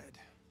tonight. Well said.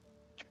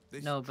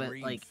 This No, but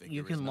dream like figure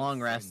you is can no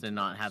long rest friend and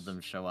to not us. have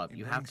them show up. It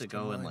You have brings to to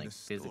go and mind like a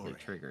physically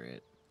story. trigger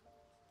it.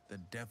 The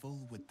devil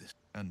with this,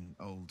 an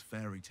old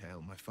fairy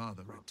tale my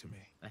father read to me.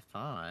 I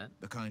thought.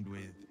 The kind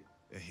with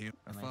a hero.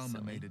 A Am I farmer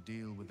silly? made a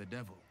deal with the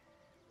devil.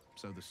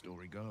 So the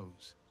story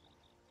goes.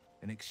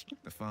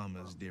 The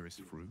farmer's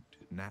dearest fruit,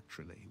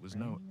 naturally, was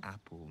no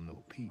apple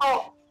nor peach,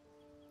 Oh.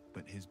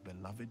 but his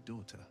beloved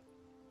daughter.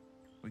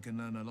 We can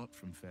learn a lot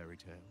from fairy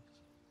tales.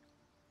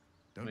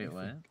 Don't Wait, you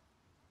what? think?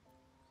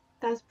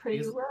 That's pretty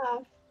He's-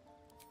 rough.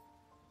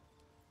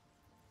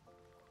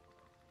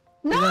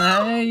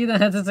 You don't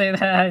have to say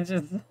that. I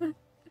just.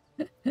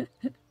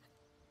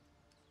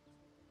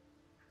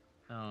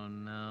 Oh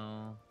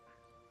no.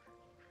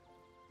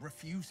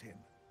 Refuse him.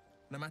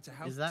 No matter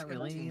how Is that tempting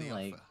really, the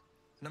like- offer,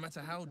 no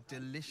matter how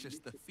delicious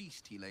the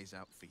feast he lays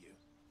out for you,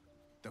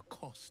 the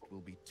cost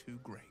will be too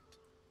great.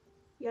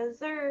 Yes,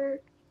 sir.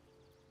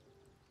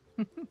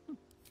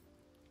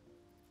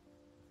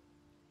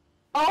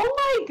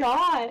 Oh my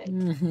god.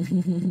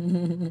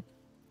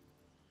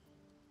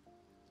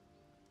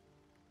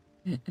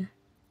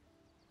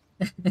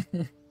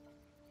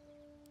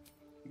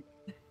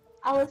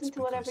 I'll listen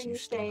to whatever you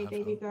say,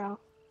 baby girl.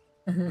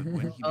 But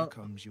when he Oh.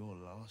 becomes your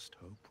last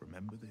hope,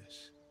 remember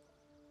this.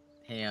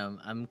 Hey,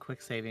 I'm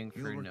quick saving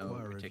for He'll no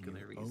require of particular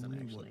you reason, only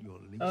actually. what your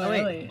least Oh, wait,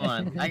 really? hold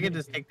on. I could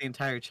just take the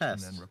entire and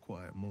chest. then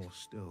require more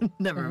still.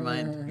 Never You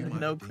mind. might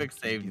No think quick he'd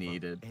save give up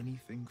needed.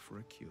 Anything for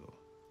a cure.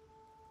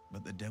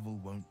 But the devil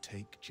won't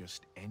take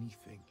just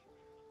anything.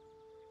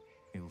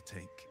 He'll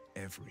take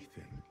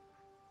everything.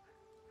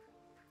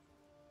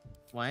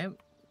 Why am...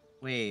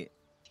 Wait.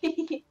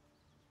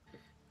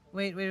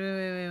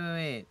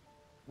 Wait.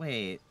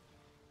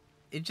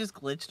 It just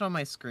glitched on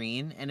my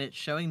screen, and it's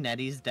showing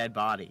Nettie's dead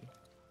body.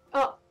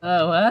 Oh.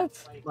 Oh,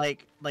 what?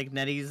 Like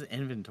Nettie's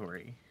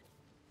inventory.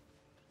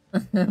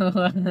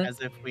 What? As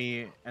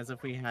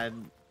if we had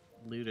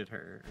looted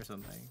her or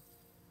something.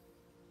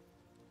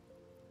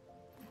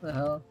 The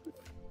hell?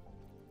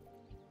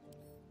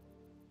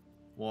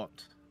 What?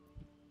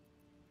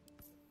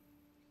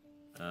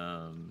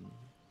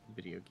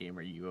 Video game,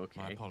 are you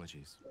okay? My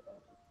apologies.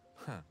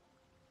 Huh.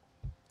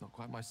 Not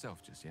quite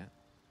myself just yet.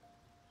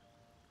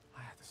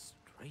 I had the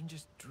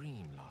strangest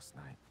dream last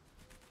night.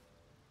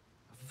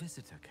 A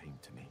visitor came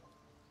to me.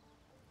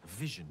 A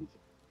vision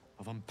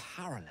of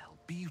unparalleled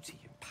beauty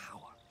and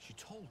power. She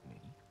told me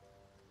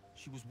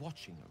she was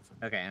watching over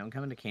me. Okay, I'm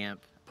coming to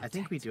camp. I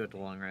think we do it to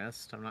long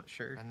rest. I'm not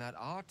sure. And that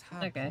our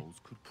Okay.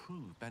 tadpoles could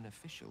prove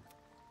beneficial.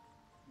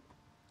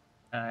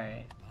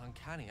 Alright.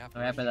 Uncanny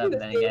Wrap it up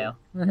then, Gale.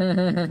 what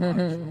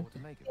to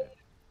make of it.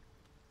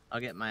 I'll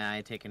get my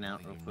eye taken out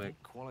The real unique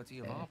quick. quality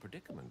of our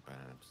predicament,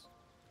 perhaps.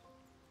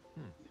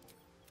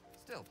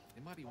 Still,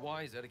 it might be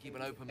wiser to keep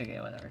an open. Okay,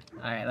 whatever.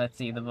 Alright, let's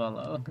see the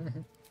bolo.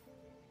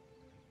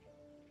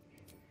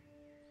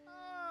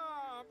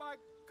 Ah, my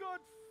good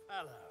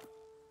fellow.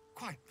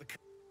 Quite the.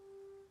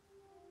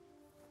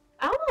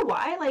 I don't know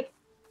why, like,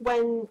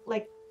 when,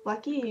 like,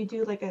 Lucky, you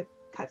do, like, a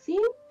cutscene,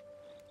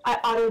 I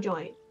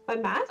auto-join.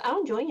 But Matt, I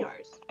don't join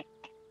yours.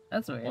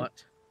 That's weird.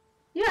 What?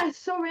 Yeah, it's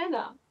so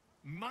random.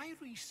 My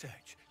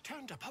research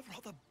turned up a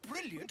rather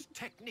brilliant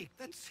technique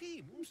that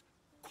seems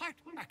quite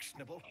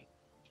actionable.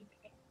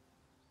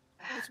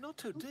 It's not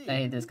too deep. I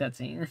hate this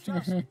cutscene.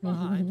 Just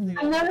behind the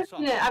I've never old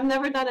seen it. I've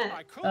never done it.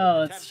 I could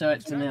Oh, attempt it's short to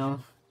extraction. know.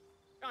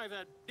 I've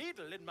a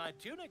needle in my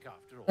tunic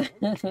after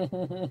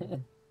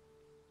all.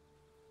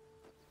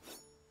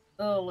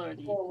 Oh,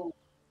 lordy.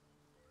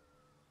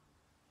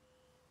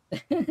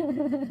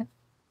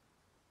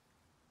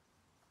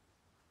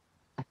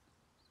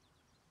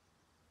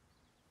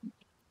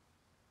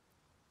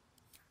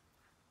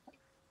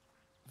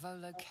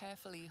 Volo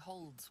carefully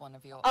holds one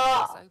of your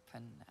Ah. eyes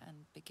open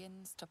and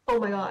begins to Oh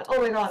my god,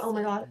 oh my god, oh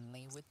my god.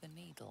 suddenly with the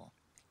needle.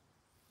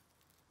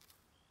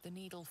 The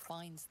needle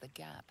finds the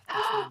gap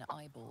between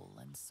eyeball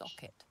and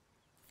socket.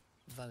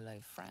 Volo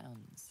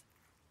frowns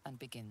and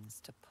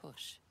begins to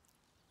push.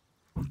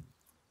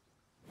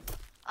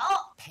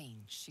 Oh!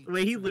 Pain shoots The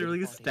way he through literally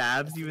your body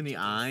stabs as you the in the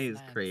needle eye is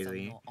snags on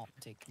crazy. your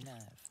optic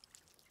nerve.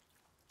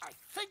 I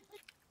think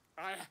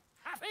I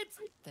have it.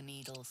 The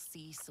needle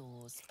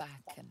seesaws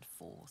back and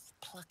forth,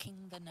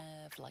 plucking the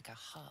nerve like a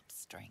harp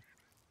string.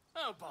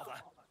 Oh, bother.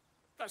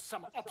 There's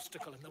some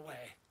obstacle in the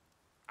way.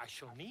 I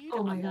shall need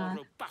Oh a my more God.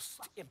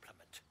 robust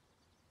implement.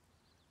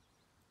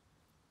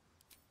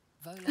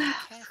 Volo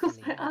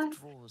carefully my eye.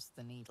 withdraws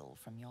the needle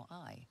from your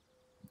eye.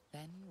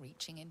 Then,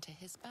 reaching into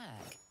his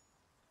bag,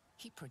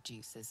 he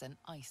produces an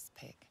ice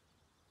pick.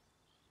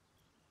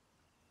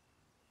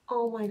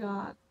 Oh my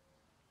god.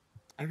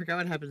 I forgot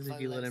what happens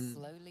if you Volo let him.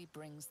 slowly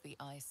brings the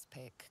ice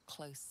pick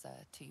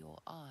closer to your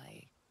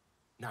eye.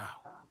 Now,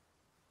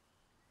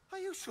 are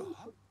you sure?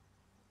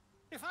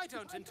 If I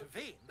don't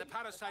intervene, the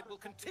parasite will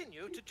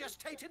continue to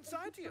gestate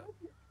inside you.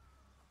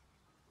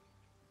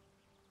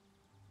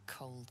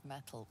 Cold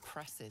metal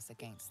presses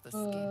against the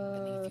skin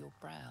beneath your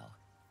brow.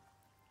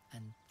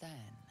 And then,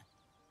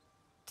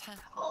 tap,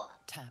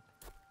 tap.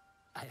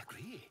 I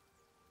agree.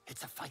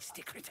 It's a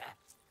feisty critter.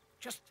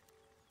 Just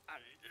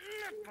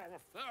a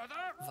little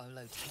further.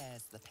 Volo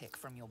tears the pick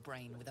from your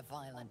brain with a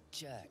violent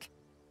jerk.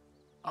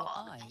 Your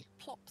eye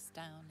plops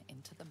down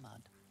into the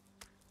mud.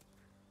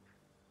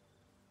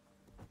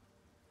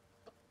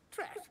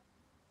 Tret.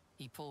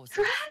 He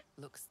pauses,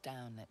 looks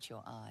down at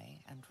your eye,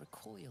 and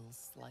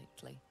recoils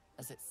slightly.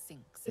 as it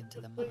sinks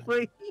into the mud.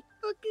 Wait, he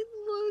fucking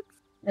looks.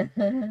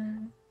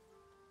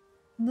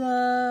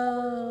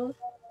 No.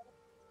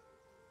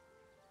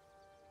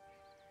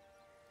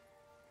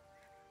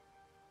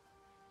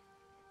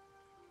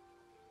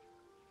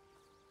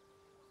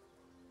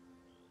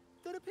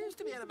 There appears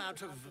to be an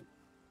amount of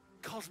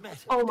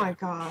cosmetic. Oh my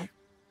god.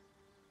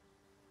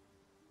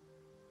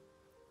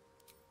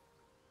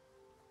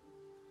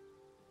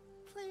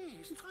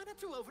 Please, try not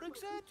to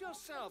overexert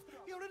yourself.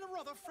 You're in a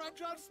rather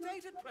fragile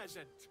state at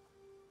present.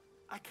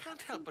 I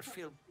can't help but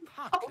feel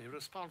partly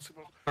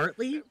responsible.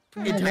 Partly?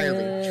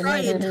 Entirely. Try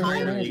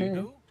entirely.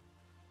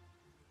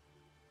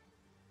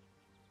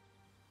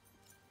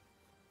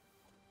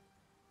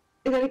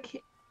 Is that a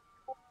kid?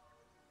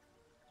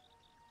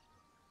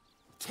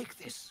 Take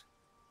this.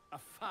 A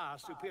far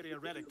superior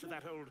relic to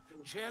that old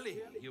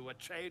jelly you were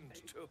chained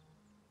to.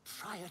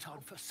 Try it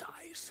on for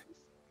size.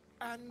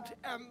 And,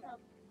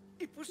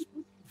 it was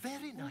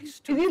very nice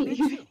to meet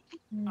you.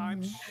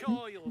 I'm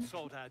sure you'll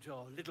sort out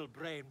your little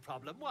brain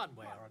problem one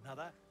way or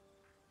another.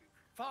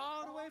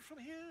 Far away from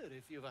here,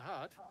 if you've a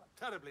heart.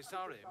 Terribly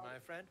sorry, my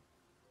friend.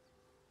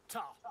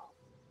 Ta.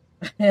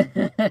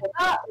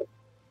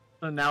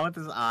 So now with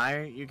this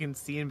eye, you can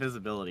see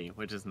invisibility,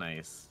 which is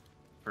nice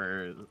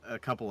for a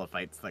couple of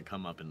fights that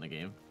come up in the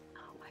game.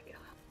 Oh my god.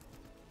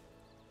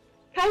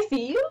 Can I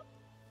see you?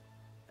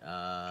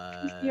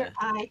 Your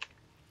eye.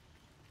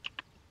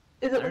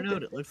 Is I it don't know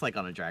what it looks like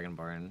on a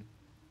Dragonborn.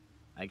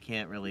 I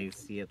can't really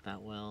see it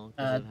that well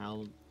because of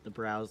how the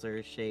browser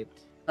is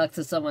shaped. Talk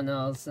to someone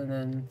else, and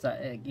then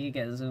you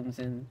get zooms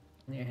in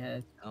your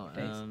head. Oh,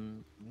 face. let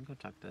me go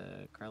talk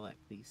to Karlach,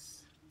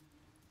 please.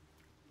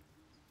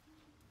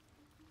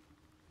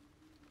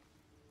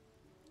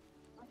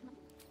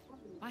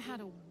 I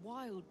had a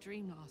wild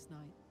dream last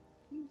night.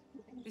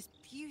 This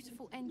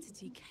beautiful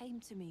entity came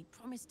to me,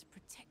 promised to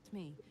protect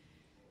me.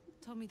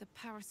 Told me the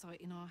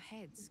parasite in our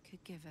heads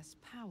could give us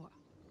power.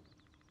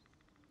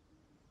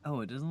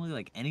 Oh, it doesn't look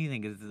like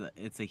anything because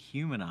it's a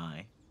human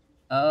eye.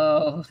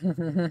 Oh.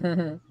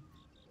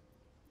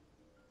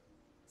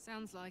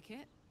 Sounds like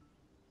it.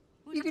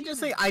 You could just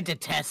say, I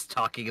detest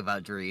talking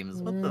about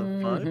dreams. What the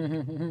fuck?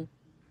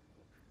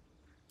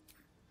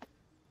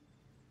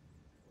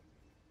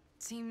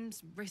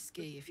 Seems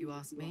risky, if you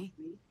ask me.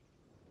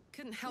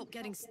 Couldn't help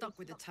getting stuck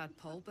with the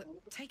tadpole, but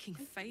taking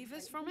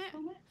favors from it?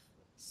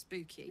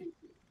 Spooky.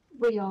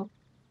 Real.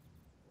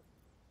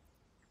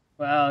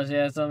 Wow, she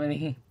has so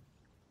many.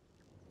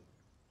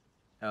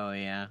 Oh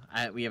yeah,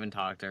 we haven't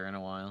talked to her in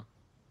a while.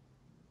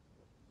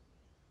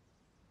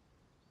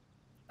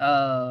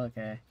 Oh,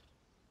 okay.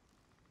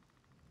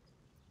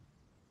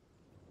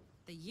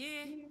 The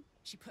year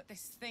she put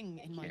this thing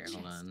in my Here, chest.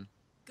 hold on.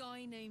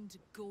 Guy named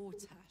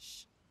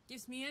Gortash.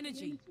 Gives me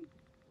energy.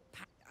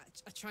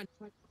 I try.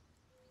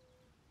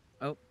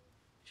 Oh,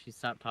 she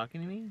stopped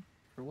talking to me?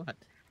 For what?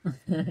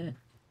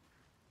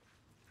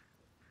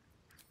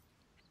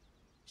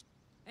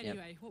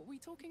 Anyway, what were we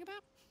talking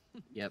about?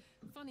 Yep.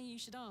 Funny you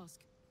should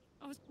ask.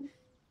 I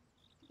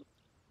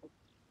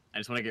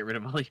just want to get rid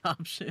of all the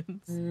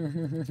options.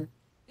 In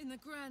the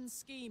grand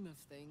scheme of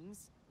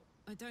things,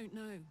 I don't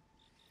know.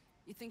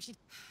 You think she'd...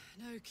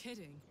 No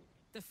kidding.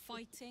 The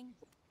fighting?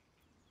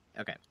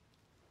 Okay.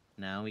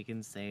 Now we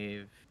can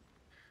save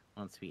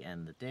once we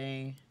end the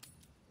day.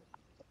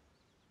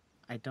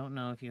 I don't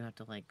know if you have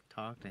to, like,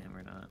 talk to him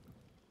or not.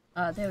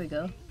 There we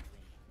go.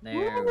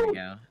 There we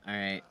go.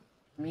 Alright.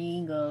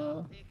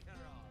 Mingo.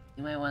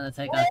 You might want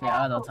to take off your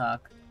auto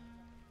talk.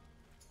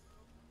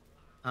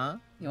 Huh?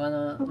 You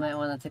might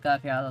want to take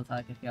off your auto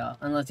talk if y'all,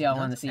 unless y'all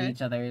want to see okay.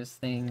 each other's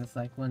things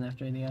like one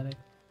after the other.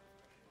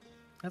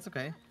 That's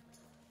okay.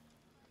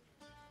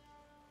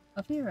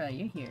 Ophira,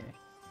 you're here.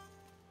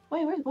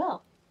 Wait, where's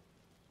Will?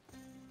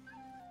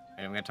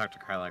 Wait, I'm gonna talk to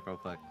Karlach real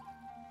quick.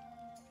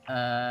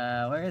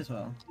 Where is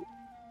Will?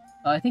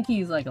 Oh, I think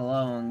he's like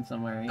alone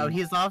somewhere. Oh,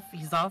 he's off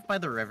by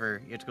the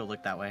river. You have to go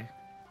look that way.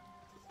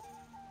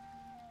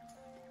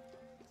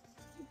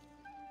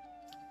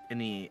 In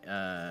the,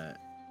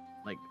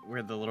 like,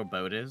 where the little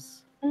boat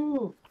is.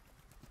 Ooh.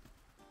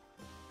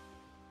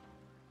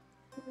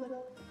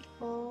 Little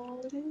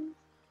boat.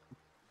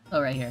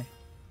 Oh, right here.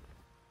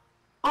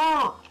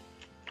 Oh!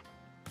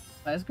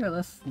 Why is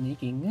Gorilla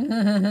sneaking?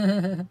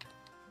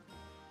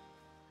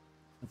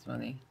 That's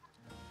funny.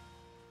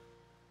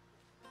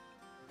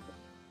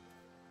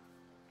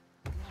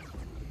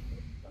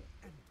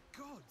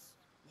 Gods,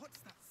 what's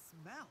that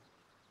smell?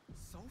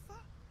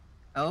 Sulfur?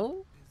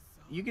 Oh?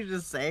 You could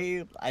just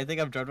say, I think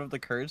I've drummed up the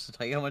courage to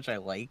tell you how much I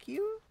like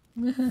you?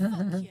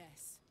 Fuck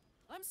yes.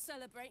 I'm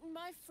celebrating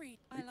my freedom.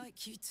 I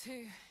like you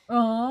too.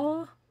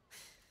 Aww.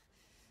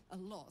 A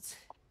lot.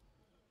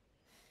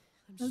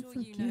 I'm That's sure so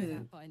you know cute.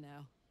 that by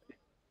now.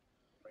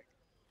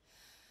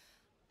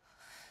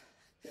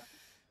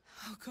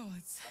 Oh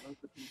gods.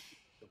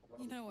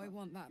 You know I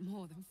want that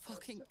more than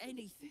fucking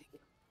anything.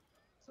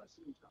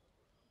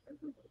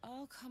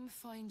 I'll come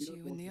find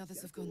you when the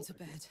others have gone to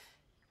bed.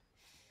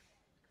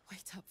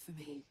 Wait up for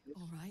me,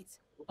 alright?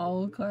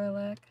 Oh,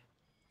 Karlach.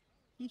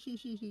 Yes.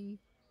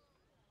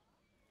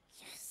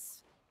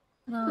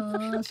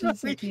 No, she's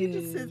so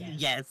cute.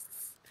 Yes.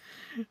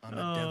 I'm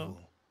a devil.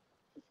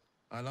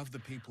 I love the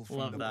people from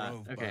Love the that.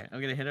 Grove, Okay, but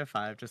I'm gonna hit a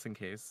 5 just in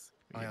case.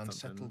 we I get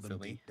unsettle something them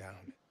silly. deep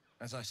down,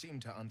 as I seem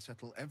to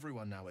unsettle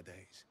everyone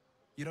nowadays.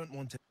 You don't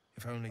want to.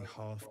 If only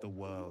half the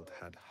world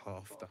had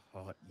half the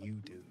heart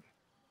you do.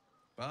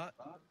 But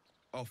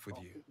off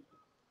with you.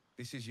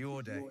 This is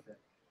your day.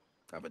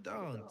 Have a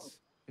dance.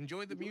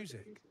 Enjoy the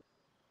music.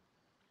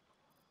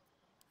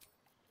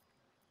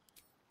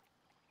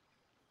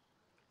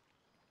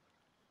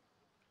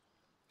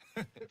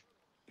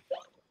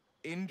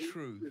 In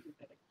truth,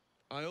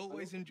 I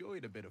always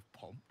enjoyed a bit of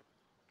pomp.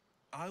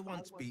 I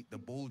once beat the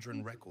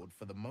Baldron record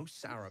for the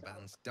most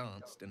sarabands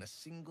danced in a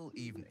single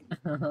evening,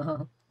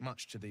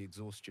 much to the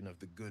exhaustion of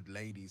the good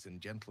ladies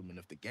and gentlemen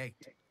of the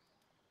gate.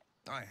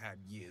 I had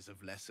years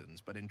of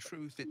lessons, but in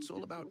truth, it's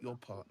all about your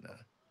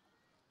partner.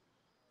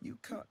 You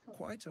cut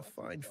quite a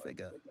fine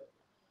figure.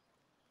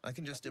 I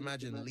can just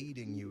imagine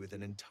leading you with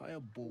an entire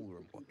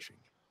ballroom watching.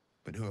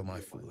 But who am I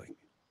fooling?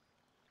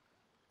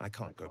 I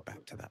can't go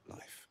back to that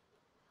life.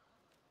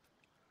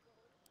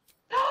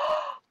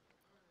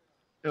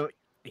 Oh,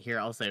 here,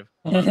 I'll save.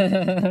 Oh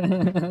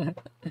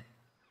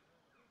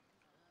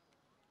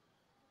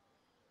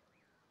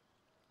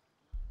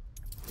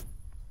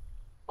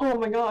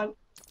my god.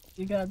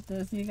 You got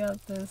this, you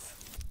got this.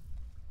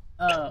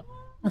 Oh.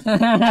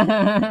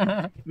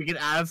 We can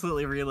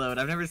absolutely reload.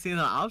 I've never seen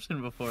that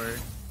option before.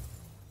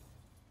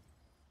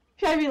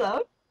 Should I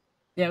reload?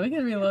 Yeah, we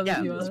can reload Yeah,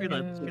 if you let's want.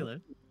 reload, let's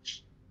reload.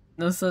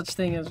 No such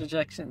thing as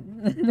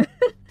rejection.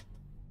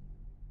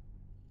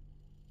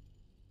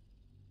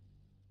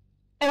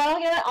 If I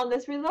don't get it on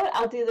this reload,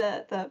 I'll do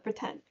the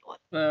pretend one.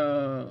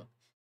 So,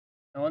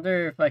 I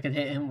wonder if I could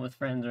hit him with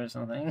friends or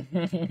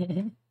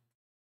something.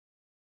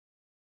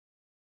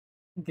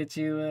 Get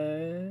you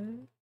a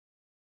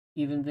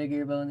even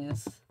bigger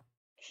bonus.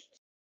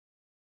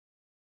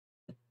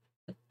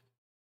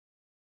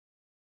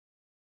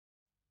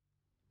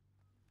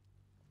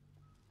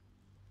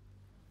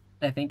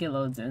 I think it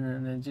loads in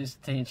and then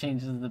just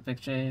changes the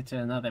picture to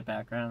another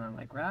background. I'm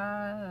like,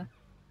 rah.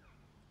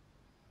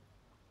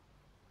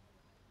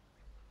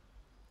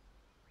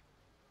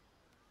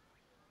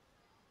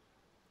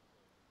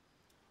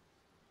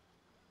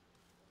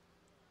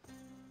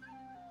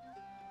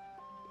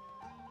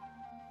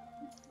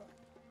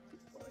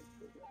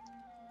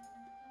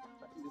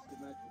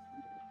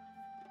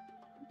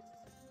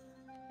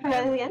 Try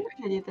that again, or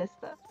should I do this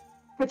though?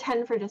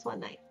 Pretend for just one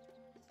night.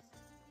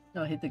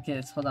 No, hit the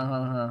kids. Hold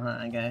on.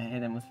 I gotta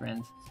hit him with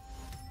friends.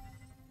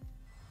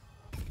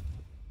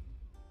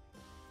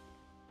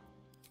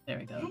 There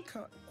we go. You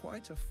cut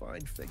quite a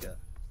fine figure.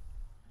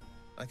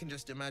 I can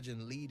just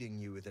imagine leading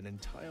you with an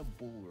entire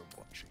ballroom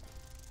watching.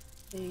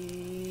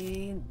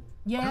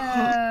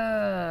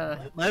 Yeah!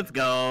 Let's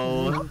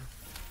go.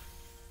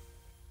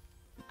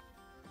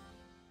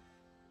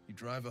 You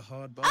drive a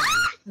hard bargain.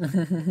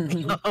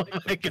 Oh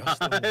my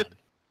god.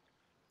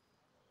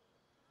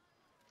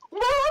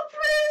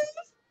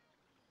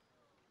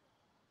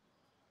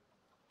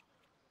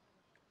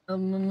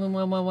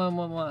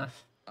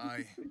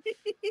 I.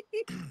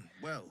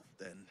 Well,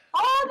 then.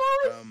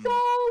 Oh, that was so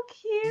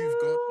cute! You've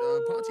got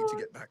a party to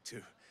get back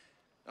to.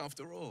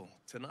 After all,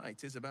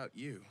 tonight is about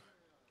you.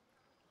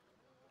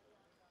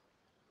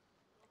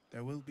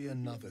 There will be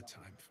another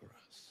time for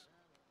us.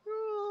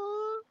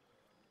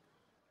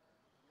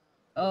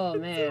 Oh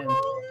man.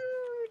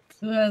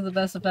 Who has the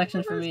best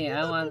affection for me?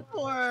 I want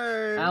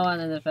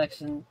an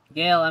affection.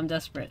 Gale, I'm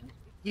desperate.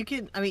 You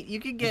can, I mean, you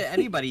can get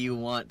anybody you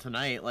want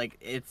tonight. Like,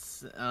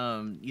 it's,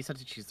 you just have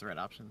to choose the right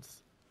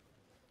options.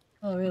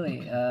 Oh really?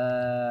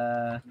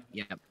 Yep.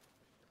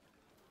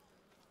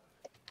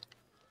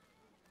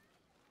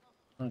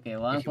 Okay,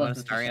 well I'm If you want close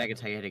to start, I can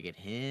tell you how to get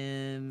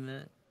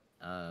him.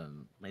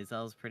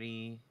 Lae'zel's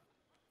pretty.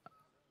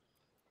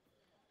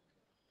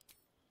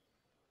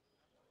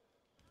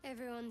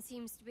 Everyone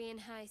seems to be in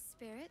high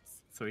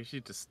spirits. So we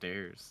should just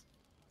stairs.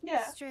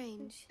 Yeah.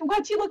 Strange.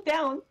 Why'd you look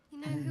down?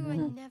 You know who I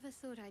never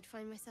thought I'd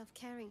find myself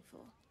caring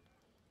for?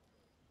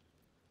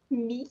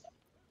 Me?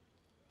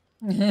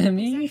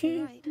 Me?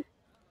 Exactly right.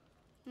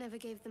 Never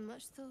gave them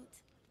much thought.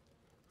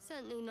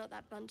 Certainly not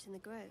that bunch in the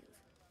grove.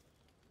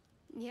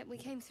 Yet we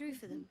came through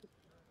for them.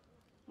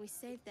 We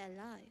saved their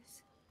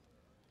lives.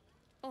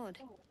 Odd.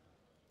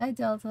 Hi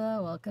Delta,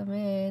 welcome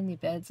in. Your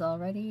bed's all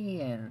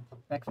ready and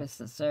breakfast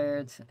is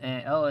served.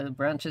 And oh, and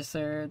brunch is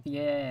served.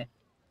 Yeah.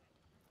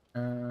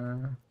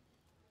 That's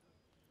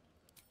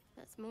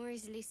more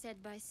easily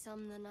said by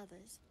some than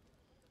others.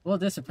 We'll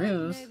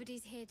disapprove. But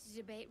nobody's here to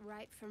debate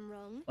right from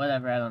wrong.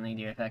 Whatever, I don't need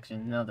your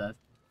affection. No does.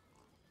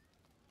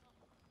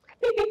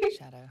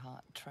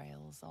 Shadowheart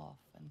trails off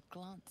and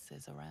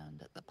glances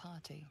around at the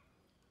party.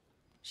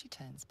 She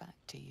turns back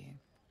to you,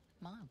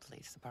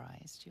 mildly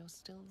surprised you're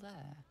still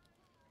there.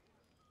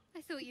 I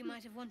thought you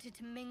might have wanted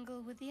to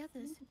mingle with the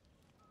others.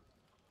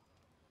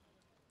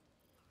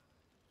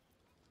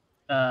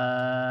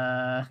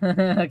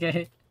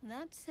 Okay.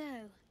 That's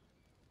so.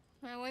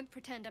 I won't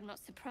pretend I'm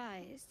not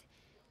surprised.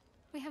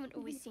 We haven't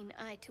always seen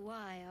eye to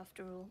eye,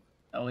 after all.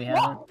 Oh, we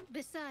haven't?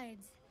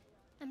 Besides,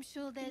 I'm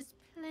sure there's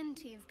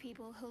plenty of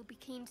people who'll be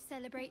keen to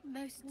celebrate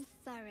most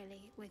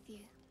thoroughly with you.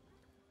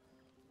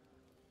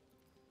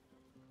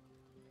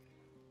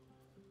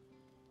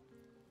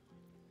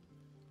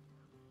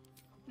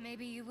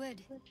 Maybe you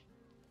would,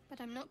 but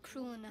I'm not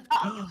cruel enough to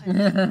get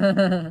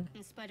your hopes,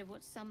 in spite of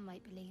what some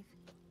might believe.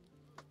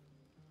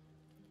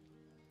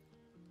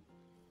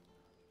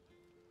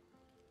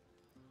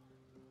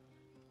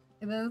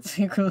 That's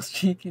a cool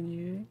streak in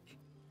you.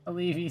 I'll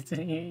leave you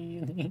to your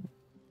evening.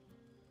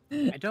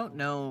 I don't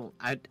know.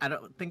 I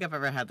don't think I've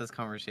ever had this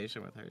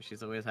conversation with her.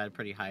 She's always had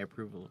pretty high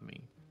approval of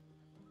me.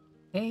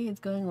 Hey, it's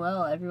going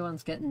well.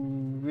 Everyone's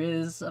getting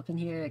Riz up in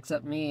here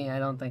except me. I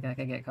don't think I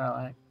could get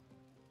Karlach.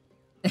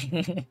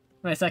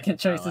 My second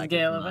choice is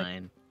Gale.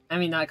 I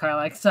mean, not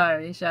Karlach.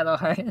 Sorry,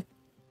 Shadowheart.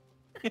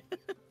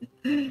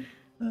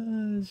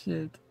 Oh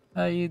shit.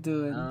 How you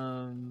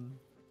doing?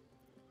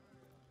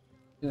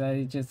 Did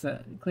I just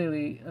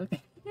clearly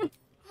okay?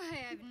 I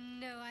have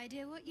no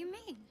idea what you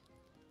mean.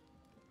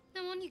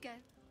 Now on you go,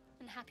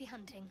 and happy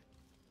hunting.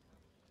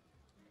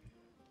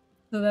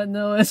 So that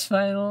no is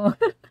final.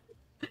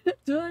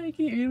 Do I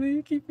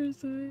really keep her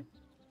side?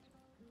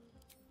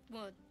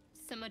 What?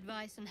 Some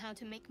advice on how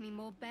to make me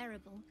more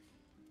bearable?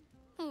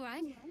 All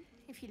right,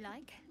 if you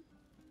like.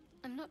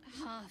 I'm not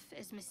half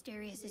as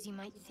mysterious as you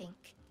might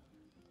think.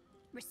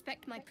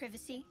 Respect my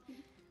privacy,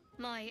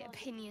 my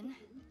opinion.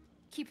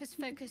 Keep us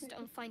focused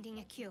on finding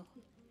a cure.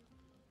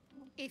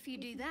 If you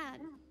do that,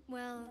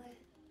 well,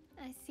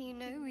 I see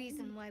no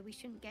reason why we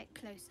shouldn't get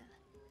closer.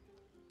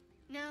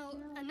 Now,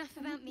 enough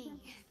about me.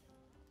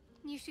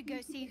 You should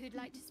go see who'd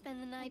like to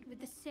spend the night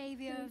with the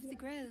savior of the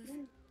grove.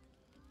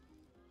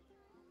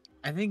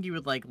 I think you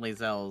would like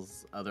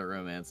Lae'zel's other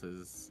romance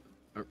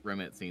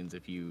scenes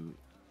if you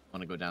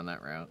want to go down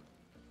that route.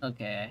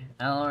 Okay,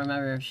 I don't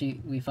remember if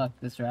we fucked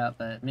this route,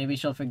 but maybe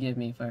she'll forgive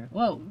me for.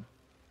 Whoa.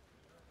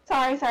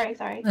 Sorry. I was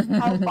following. I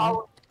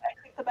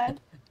clicked the bed.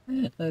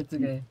 That's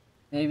okay.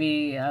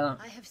 Maybe I don't.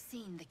 I have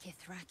seen the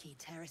Kithraki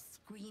tear a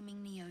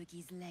screaming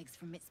Neogi's legs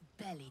from its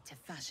belly to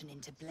fashion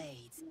into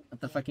blades. What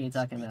the fuck are you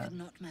talking They about? could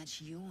not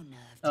match your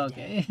nerve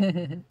today.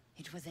 Okay.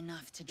 It was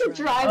enough to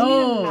drive me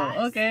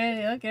Oh,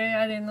 okay. I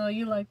didn't know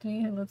you liked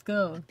me. Let's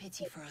go. A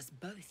pity for us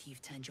both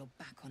you've turned your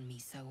back on me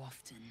so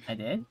often. I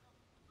did?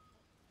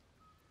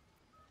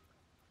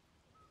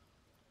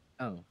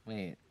 Oh,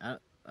 wait.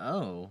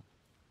 Oh.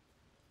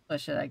 What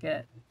should I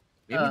get?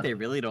 Maybe they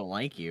really don't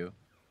like you.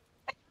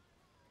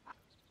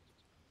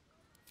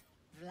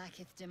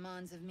 Vlaakith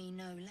demands of me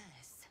no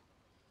less.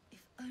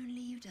 If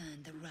only you'd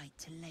earned the right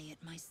to lay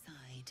at my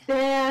side.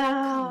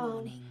 Damn. Come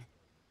morning,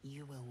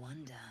 you will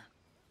wonder.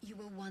 You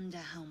will wonder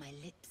how my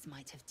lips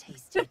might have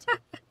tasted,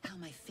 how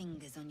my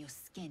fingers on your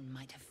skin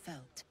might have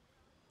felt.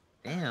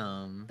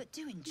 Damn. But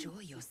do enjoy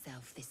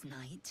yourself this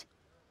night.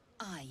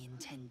 I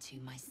intend to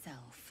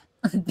myself.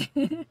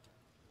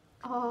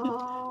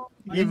 Oh.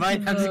 You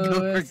might have to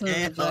go for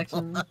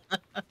Gale.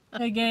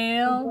 Hey,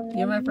 Gale.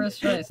 You're my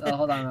first choice. Oh,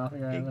 hold on. I'll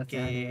figure out what's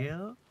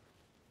Gale.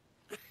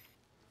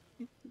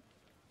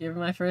 You're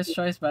my first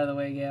choice, by the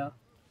way, Gale.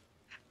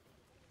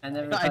 I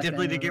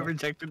definitely did get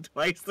rejected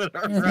twice in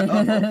a row.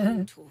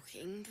 I'm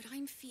talking, but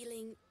I'm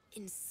feeling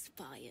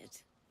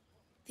inspired.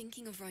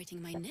 Thinking of writing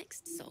my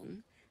next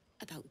song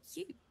about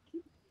you.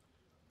 But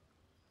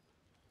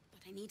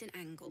I need an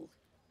angle.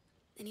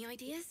 Any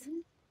ideas?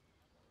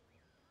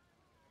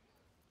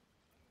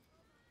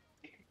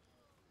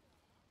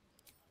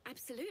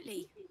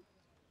 Absolutely.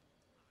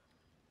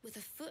 With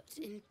a foot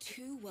in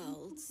two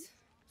worlds,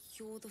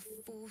 you're the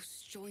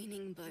force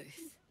joining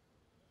both.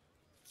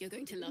 You're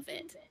going to love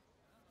it.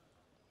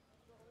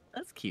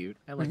 That's cute.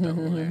 I like that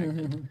little lyric.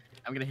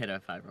 I'm gonna hit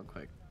F5 real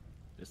quick,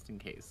 just in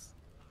case.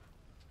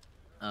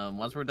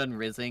 Once we're done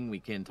rizzing, we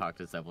can talk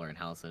to Zevlor and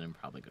Halsin and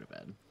probably go to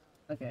bed.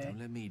 Okay. Don't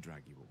let me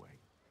drag you away.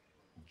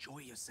 Enjoy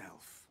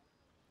yourself.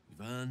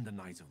 You've earned a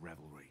night of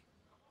revelry.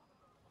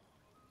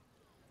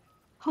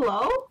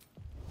 Hello?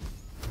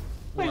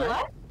 Wait,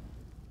 what?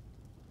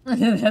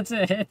 That's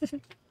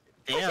it.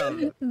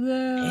 Damn.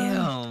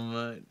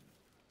 No.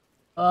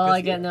 Oh, I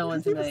get no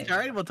one tonight.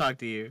 Alright, we'll talk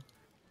to you.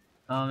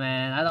 Oh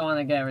man, I don't want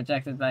to get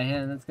rejected by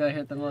him. Let's go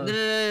hit the most.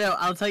 No.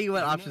 I'll tell you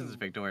what options is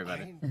picked. Don't worry about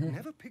it. I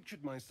never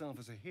pictured myself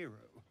as a hero.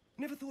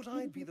 Never thought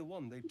I'd be the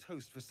one they'd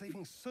toast for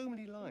saving so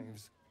many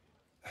lives.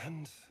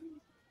 And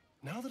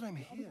now that I'm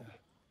here...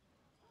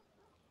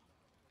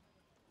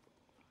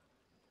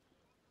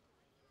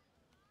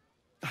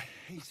 I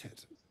hate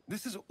it.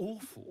 This is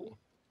awful.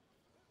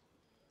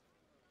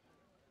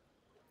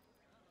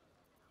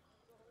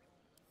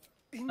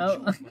 Enjoy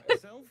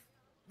myself?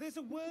 There's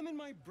a worm in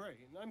my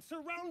brain. I'm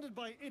surrounded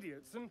by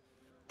idiots, and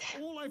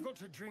all I've got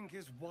to drink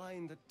is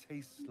wine that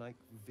tastes like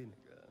vinegar.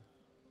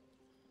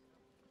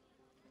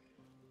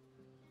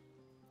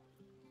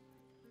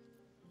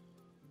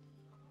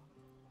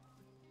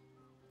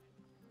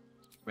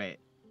 Wait.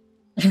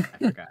 I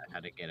forgot how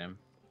to get him.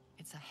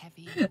 It's a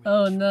heavy,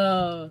 Oh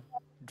no.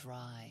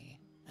 dry,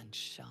 and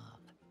sharp.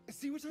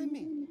 See what I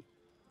mean?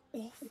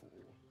 Awful.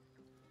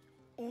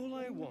 All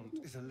I want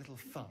is a little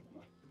fun.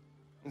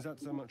 Is that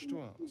so much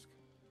to ask?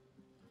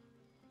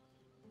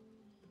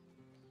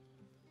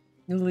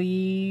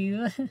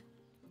 Leave.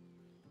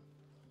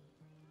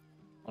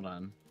 Hold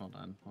on.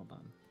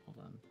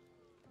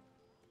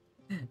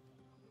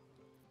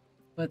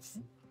 What's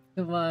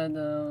the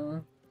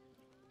one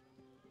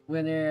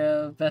winner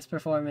of best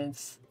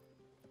performance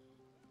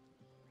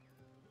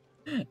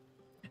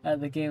at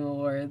the Game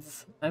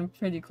Awards? I'm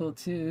pretty cool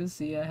too.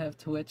 See, I have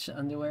Twitch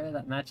underwear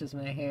that matches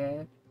my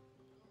hair.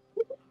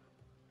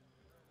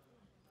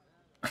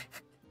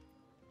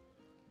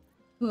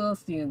 Who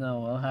else do you know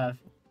will have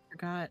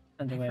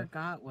underwear? I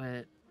forgot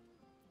what.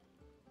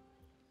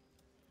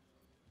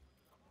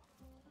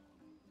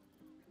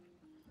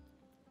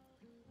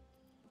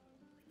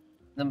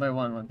 Number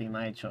one would be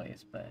my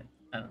choice, but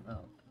I don't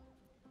know.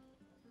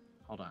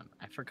 Hold on,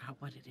 I forgot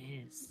what it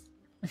is.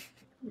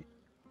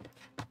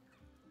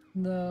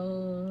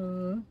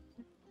 No.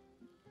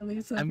 At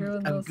least I'm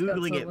everyone else got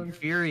googling someone. it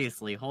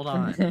furiously. Hold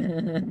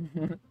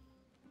on.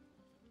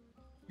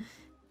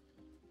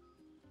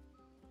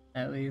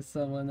 At least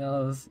someone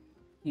else.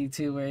 You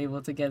two were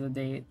able to get a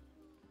date.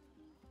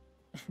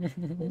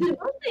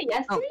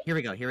 Oh, here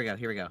we go.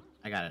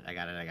 I got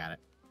it.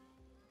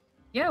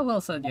 Yeah,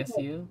 Will said yes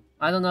to you.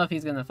 I don't know if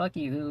he's gonna fuck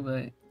you,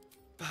 but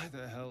By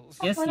the hells.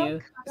 yes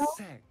you.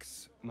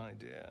 Sex, my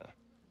dear.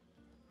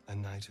 A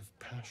night of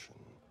passion.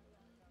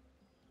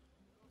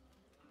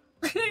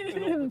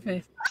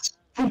 Okay.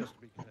 Just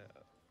to be clear.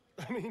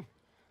 I mean,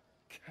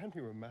 can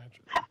you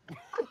imagine?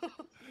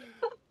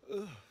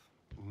 Ugh,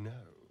 no.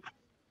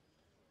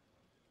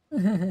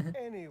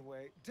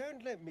 Anyway,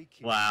 don't let me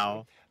keep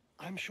Wow.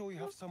 you. I'm sure you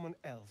have someone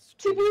else.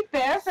 To be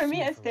fair, for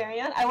me,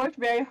 Asterion, I worked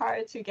very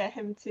hard to get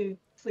him to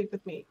sleep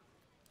with me.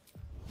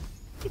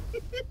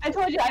 I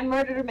told you I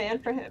murdered a man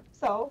for him,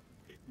 so.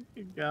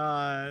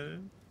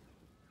 God.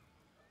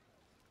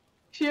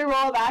 Should you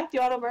roll back? Do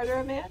you want to murder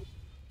a man?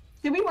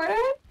 Did we murder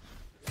him?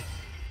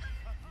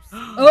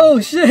 Oh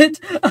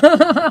shit!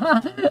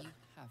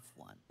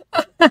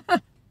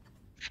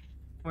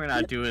 We're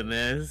not doing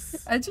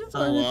this. I just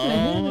wanted to hit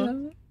Hello?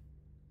 him.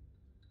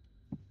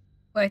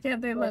 Why can't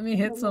they let me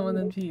hit someone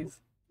in peace?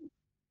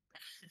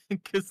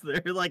 Because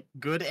they're like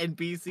good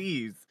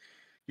NPCs.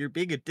 You're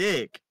being a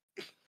dick.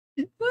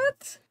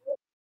 What?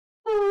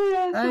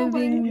 Oh, yeah, I'm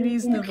being You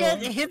reasonable.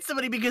 can't hit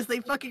somebody because they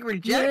fucking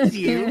reject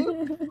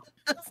you.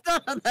 That's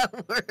not how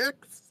that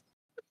works.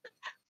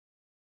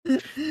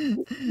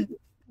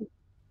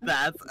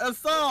 That's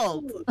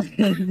assault.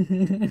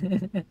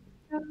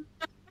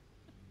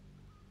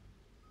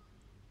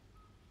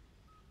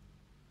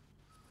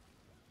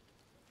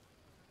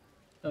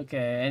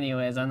 Okay,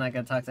 anyways, I'm not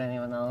gonna talk to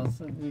anyone else.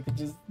 We could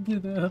just do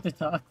the other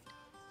talk.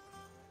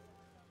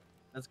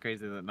 That's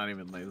crazy that not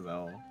even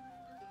Lae'zel.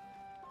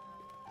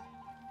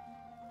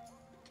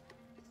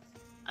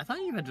 I thought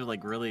you had to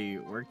like really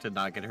work to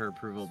not get her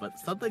approval, but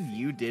something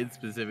you did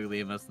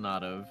specifically must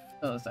not have.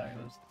 Oh, sorry.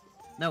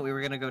 No, we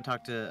were gonna go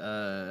talk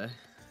to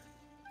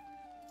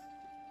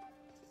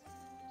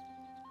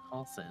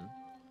Halsin.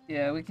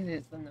 Yeah, we can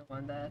hit some no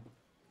on that.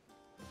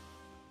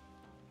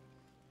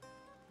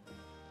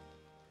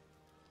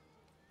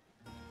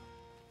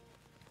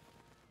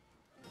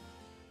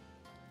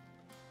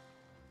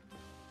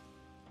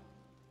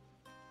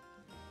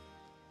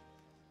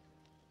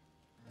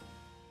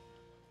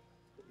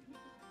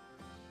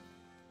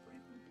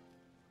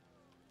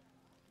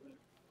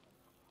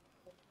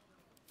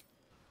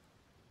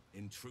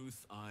 In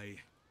truth, I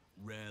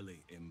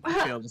rarely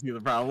I failed to see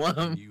the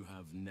problem. You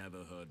have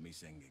never heard me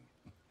singing,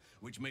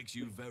 which makes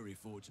you very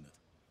fortunate.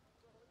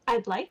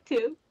 I'd like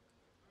to.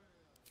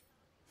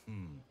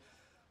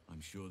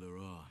 I'm sure there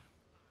are.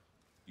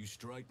 You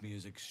strike me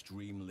as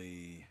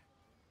extremely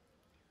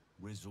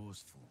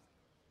resourceful.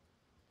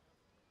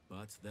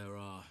 But there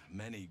are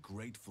many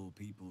grateful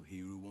people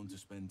here who want to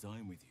spend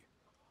time with you.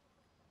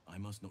 I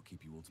must not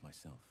keep you all to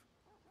myself,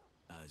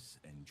 as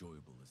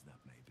enjoyable as that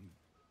may be.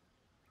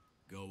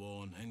 Go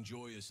on,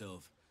 enjoy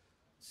yourself.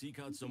 Seek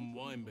out some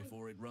wine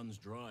before it runs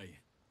dry.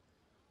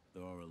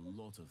 There are a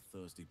lot of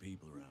thirsty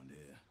people around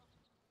here.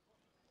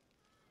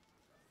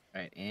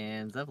 Alright,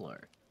 and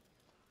Zevlor.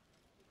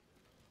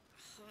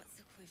 Hearts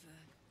a quiver.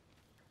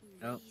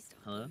 Oh, Raised our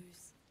hello?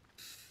 bows.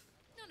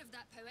 None of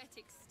that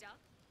poetic stuff.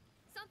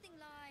 Something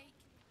like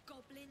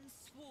goblins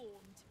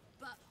swarmed,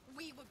 but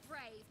we were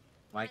brave.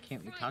 Why and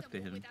can't we fried talk to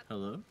them all him? with a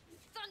Hello?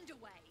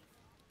 Thunderwave.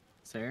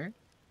 Sir?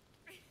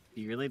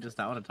 Do you really just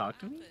not want to talk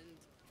to me?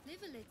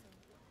 Live a little.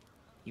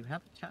 You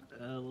have a chat,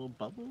 a little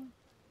bubble?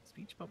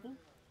 Speech bubble?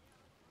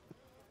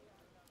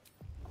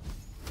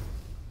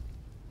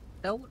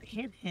 Don't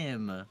hit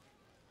him! I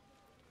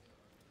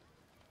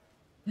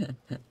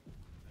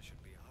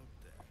should be out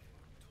there,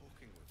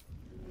 talking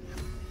with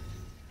them.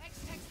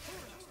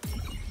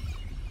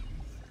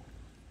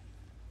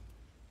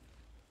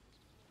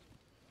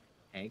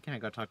 Hey, can I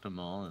go talk to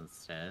Maul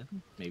instead?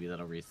 Maybe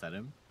that'll reset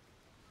him.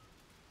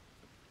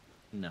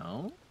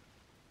 No?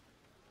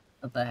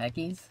 What the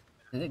heckies?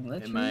 Did it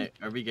glitch?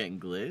 Are we getting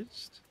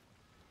glitched?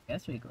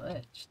 Guess we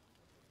glitched.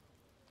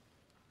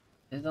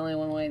 There's only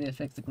one way to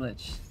fix the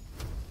glitch.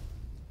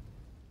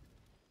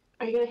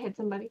 Are you gonna hit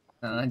somebody?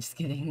 No, I'm just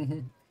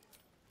kidding.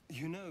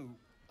 You know,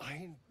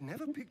 I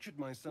never pictured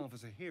myself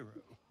as a hero.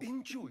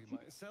 Enjoy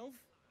myself.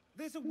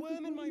 There's a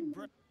worm in my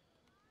brain.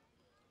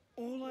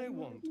 All I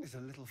want is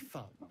a little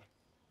fun.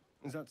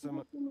 Is that so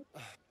much?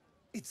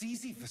 It's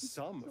easy for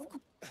some, of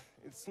course.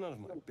 It's none of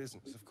my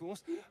business, of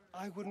course.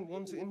 I wouldn't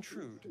want to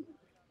intrude.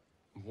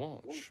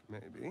 Watch,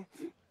 maybe.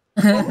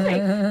 Oh, my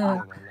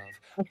love.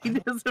 He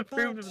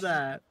disapproved of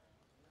that.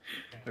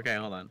 Okay,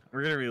 hold on.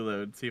 We're gonna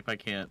reload, see if I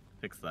can't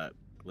fix that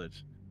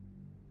glitch.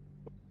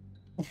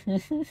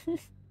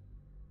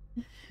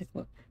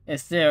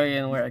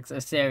 Assyrian works.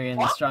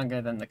 Assyrian is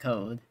stronger than the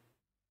code.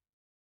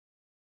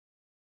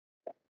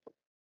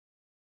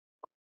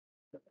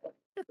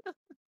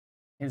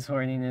 His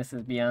horniness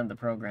is beyond the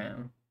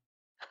program.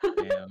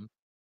 Damn.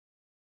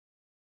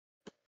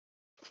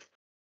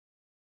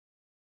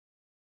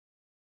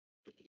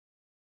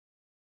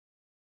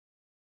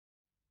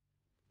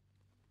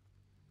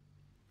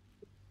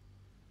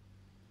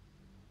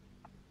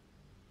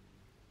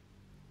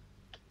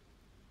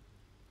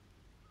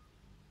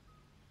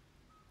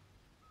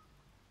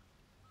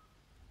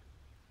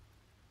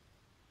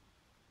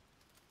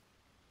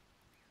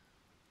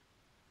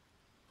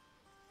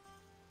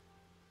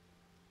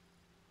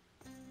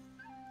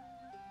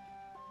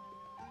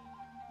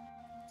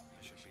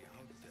 I should be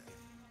out there,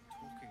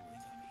 talking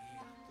with them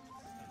here.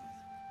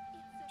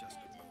 Just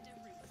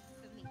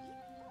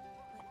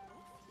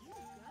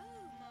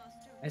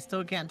I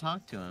still can't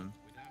talk to him.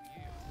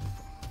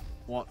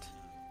 What?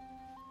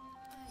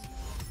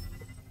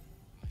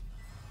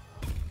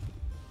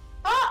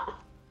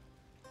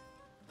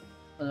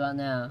 What about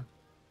now?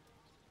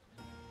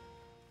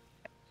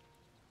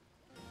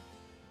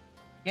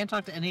 Can't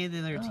talk to any of the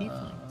other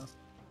tieflings.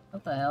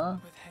 What the hell?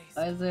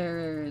 Why is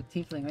there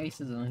tiefling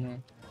racism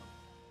here?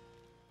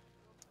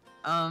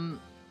 I'm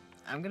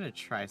gonna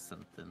try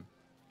something.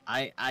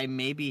 I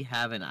maybe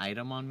have an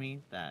item on me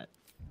that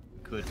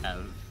could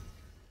have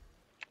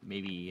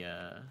maybe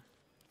hold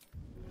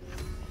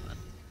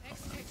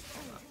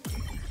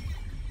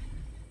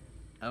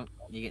on. Oh,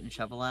 you getting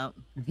shovel out?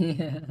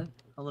 Yeah.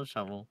 Hello,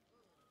 shovel.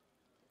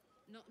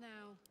 Not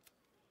now.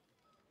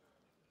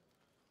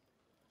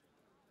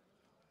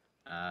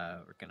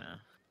 We're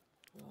gonna.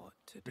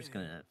 We're just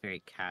gonna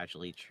very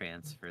casually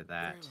transfer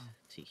that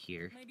to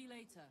here. Maybe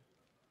later.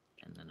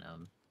 And then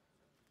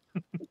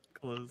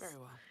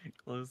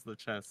close the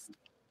chest.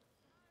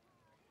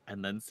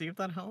 And then see if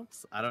that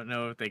helps. I don't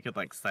know if they could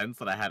like sense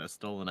that I had a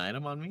stolen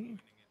item on me.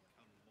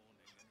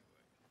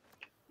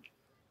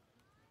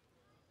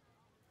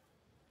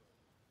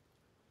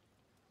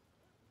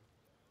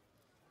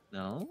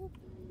 No?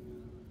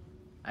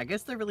 I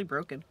guess they're really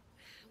broken.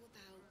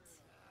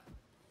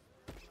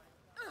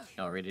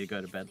 Y'all ready to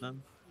go to bed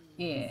then?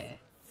 Yeah.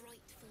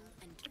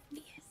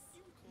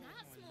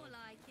 That's more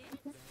like it.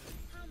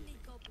 How many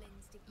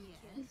goblins did you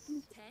kill?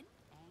 10?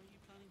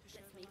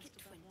 Let's make it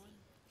 20.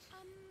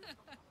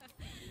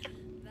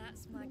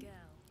 That's my girl.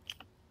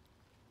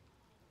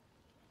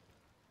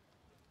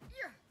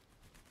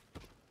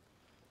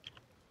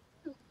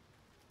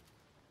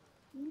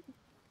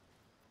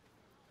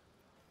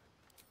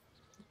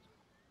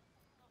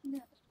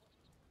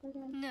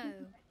 No,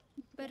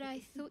 but I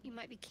thought you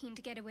might be keen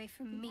to get away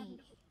from me.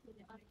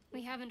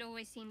 We haven't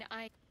always seen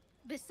eye.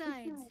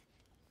 Besides,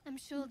 I'm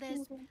sure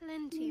there's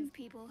plenty of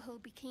people who'll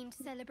be keen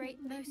to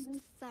celebrate most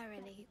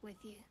thoroughly with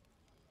you.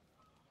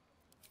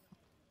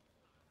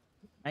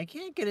 I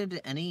can't get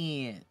into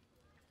any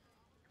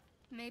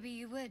Maybe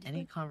you would.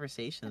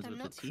 conversations but I'm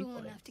with not the cruel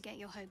tieflings. enough to get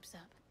your hopes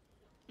up,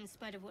 in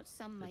spite of what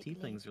some The might believe.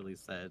 tieflings really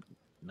said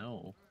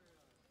no.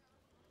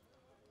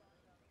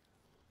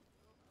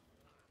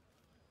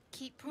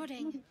 Keep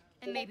prodding,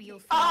 and maybe you'll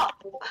find.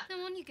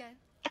 Now on you go,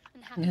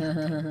 and happy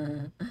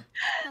hunting.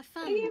 Have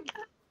fun.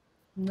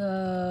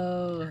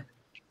 No.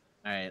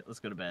 Alright, let's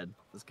go to bed.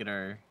 Let's get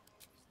our...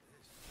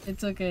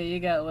 It's okay, you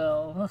got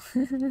Will.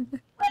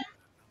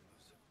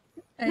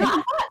 No,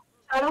 I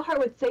thought Shadowheart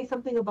would say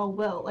something about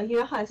Will. Like, you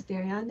know how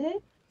Asterion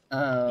did?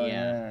 Oh,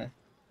 yeah.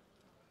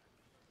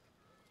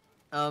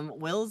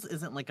 Will's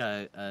isn't like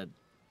a...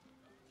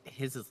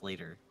 His is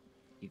later.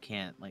 You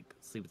can't, like,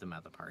 sleep with him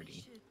at the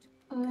party.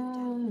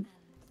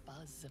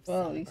 Buzz of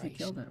Well, at least he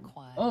killed celebration him.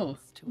 quiets Oh.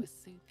 to a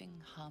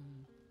soothing hum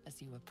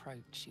as you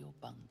approach your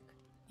bunk.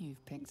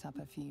 You've picked up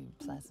a few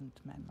pleasant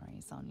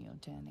memories on your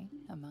journey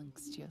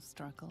amongst your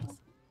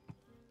struggles.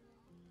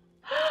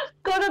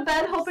 Go to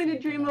bed hoping to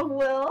dream of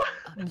Will.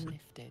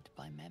 Uplifted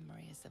by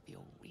memories of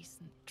your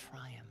recent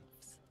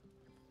triumphs.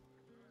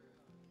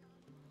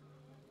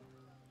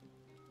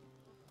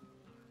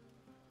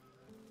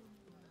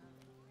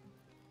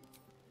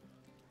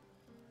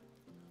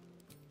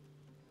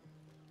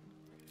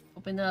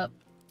 Open up.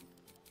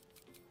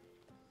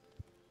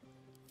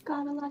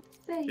 Got a lot to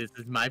say. This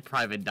is my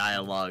private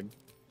dialogue.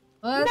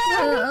 What?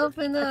 No!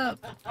 Open up.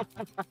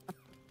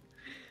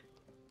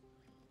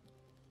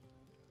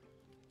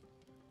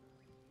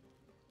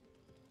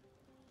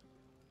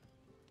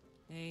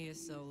 Hey, you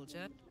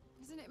soldier.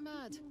 Isn't it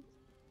mad?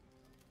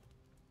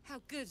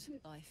 How good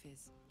life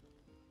is.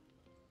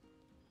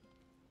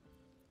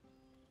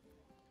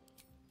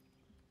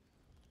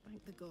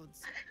 Thank the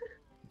gods.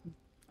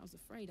 I was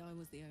afraid I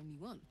was the only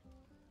one.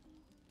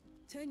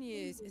 10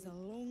 years is a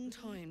long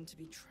time to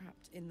be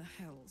trapped in the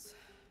hells.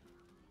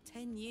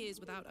 10 years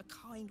without a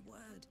kind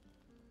word,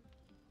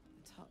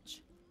 a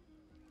touch.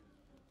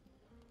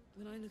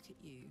 When I look at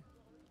you,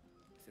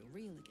 I feel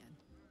real again.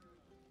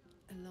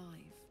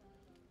 Alive.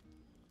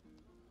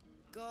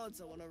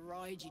 Gods, I want to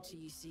ride you till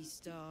you see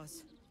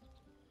stars.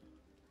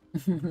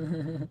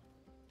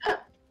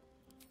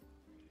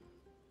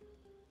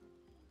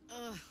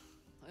 Ugh,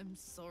 I'm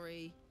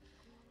sorry.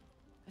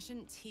 I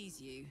shouldn't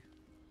tease you,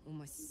 or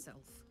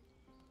myself.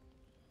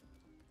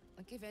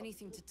 I'd give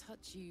anything to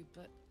touch you,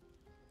 but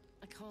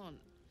I can't.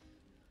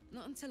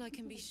 Not until I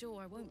can be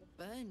sure I won't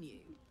burn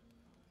you.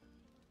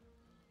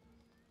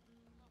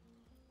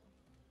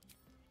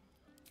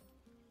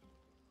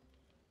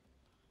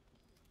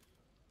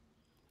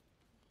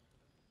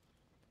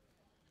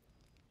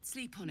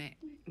 Sleep on it,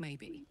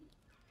 maybe.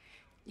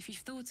 If you've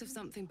thought of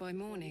something by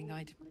morning,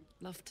 I'd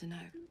love to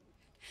know.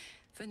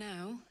 For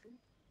now...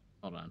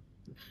 Hold on.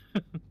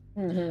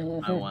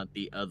 I want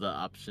the other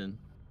option.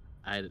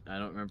 I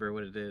don't remember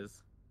what it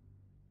is.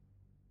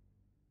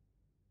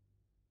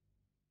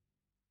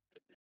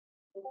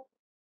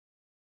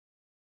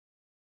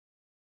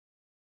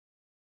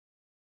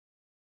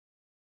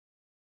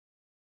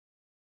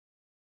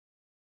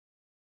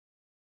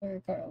 Or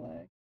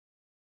Carlac.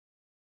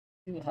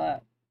 Too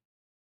hot.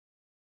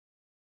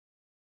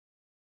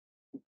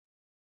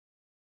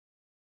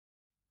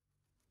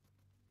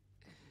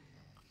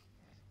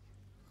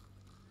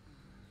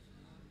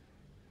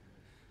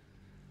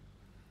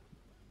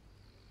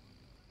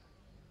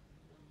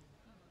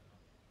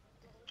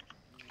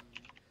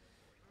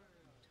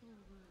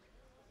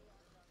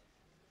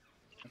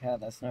 How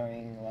that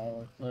snoring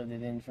while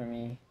loaded in for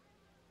me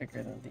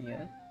quicker than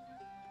the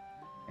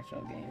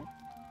actual game.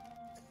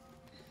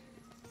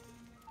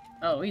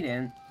 Oh, we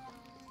didn't.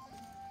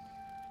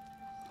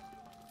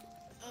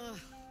 Ugh,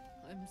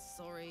 I'm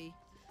sorry.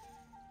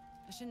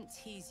 I shouldn't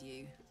tease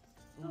you,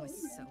 or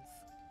myself.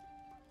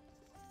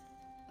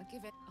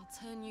 I'll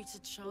turn you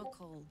to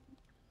charcoal.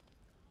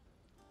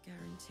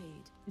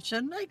 Guaranteed.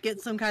 Shouldn't I get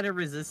some kind of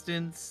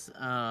resistance,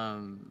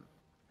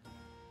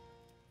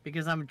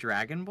 because I'm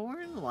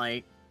Dragonborn?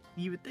 Like,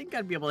 you would think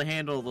I'd be able to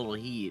handle a little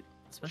heat.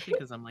 Especially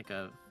because I'm like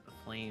a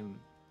flamey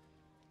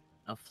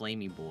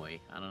boy.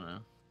 I don't know.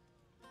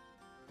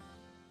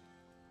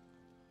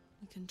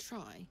 You can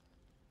try,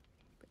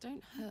 but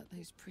don't hurt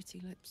those pretty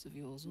lips of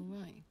yours, all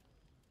right?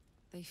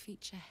 They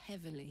feature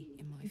heavily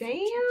in my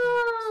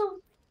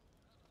Damn!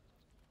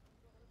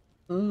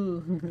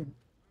 Ooh.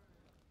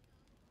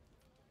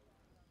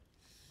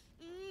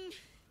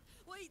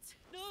 Wait,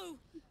 no!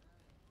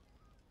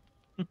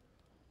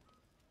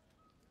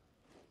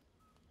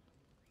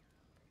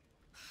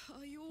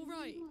 Are you all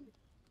right?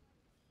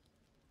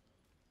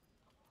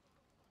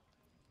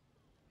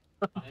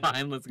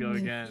 Fine, let's go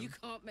again. You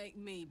can't make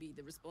me be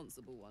the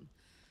responsible one.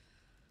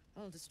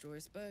 I'll destroy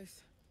us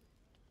both.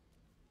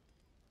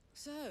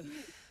 So,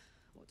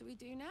 what do we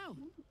do now?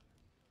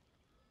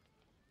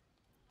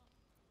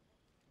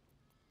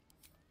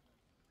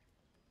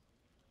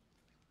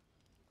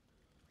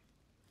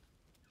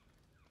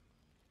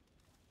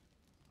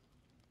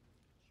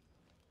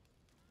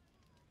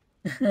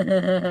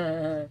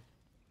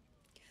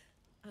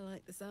 I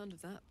like the sound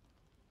of that.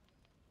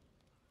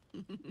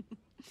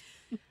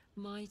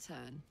 My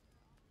turn.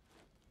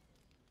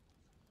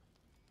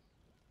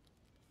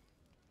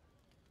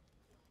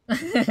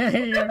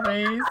 Your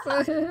face.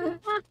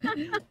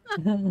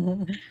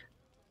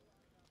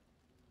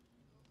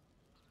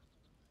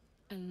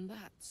 And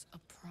that's a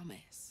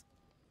promise.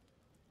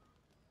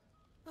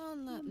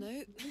 On that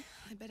note,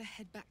 I better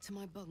head back to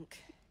my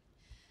bunk.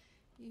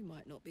 You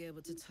might not be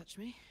able to touch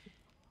me,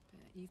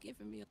 but you've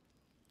given me a...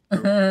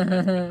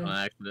 On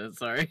accident,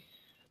 sorry.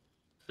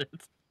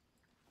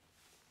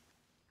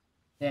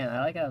 Damn, I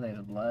like how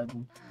there's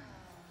blood.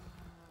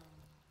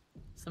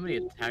 Somebody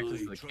attacked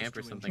us at the camp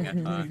or something, I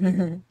thought.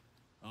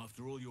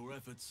 After all your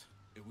efforts,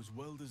 it was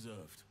well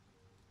deserved.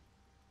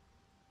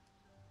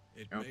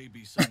 It may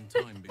be some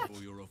time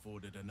before you're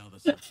afforded another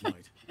such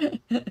night.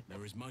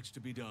 There is much to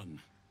be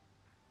done.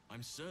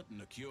 I'm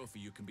certain a cure for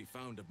you can be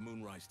found at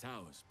Moonrise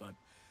Towers, but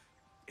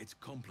it's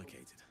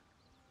complicated.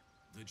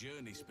 The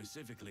journey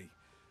specifically,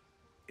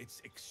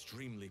 it's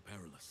extremely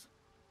perilous,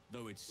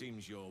 though it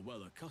seems you're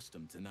well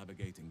accustomed to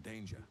navigating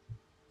danger.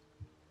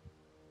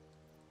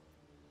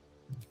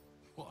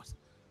 What?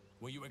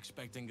 Were you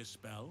expecting a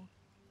spell?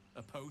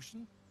 A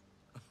potion?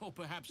 Or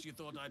perhaps you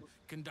thought I'd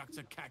conduct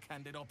a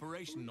cack-handed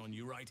operation on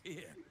you right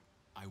here?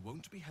 I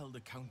won't be held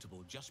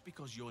accountable just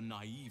because you're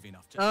naive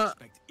enough to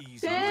expect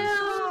easy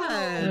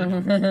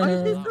Damn! Why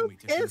is he so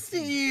pissed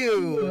at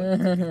you?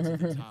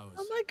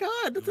 Oh my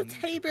god, that's a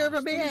teddy bear of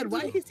a man.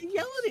 Why is he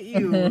yelling at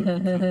you?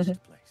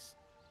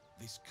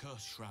 This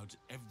curse shrouds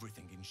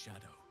everything in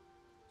shadow.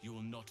 You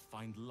will not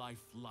find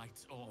life,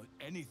 light, or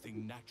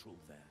anything natural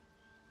there.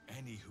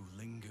 Any who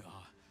linger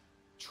are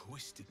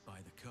twisted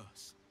by the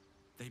curse.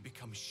 They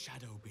become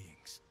shadow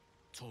beings,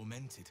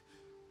 tormented,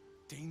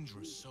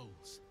 dangerous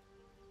souls.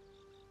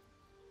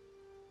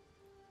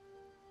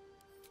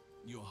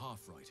 You're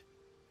half right.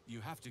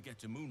 You have to get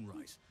to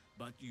Moonrise,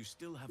 but you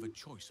still have a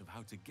choice of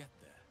how to get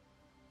there.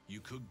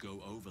 You could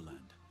go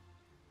overland,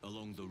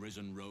 along the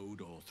Risen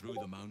Road or through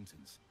the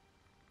mountains.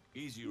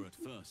 Easier at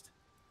first,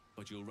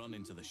 but you'll run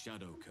into the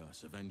Shadow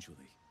Curse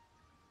eventually.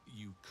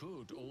 You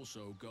could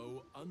also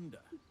go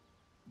under.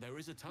 There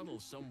is a tunnel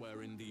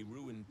somewhere in the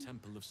ruined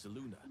Temple of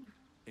Selûne.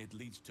 It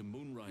leads to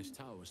Moonrise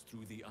Towers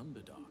through the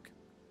Underdark.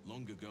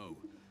 Long ago,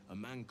 a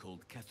man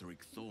called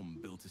Ketheric Thorm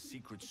built a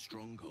secret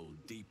stronghold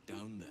deep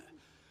down there,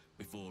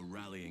 before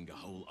rallying a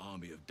whole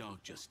army of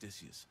Dark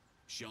Justiciars,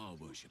 Shah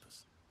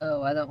worshippers.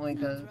 Oh, I don't want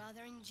to Sounds go.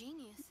 rather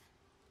ingenious.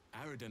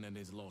 Aradin and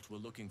his lot were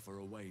looking for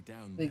a way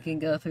down We there. can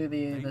go through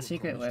They the were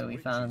secret way promised we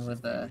riches found if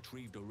with they the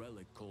retrieved a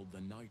relic called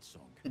the Night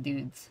Song.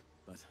 dudes.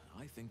 But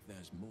I think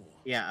there's more.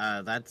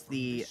 Yeah, that's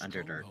the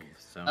Underdark.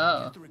 So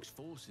Ketheric's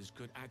forces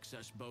could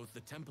access both the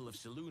Temple of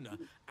Selûne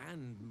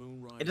and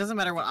Moonrise. it doesn't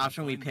matter what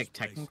option we pick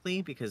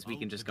technically, because we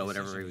can just go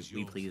whatever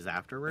we please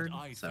afterward.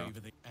 I So favor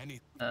the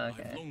any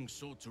Okay. I've long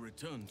sought to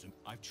return to.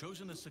 I've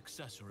chosen a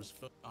successor as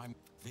I'm.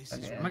 This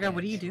is. Okay. oh my god,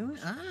 what are you doing?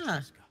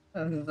 Ah,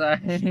 I'm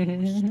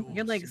sorry.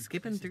 you're like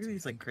skipping through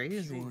these like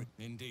crazy.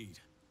 Indeed.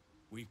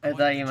 I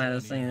thought you might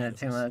have seen it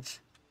too much.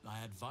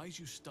 I advise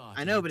you start.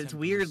 I know, but it's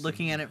weird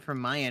looking at it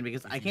from my end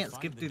because I can't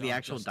skip through the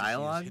actual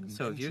dialogue.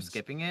 So if you're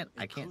skipping it,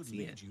 I can't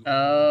see it.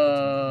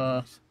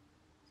 Oh.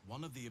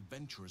 One of the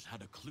adventurers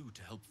had a clue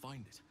to help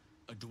find it.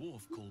 A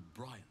dwarf called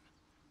Brian.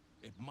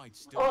 It might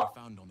still be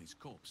found on his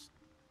corpse,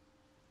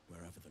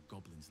 wherever the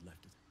goblins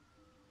left it.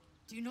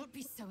 Do not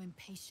be so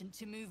impatient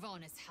to move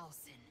on as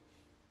Halsin.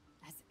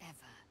 As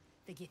ever,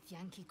 the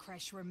Githyanki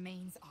Kresh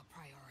remains our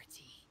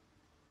priority.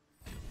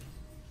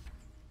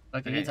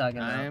 What are you talking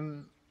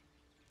about?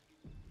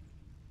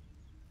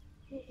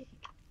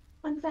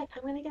 One sec,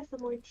 I'm gonna get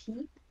some more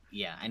tea.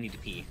 Yeah, I need to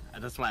pee.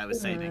 That's why I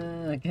was saving.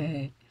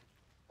 Okay.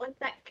 One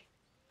sec.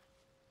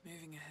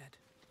 Moving ahead.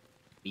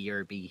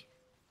 BRB.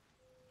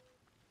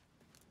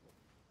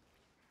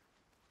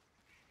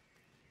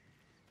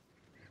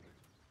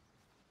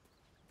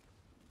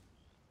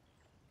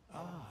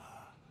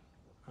 Ah,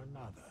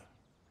 another.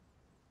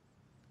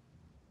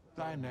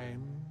 Thy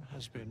name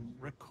has been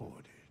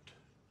recorded.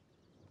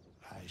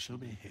 I shall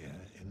be here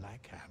in thy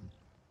camp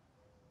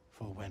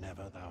for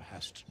whenever thou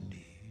hast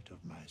need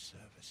of my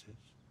services.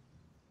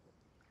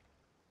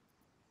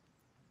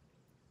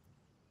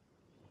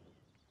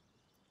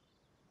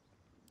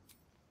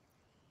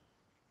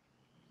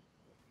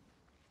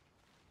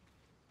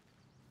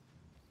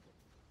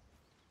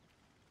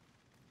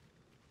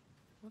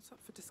 What's up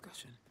for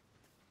discussion?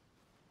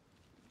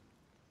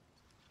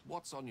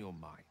 What's on your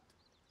mind?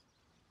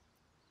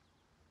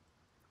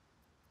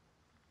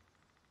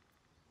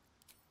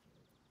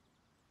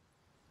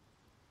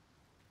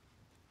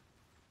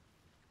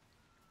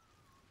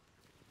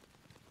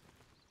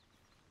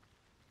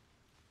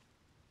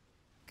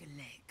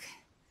 Galik.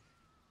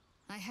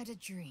 I had a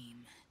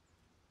dream.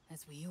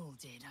 As we all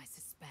did, I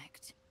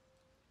suspect.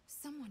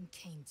 Someone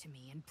came to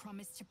me and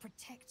promised to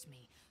protect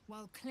me,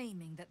 while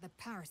claiming that the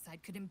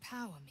parasite could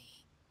empower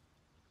me.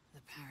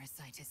 The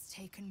parasite has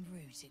taken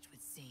root, it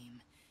would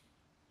seem.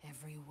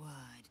 Every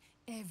word,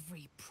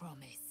 every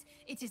promise,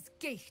 it is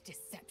Geich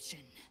deception.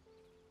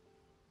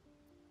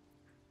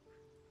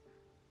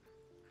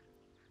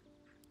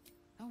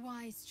 A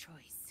wise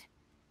choice.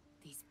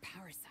 These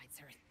parasites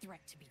are a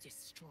threat to be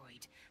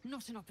destroyed,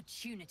 not an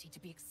opportunity to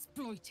be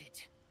exploited.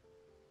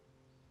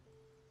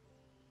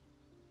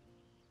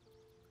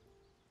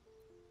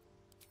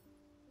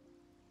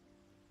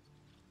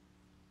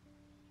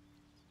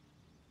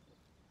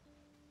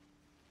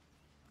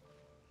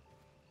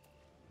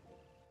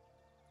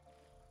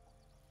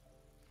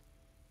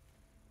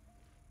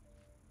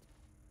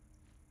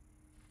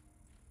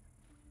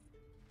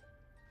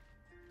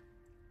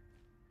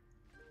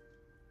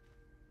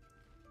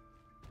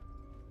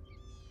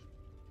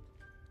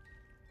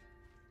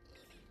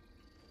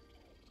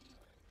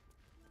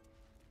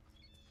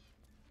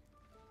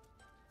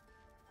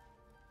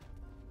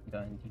 Go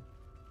ahead.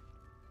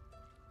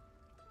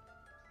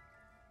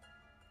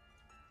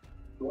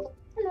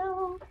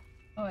 Hello.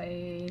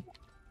 Hi.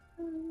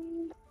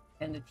 What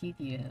kind of tea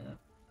do you have?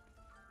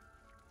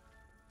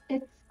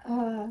 It's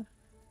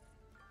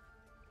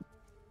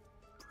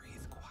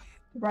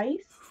rice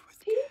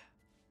tea?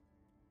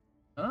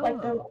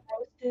 Like the Oh.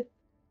 roasted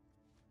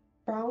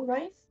brown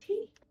rice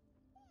tea?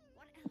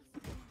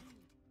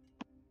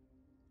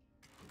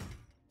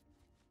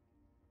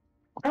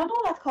 I don't know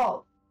what that's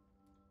called.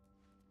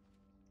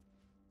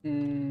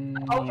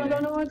 I also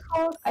don't know what it's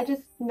called. I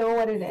just know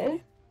what it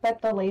is.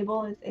 That the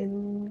label is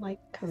in like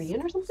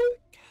Korean or something.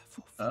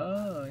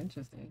 Oh,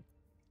 interesting.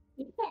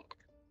 Yeah.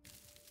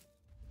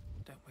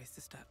 Don't waste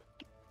a step.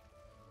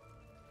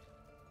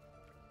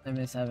 I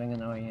miss having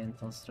an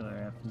Oriental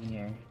store up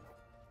here.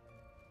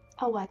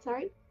 Oh, what?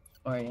 Sorry.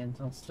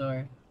 Oriental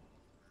store.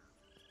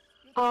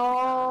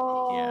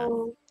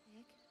 Oh.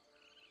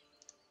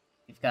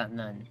 You've got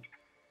none.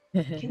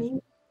 Can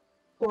you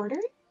order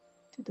it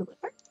to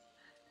deliver?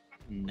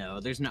 No,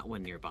 there's not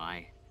one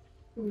nearby.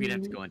 We'd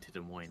have to go into Des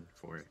Moines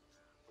for it.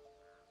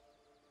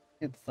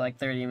 It's like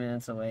 30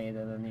 minutes away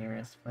to the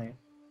nearest place.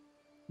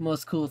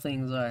 Most cool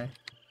things are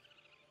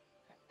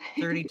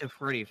 30 to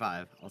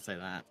 45, I'll say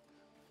that.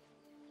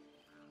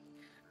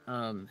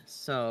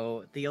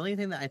 So the only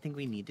thing that I think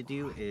we need to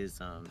do is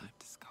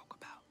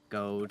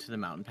go to the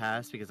mountain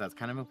pass, because that's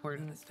kind of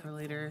important for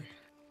later.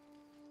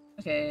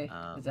 Okay,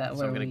 is that so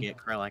where I'm gonna we... get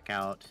Karlach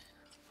out.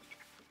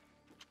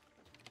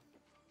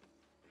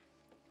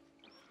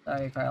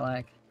 Sorry,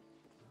 Karlach.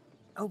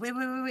 Oh, wait,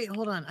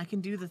 hold on. I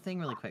can do the thing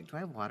really quick. Do I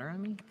have water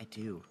on me? I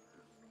do.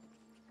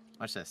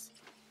 Watch this.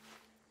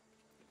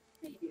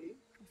 If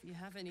you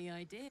have any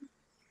idea.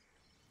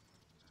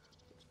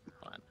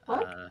 Hold on.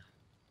 What?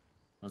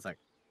 1 sec.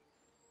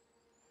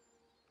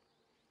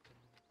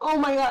 Oh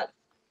my god.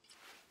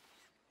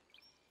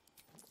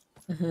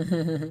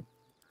 Oh,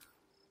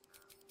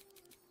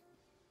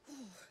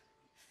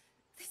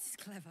 this is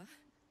clever.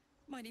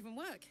 Might even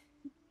work.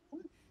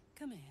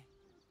 Come here.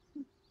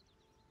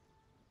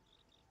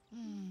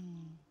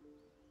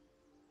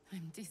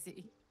 I'm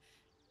dizzy.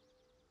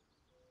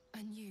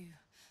 And you?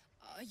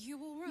 Are you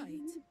all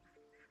right?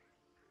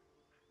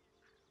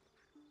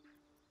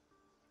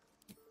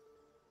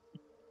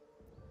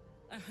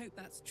 I hope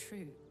that's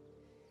true.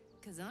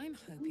 Because I'm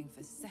hoping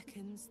for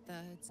seconds,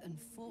 thirds, and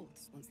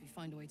fourths once we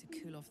find a way to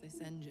cool off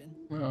this engine.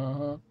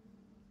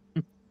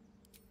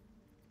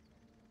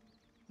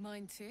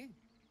 Mine too.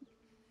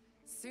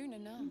 Soon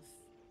enough,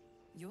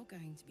 you're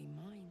going to be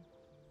mine.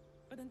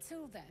 But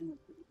until then,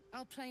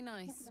 I'll play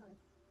nice.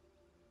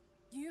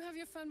 You have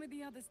your fun with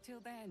the others till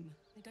then.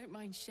 I don't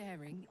mind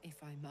sharing,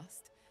 if I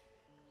must.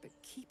 But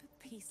keep a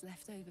piece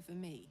left over for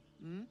me,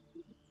 hmm?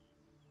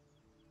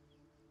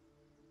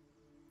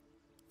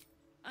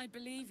 I'd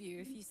believe you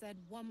if you said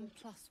 1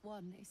 +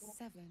 1 is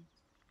 7.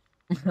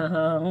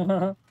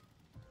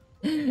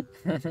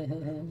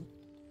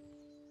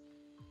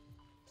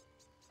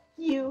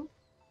 You.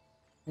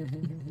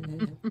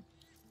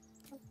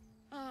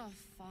 Oh,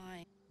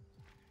 fine.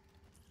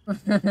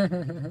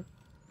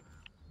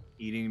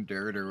 Eating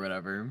dirt or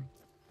whatever.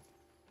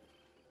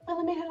 Oh,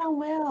 let me hit on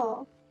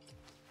Will.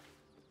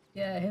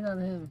 Yeah, hit on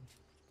him.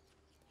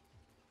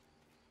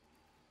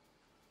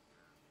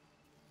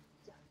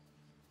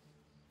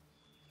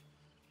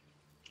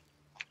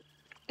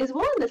 Is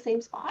Will in the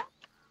same spot?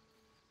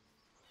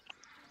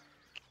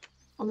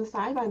 On the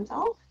side by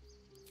himself?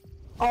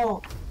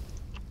 Oh.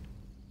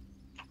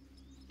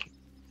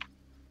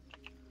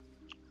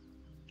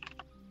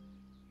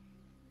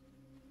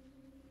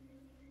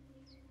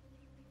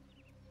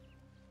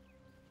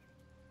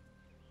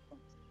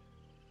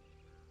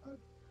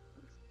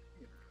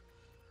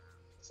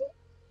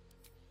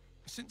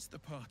 Since the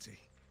party,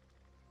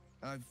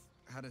 I've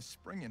had a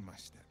spring in my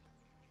step.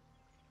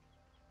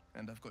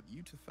 And I've got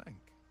you to thank.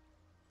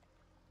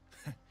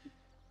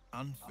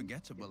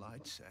 Unforgettable,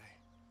 I'd say.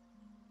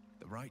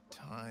 The right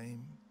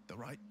time, the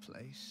right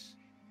place,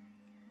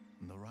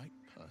 and the right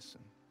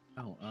person.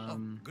 Oh, Oh,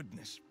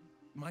 goodness.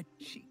 My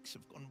cheeks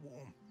have gone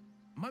warm.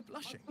 Am I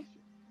blushing?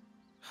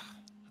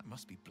 I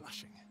must be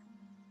blushing.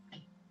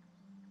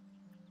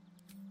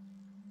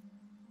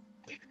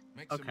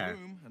 Make some Okay.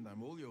 room, and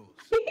I'm all yours.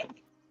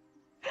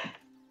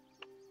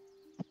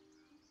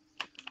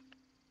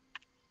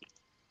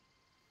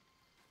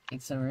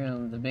 Make some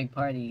room. The big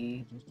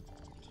party.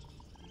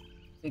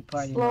 Big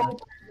party. Slow.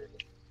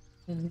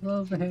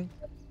 Slow burn.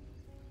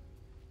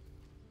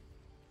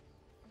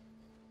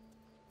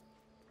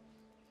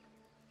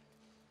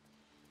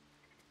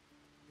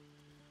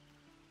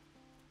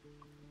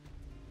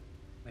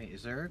 Wait,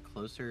 is there a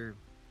closer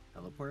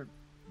teleport?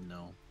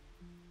 No.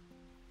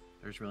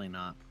 There's really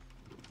not.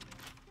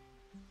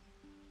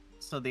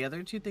 So the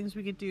other two things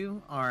we could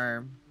do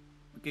are...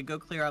 We could go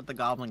clear out the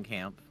goblin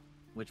camp,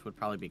 which would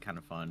probably be kind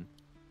of fun.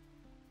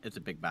 It's a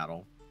big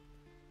battle.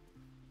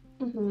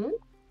 Mm-hmm.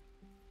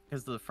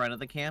 Because the front of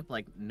the camp,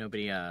 like,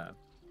 nobody,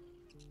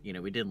 you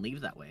know, we didn't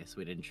leave that way, so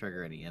we didn't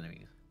trigger any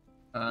enemies.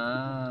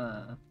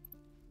 Ah.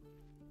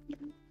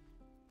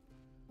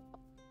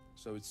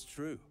 So it's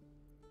true.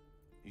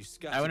 You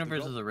scattered I went the over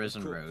to goblin, the of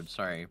Risen course. Road,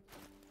 sorry.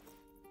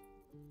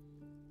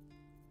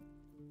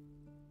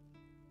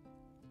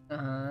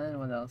 And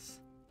what else?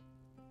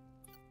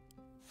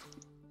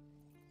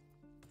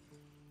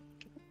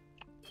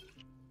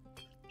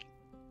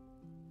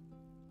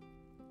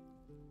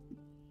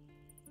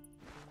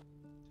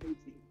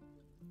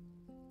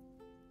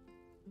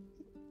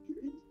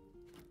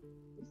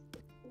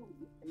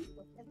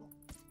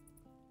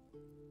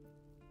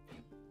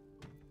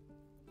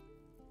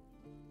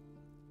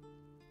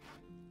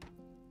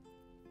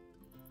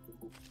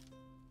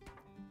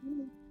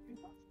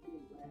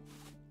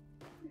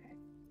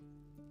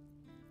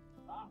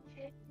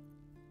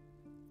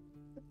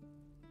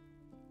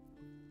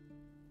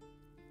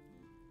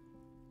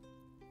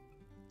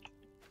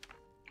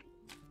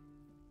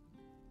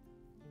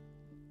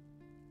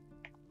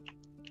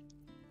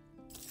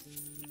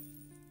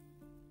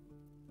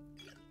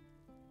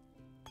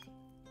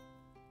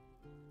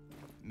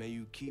 May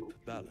you keep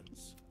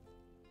balance.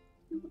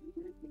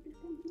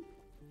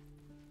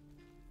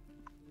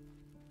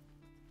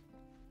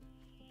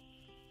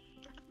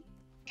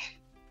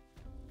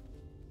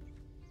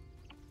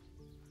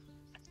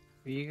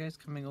 Are you guys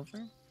coming over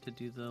to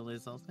do the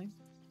Lae'zel thing?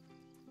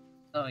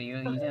 Oh, you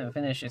didn't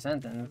finish your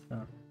sentence.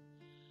 So.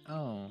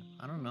 Oh,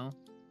 I don't know.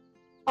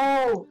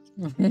 Oh.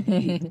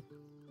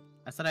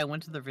 I said I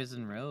went to the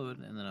Risen Road,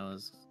 and then I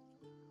was...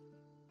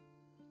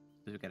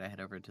 We gotta head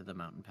over to the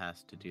mountain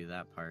pass to do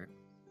that part.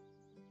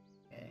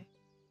 Okay.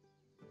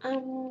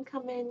 I'm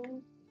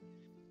coming.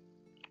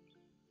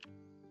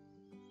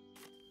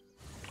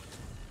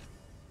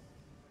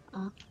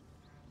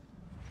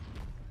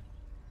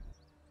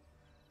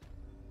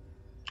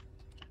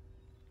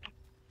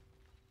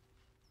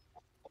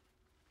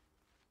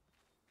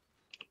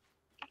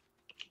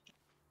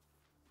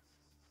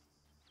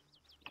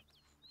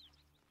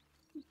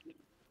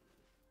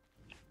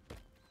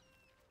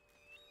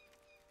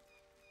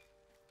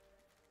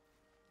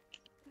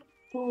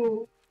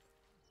 Ooh.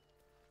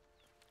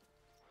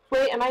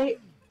 Wait, am I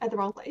at the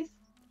wrong place?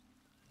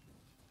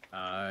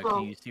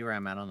 Can you see where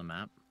I'm at on the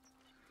map?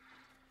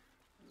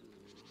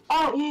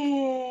 Oh,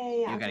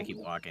 yeah. You gotta keep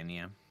walking,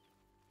 yeah.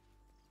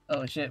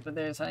 Oh shit, but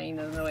there's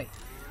hyenas. No, wait.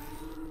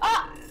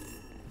 Ah!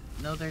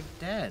 No, they're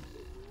dead.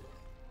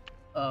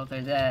 Oh,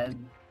 they're dead.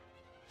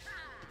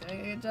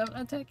 Good job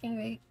attacking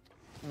me.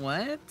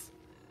 What?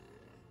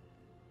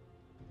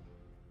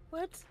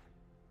 What?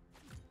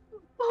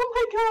 Oh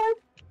my god!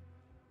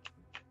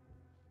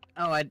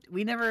 Oh,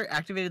 we never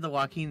activated the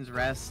Joaquin's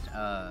Rest,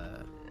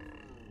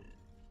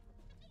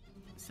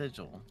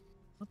 sigil.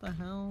 What the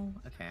hell?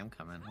 Okay, I'm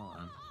coming. Hold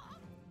on.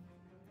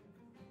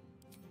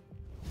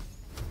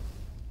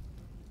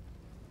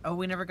 Oh,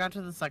 we never got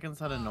to the second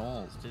set of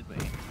gnolls, did we?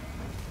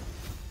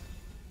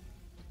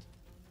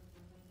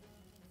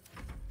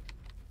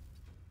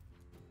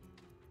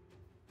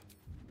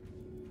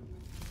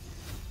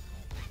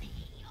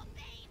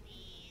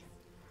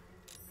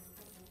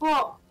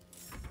 Whoa!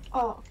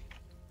 Oh.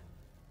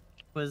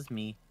 Was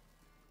me.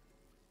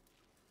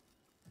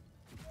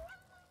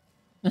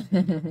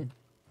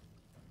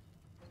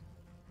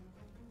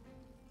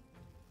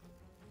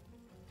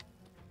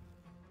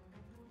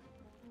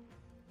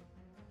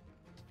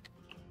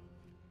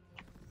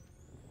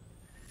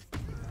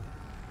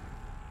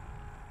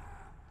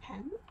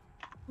 Pen?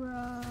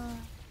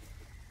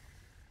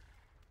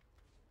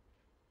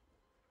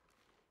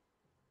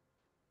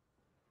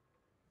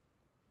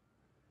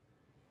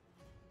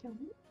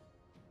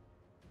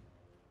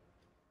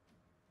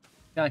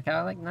 Got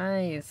Karlach,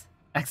 nice.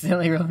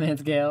 Accidentally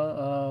romance Gale.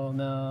 Oh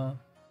no.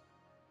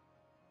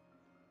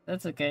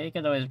 That's okay. You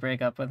could always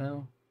break up with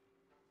him.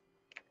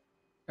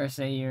 Or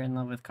say you're in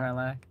love with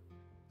Karlach.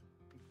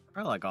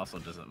 Karlach also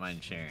doesn't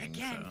mind sharing,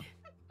 so...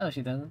 Oh,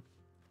 she doesn't?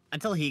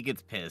 Until he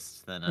gets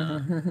pissed,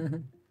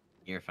 then,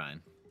 you're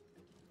fine.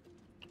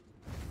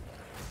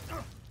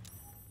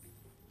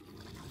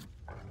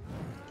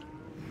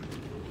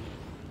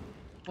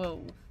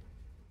 Whoa.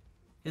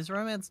 His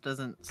romance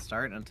doesn't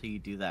start until you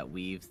do that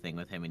weave thing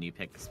with him and you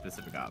pick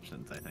specific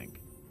options, I think.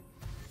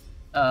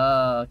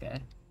 Oh,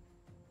 okay.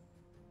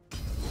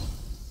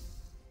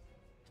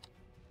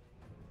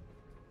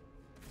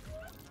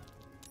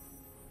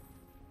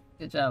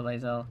 Good job,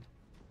 Lae'zel.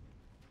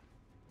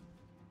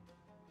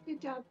 Good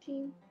job,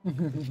 team.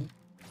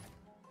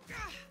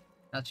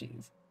 Oh,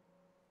 jeez.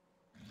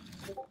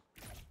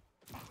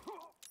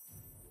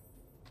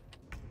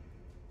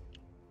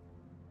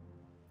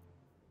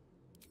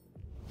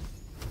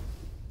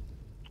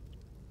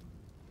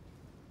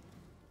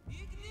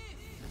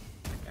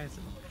 That guy's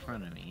in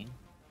front of me.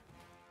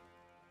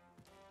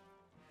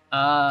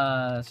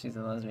 Ah, she's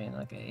a lesbian.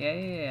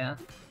 Okay, yeah.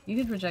 You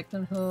could reject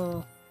him.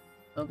 He'll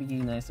be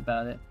nice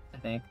about it, I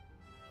think.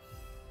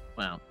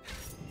 Well.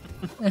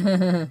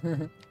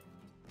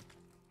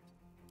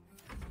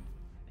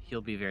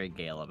 He'll be very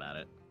Gale about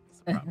it. That's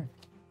the problem.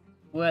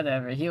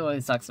 Whatever, he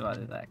always talks about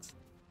his ex.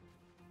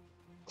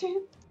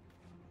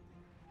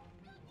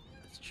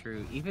 That's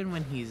true. Even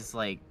when he's,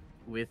 like,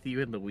 with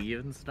you in the weave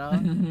and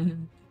stuff,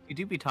 you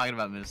do be talking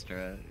about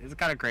Mystra. It's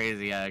kind of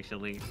crazy,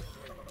 actually.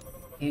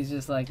 He's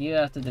just like, you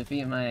have to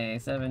defeat my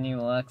 7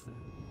 evil exes.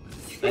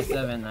 By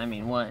 7, I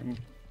mean 1.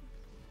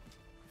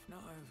 If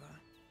not over,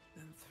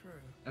 then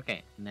through.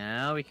 Okay,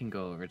 now we can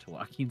go over to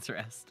Joaquin's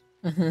Rest.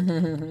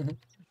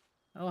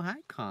 Oh, hi,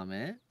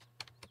 Comet.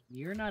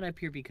 You're not up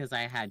here because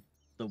I had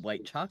the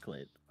white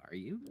chocolate, are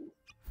you?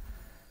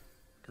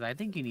 Because I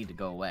think you need to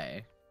go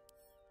away.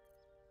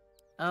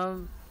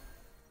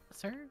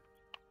 Sir?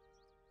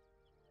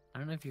 I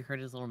don't know if you heard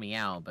his little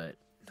meow, but...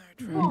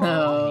 No.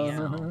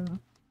 Meow.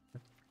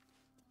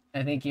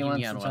 I think he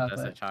wants the want us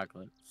chocolate. a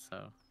chocolate,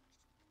 so...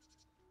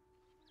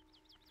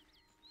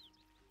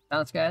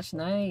 Sound Scratch,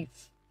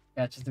 nice.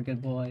 Scratch is a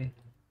good boy.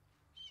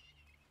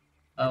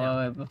 Oh,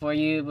 wait, before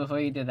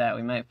you do that,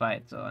 we might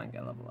fight, so I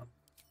can level up.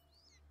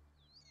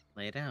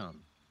 Lay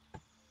down.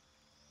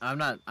 I'm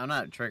not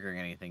triggering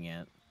anything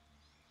yet.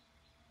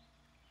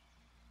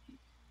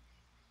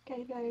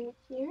 Okay, go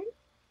here.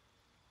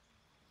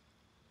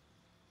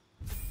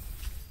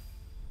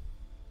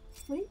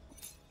 Wait.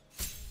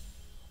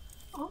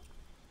 Oh.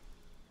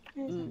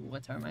 Ooh,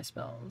 what are my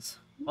spells?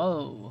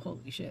 Whoa,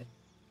 holy shit.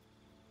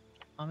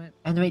 Comet.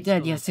 Animate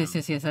dead. Yes, yes,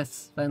 yes, yes.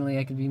 That's finally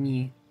I could be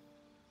me.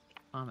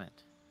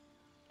 Comet.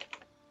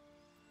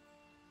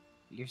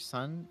 Your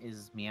son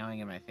is meowing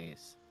in my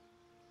face.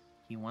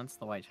 He wants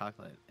the white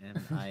chocolate, and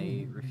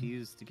I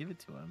refuse to give it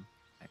to him,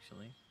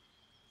 actually.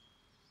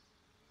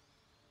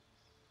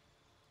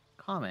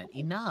 Comet,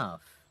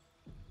 enough!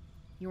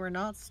 You are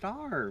not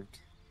starved.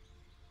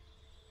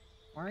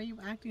 Why are you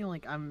acting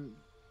like I'm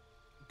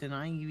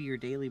denying you your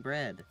daily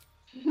bread?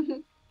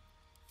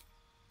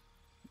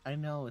 I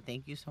know,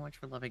 thank you so much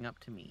for living up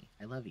to me.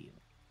 I love you.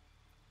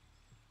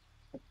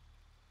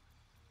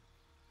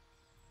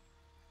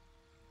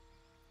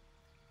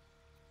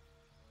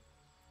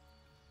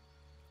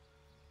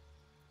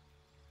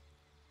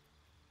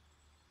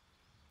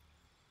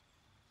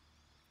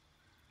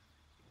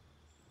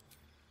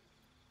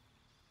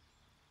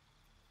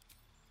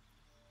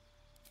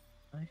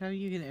 I like how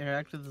you can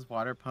interact with this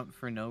water pump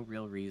for no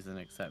real reason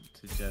except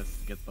to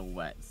just get the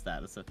wet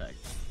status effect.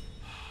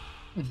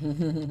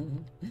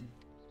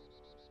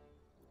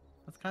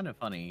 That's kind of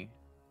funny.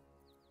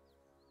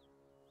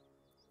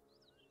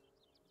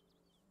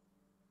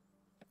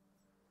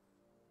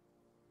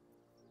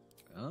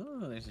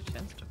 Oh, there's a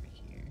chest over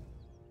here.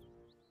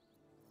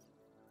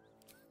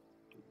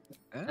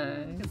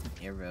 Oh, got some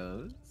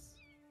arrows.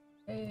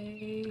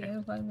 Hey, okay.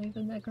 I'm finally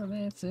the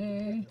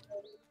necromancer.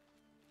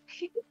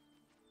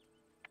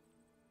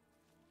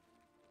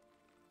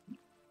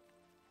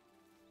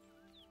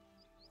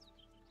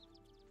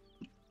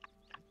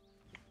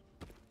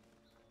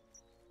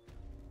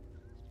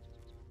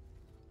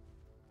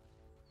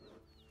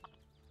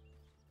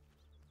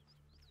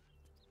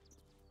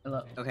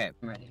 Hello. Okay.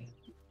 I'm ready.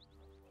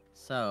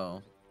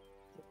 So.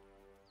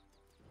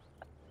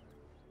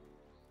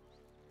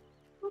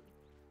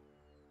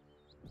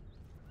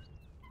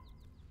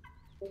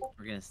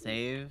 We're gonna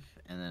save,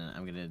 and then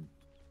I'm gonna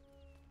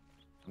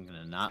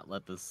not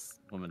let this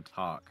woman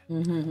talk.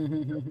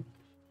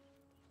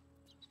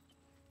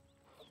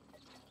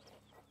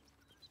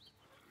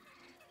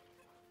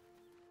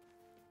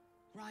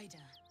 Ryder,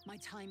 my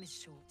time is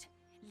short.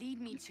 Lead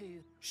me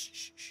to...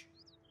 Shh.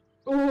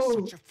 Ooh.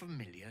 Such a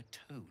familiar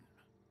tone.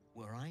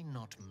 Were I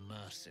not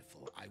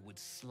merciful, I would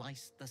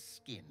slice the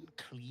skin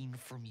clean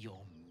from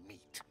your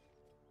meat.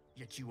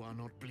 Yet you are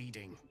not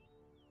bleeding.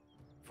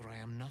 For I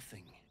am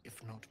nothing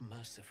if not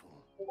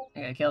merciful.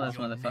 I gotta kill this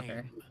Your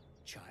motherfucker. Name,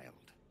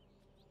 child.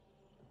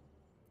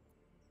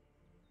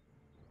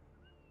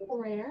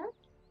 Rare?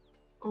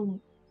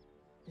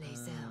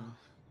 Lae'zel.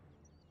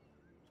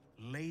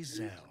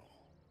 Lae'zel.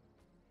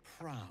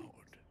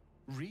 Proud.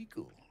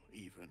 Regal,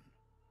 even.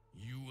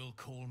 You will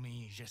call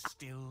me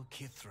Gestil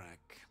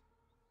Kithrak.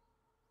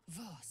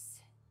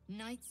 Voss,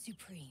 Knight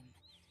Supreme.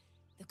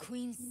 The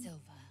Queen's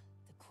silver,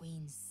 the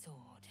Queen's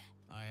sword.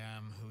 I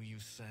am who you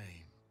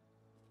say.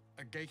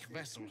 A Geich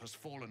vessel has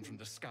fallen from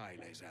the sky,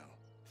 Lae'zel.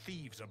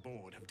 Thieves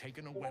aboard have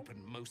taken a weapon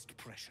most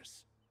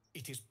precious.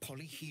 It is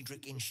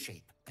polyhedric in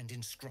shape and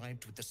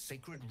inscribed with the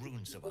sacred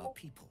runes of our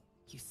people.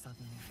 You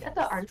suddenly feel That's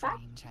an a artifact?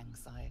 strange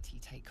anxiety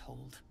take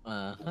hold.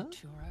 Uh-huh.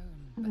 Not your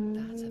own, but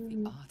that of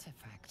the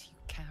artifact you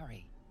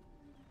carry.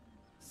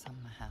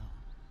 Somehow,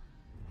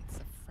 it's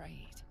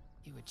afraid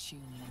you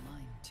attune your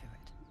mind to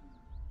it.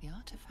 The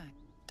artifact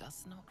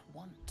does not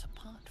want to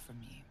part from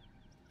you.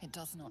 It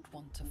does not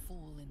want to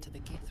fall into the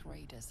Gith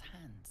Raiders'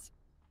 hands.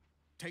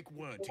 Take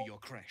word to your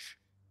creche.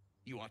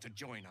 You are to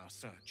join our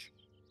search.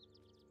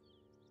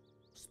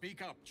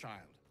 Speak up,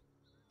 child.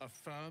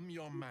 Affirm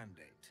your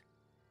mandate.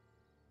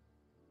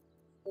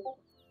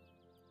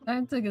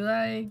 Time to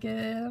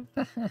give.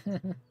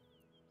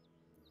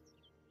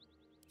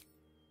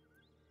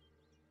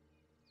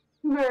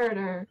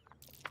 Murder.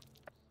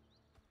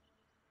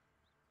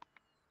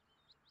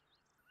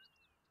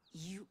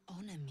 You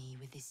honor me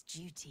with this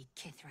duty,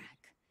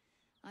 Kithrak.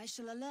 I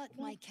shall alert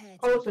my care.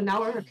 Oh, so now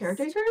we're her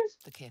caretakers?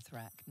 The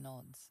Kithrak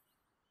nods,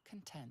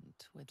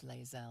 content with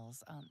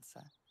Lae'zel's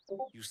answer.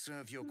 You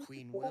serve your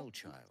queen well,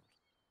 child.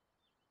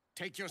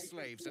 Take your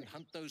slaves and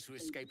hunt those who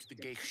escaped the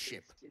Geich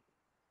ship.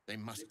 They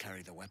must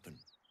carry the weapon.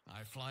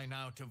 I fly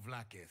now to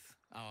Vlaakith,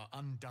 our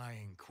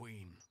undying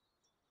queen.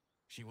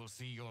 She will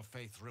see your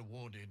faith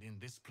rewarded in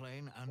this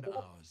plane and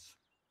ours.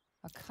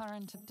 A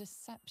current of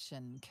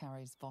deception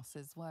carries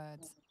Voss's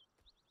words.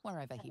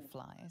 Wherever he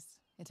flies,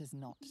 it is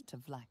not to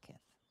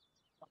Vlaakith.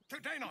 To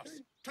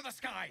Danos! To the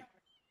sky!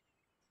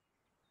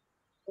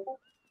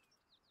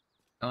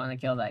 I want to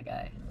kill that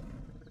guy.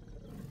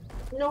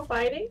 No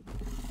fighting?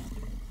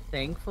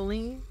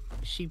 Thankfully,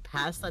 she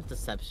passed that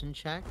deception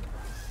check,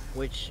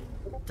 which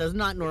does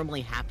not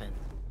normally happen.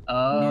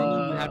 Oh.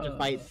 Normally you have to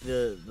fight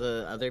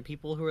the other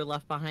people who are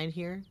left behind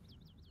here.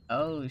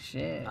 Oh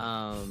shit.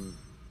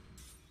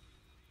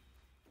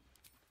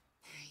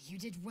 You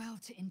did well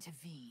to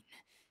intervene,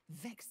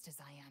 vexed as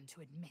I am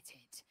to admit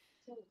it.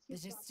 The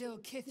Gestil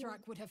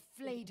Kithrak would have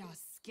flayed our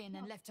skin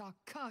and left our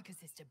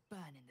carcasses to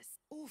burn in the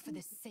all for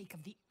the sake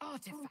of the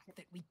artifact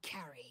that we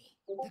carry.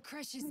 The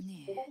creche is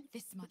near,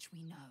 this much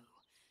we know.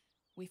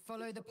 We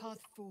follow the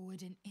path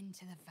forward and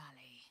into the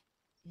valley.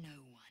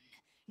 No one,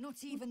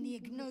 Not even the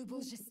ignoble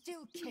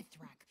Gestil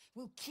Kithrak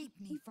will keep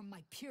me from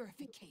my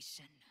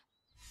purification.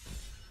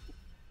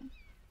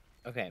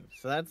 Okay,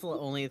 so that's the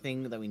only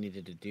thing that we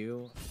needed to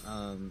do.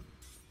 Do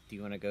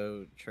you want to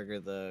go trigger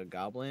the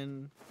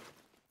goblin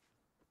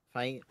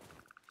fight?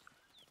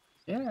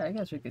 Yeah, I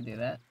guess we could do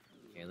that.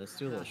 Okay, let's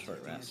do a little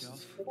short rest.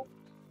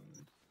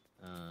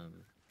 I'm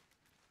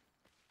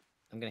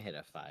gonna hit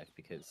F5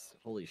 because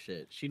holy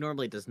shit, she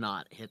normally does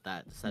not hit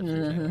that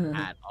deception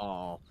check at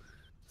all.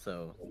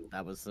 So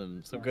that was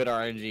some good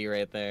RNG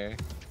right there.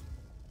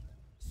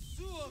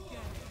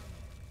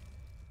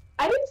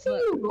 I didn't see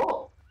you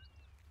roll.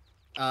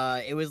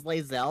 It was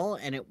Lae'zel,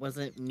 and it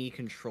wasn't me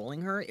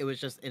controlling her. It was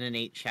just an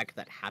innate check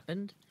that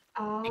happened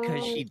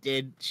because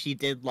she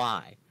did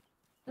lie.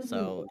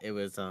 So it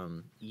was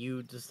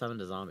you just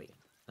summoned a zombie.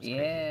 That's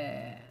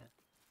yeah,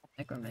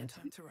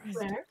 necromancer.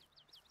 Where?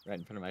 Right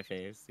in front of my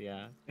face.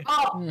 Yeah.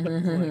 Oh.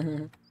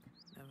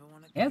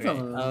 Yeah, it's a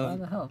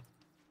lot of help.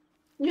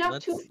 You have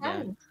 2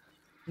 friends.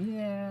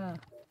 Yeah.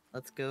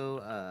 Let's go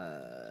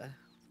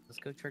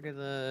trigger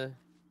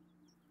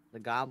the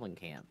goblin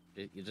camp.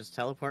 You just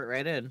teleport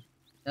right in.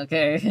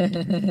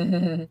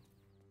 Okay.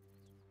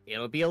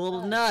 It'll be a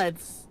little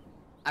nuts.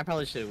 I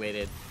probably should have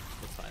waited.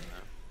 It's fine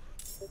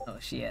though. Oh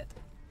shit.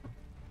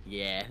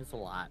 Yeah, it's a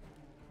lot.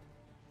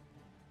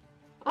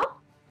 Oh?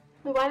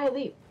 Why did I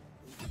leave?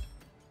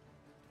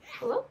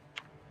 Hello?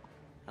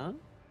 Huh?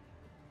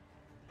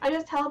 I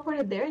just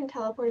teleported there and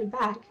teleported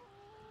back.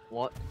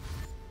 What?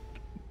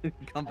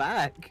 Come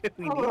back.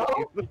 We Hello?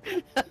 need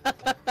you.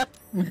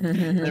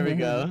 There we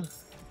go.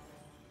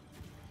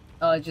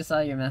 Oh, I just saw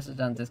your message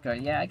on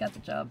Discord. Yeah, I got the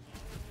job.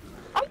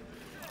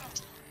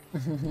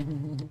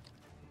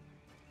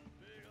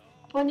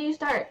 When do you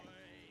start?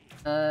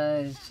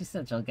 She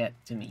said she'll get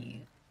to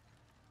me.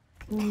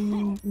 As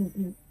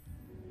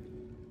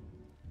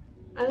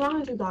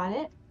long as you got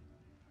it.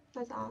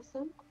 That's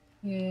awesome.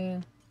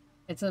 Yeah.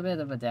 It's a bit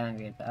of a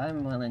downgrade, but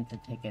I'm willing to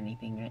take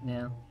anything right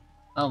now.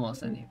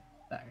 Almost anything.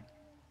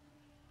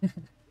 Sorry.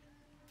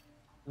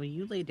 Will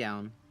you lay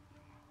down?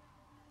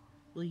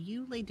 Will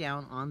you lay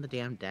down on the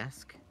damn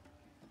desk?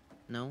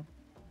 No?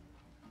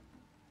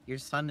 Your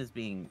son is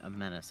being a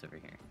menace over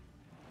here.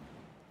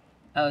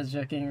 I was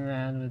joking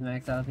around with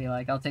Max. I'll be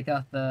like, I'll take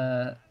off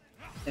the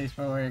There's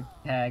Forward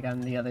tag on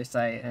the other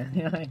site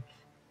and like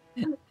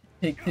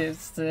take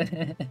tips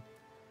to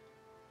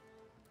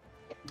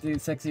do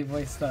sexy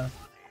voice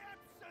stuff.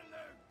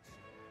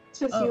 It's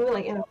just you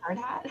like in a hard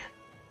hat.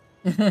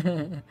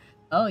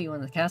 Oh, you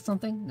want to cast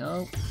something?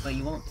 No, but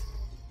you won't.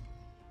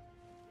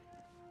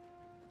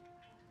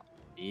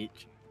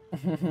 Bitch.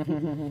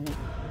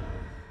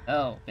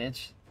 Oh,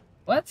 bitch.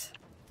 What?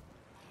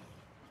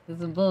 This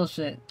is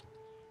bullshit.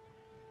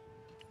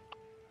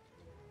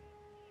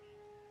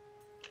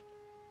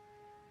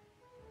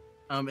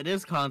 It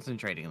is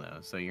concentrating though,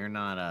 so you're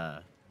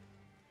not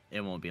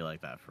it won't be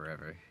like that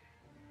forever.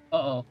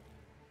 Uh-oh.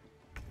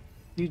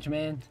 Huge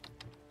man.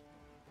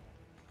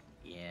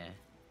 Yeah.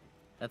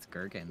 That's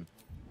Gurgen.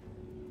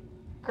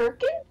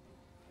 Gurgen?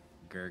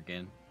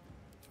 Gurgen.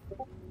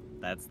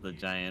 That's the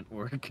giant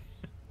orc.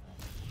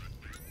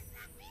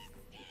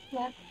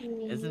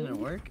 Isn't it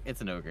orc?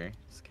 It's an ogre.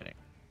 Just kidding.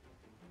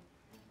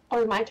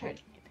 Oh, my turn.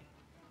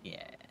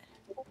 Yeah.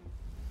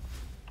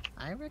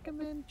 I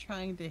recommend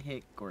trying to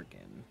hit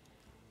Gorgon.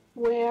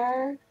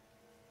 Where?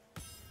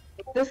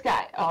 This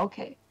guy. Oh,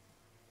 okay.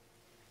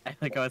 I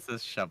like how it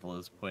says shovel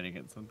is pointing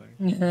at something.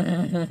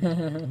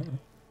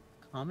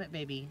 Comet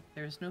baby,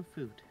 there's no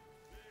food.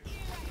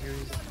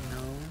 There's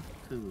no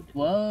food.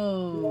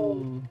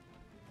 Whoa!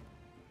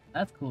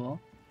 That's cool.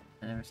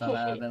 I never saw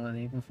that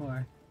ability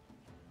before.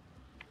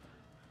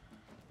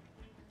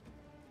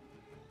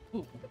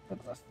 Ooh,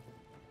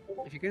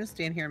 if you're gonna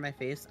stand here in my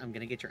face, I'm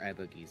gonna get your eye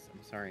boogies.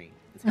 I'm sorry.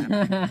 It's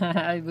happening.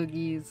 Eye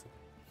boogies.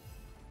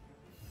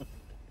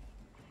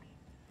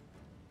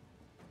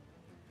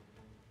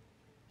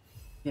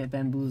 Get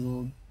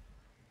bamboozled.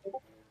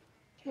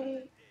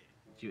 Okay.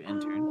 Did you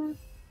enter?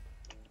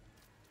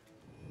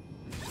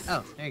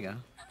 Oh, there you go.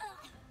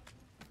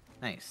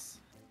 Nice.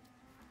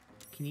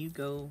 Can you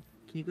go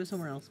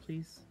somewhere else,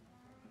 please?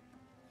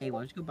 Hey, why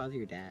don't you go bother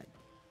your dad?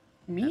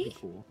 Me? That'd be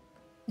cool.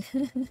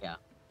 Yeah.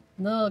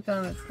 No,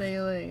 Comet, stay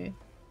away.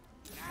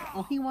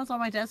 All he wants on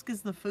my desk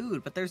is the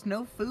food, but there's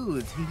no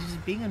food. He's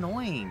just being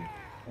annoying.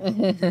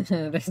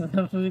 There's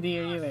no food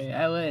here either.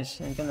 I wish.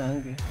 I'm kinda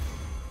hungry.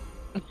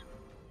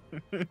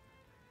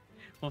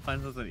 We'll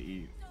find something to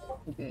eat.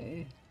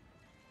 Okay.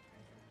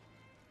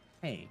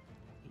 Hey,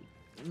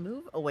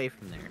 move away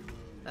from there.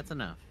 That's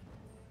enough.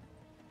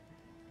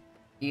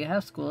 Do you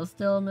have school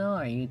still, Mil, or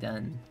are you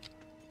done?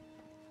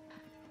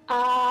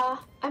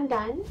 I'm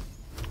done.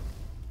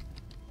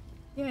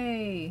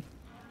 Yay!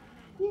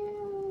 Yeah.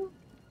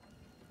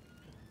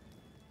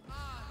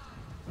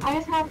 I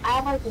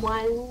have like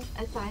one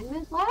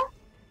assignment left,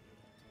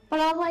 but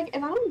I was like,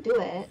 if I don't do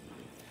it,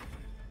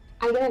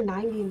 I get a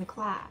 90 in the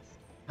class.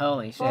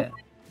 Holy shit.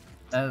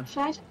 Should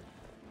I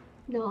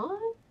not?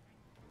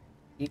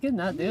 You could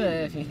not do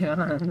it if you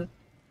want.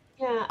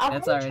 Yeah, I'll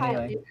That's probably already try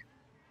like... it later.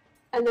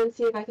 and then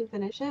see if I can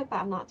finish it, but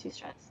I'm not too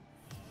stressed.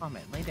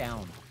 Comment, lay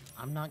down.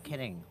 I'm not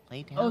kidding.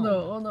 Lay down.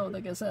 Oh no,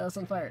 they get set us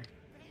on fire.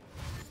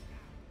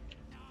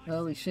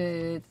 Holy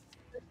shit.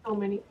 So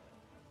many.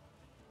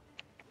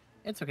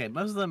 It's okay.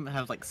 Most of them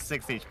have like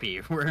 6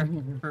 HP.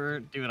 We're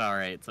doing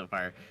alright so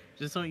far.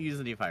 Just don't use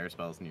any fire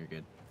spells and you're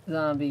good.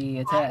 Zombie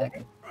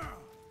attack.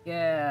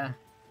 Yeah.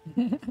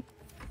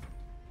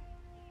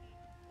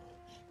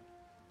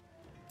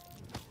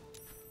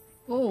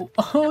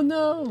 Oh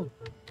no!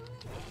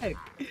 Heck,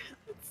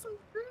 that's so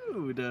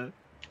rude.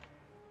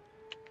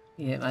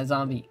 He hit my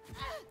zombie.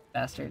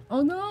 Bastard.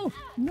 Oh no!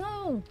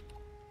 No!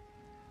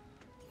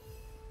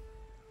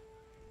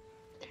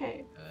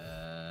 Okay.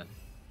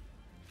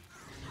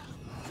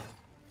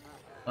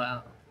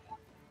 Wow.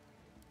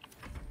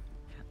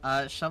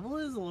 Shovel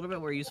is a little bit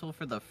more useful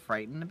for the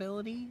frighten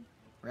ability,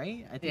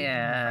 right? I think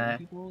Yeah.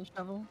 people with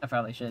shovel. I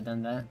probably should have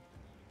done that.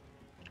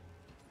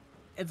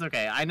 It's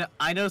okay.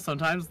 I know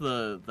sometimes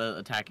the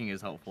attacking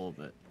is helpful,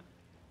 but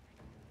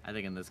I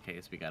think in this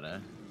case we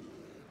gotta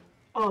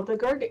Oh, the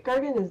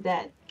Gurgan is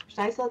dead. Should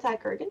I still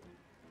attack Gurgan?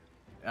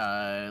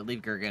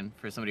 leave Gurgan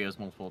for somebody who has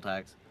multiple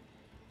attacks.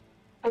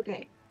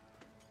 Okay.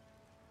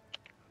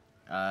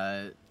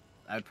 I'd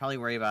probably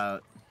worry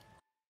about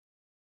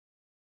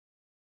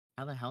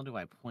how the hell do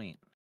I point?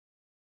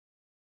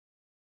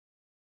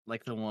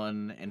 Like the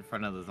one in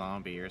front of the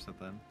zombie or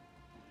something.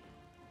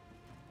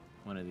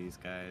 One of these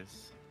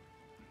guys.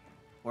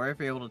 Or if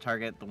you're able to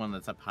target the one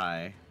that's up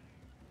high.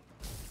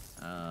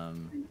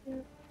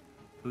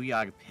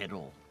 Booyag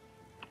Piddle.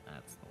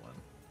 That's the one.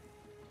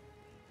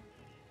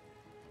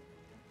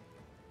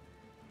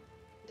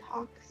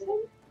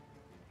 Toxin?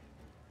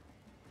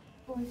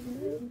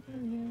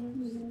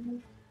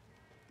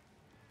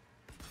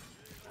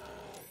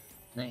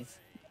 Nice.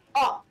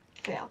 Oh,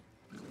 fail.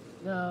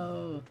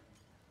 No.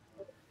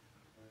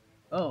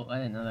 Oh, I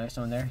didn't know there was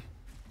someone there.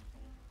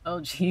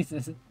 Oh,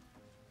 Jesus.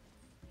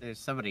 There's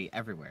somebody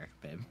everywhere,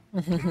 babe.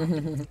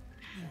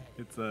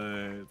 It's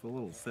a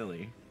little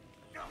silly.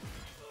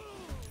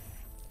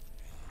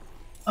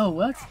 Oh,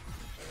 what?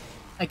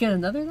 I get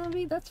another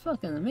zombie? That's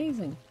fucking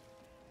amazing.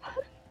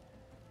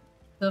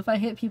 So if I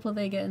hit people,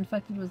 they get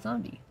infected with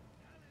zombie.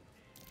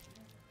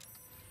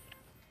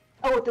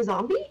 Oh, with the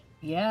zombie?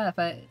 Yeah, if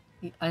I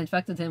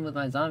infected him with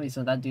my zombie,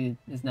 so that dude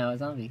is now a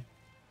zombie.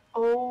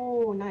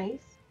 Oh,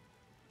 nice.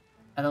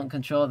 I don't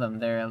control them,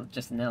 they're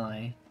just an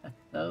ally.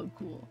 That's so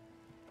cool.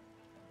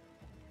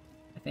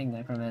 I think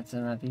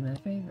Necromancer might be my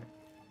favorite.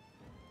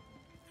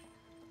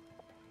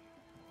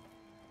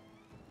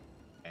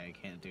 I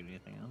can't do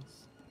anything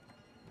else.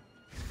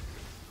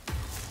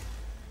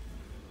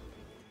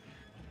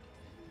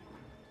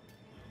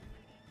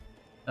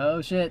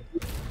 Oh shit!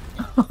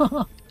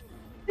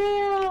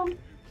 Damn!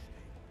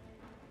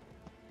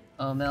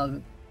 Oh, Mel,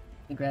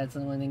 congrats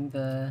on winning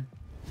the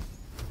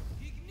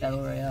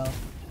Battle Royale.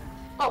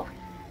 Oh!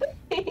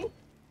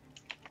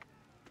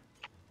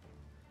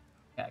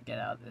 Gotta get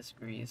out of this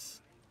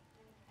grease.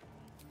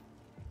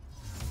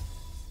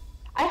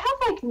 I have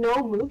like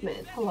no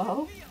movement.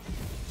 Hello?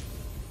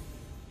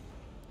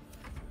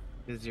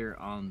 Because you're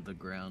on the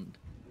ground.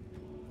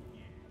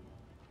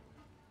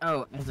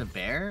 Oh, as a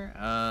bear?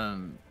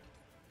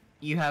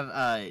 You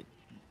have,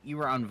 you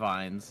were on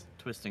vines,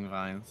 twisting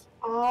vines.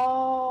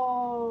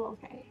 Oh,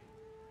 okay.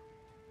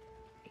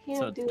 I can't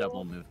So it's do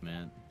double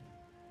movement.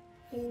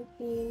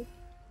 anything.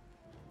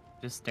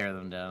 Just stare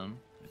them down.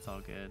 It's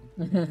all good.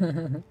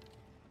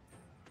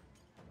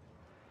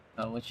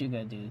 Oh, what you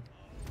gonna do?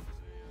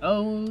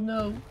 Oh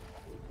no!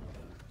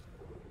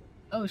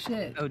 Oh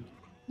shit! Oh.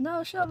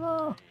 No,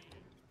 shovel!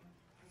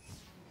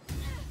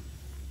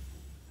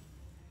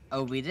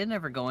 Oh, we didn't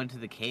ever go into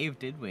the cave,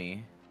 did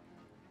we?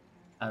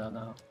 I don't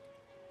know.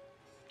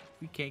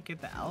 We can't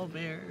get the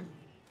owlbear.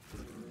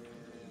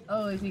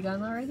 Oh, is he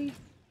gone already?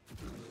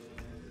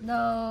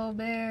 No,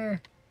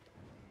 bear!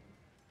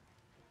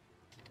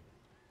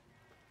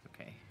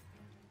 Okay.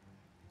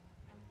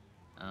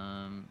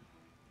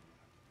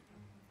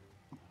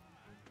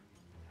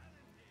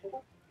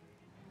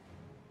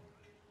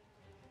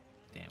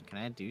 Damn, can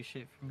I do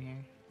shit from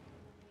here?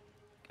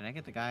 Can I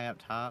get the guy up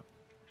top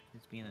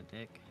who's being a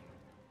dick?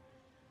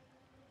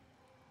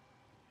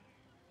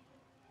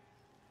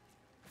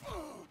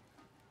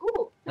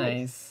 Ooh,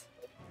 Nice.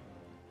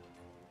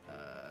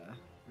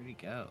 Where'd he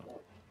go?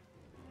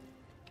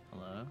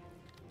 Hello?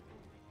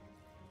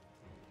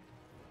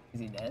 Is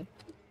he dead?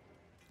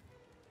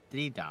 Did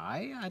he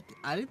die?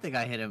 I didn't think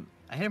I hit him.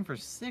 I hit him for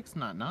 6,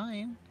 not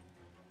 9.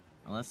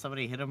 Unless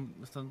somebody hit him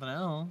with something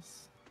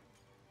else.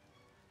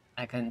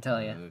 I couldn't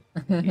tell you.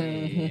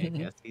 Okay, I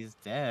guess he's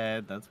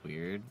dead. That's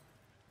weird.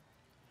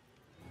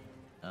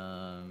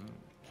 Can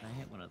I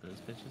hit one of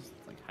those bitches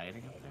that's like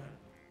hiding up there?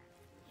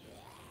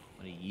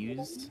 What he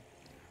used?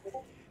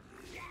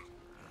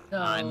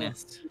 No. I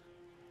missed.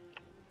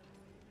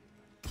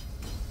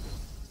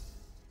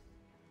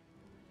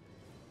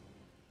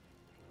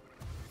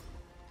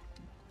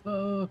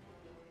 Oh.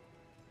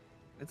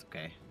 It's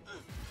okay.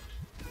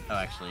 Oh,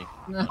 actually.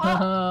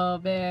 No,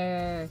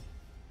 bear.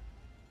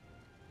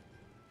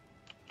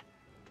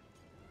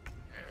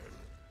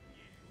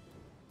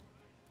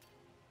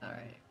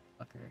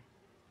 Walker.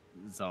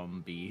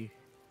 Zombie.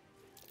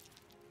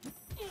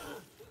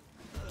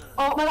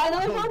 Oh my god,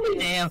 another zombie!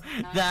 Damn,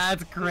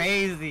 that's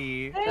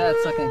crazy.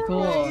 That's fucking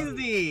cool.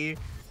 Crazy.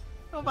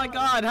 Oh my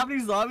god, how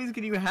many zombies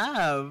can you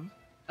have?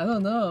 I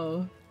don't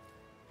know.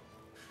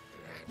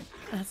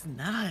 That's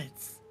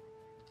nuts.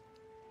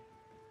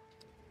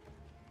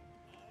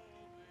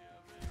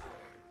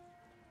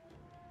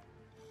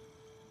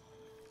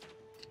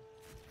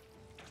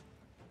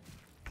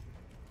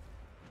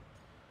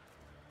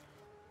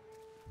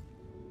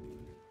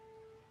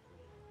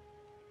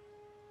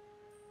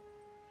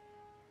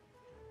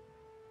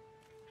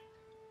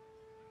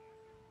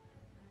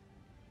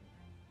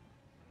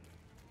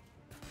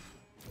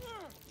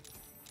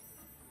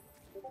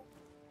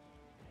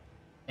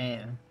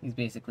 Damn, he's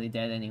basically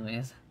dead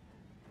anyways.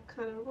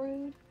 Kind of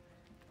rude.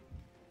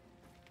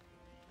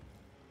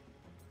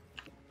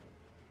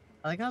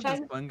 I like how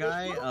this one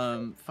guy,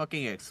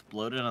 fucking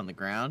exploded on the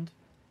ground.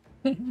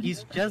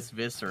 He's just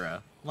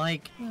Viscera.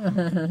 Like...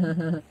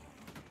 Nice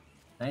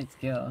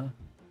kill.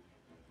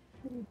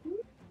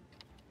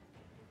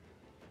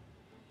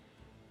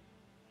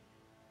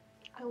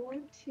 I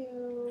want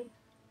to...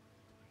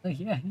 Oh,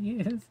 yeah, he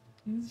is.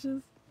 He's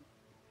just...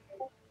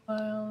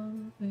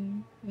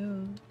 wilding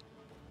you.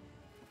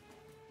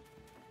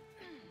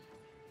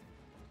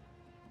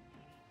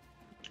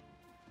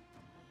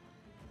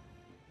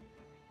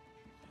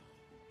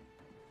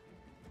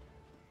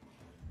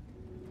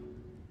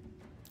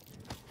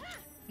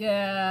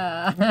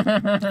 Yeah.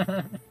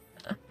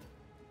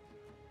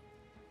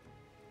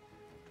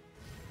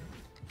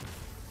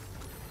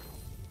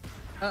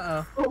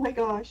 Uh-oh. Oh my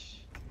gosh.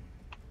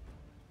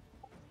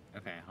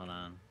 Okay, hold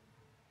on.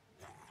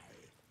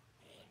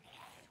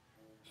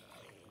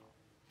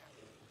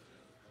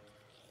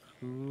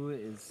 Who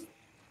is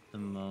the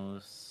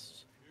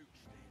most...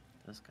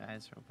 Those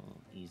guys are a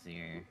little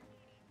easier.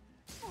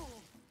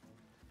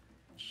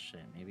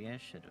 Shit, maybe I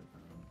should have...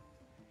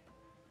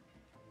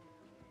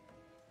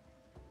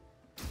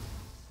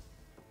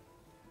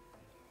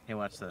 Hey,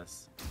 watch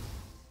this.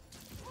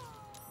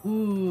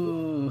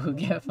 Ooh,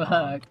 get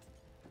fucked.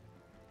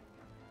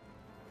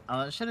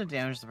 Oh, it should have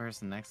damaged the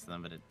person next to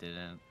them, but it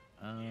didn't.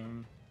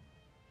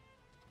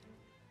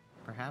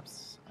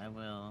 Perhaps I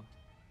will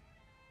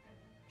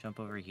jump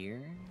over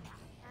here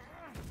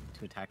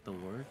to attack the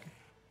warg.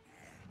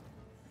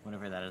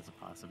 Whenever that is a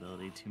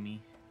possibility to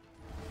me.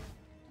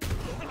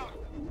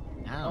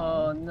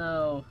 Ow. Oh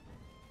no.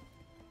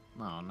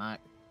 No, not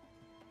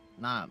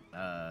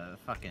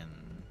fucking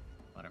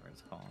whatever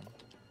it's called.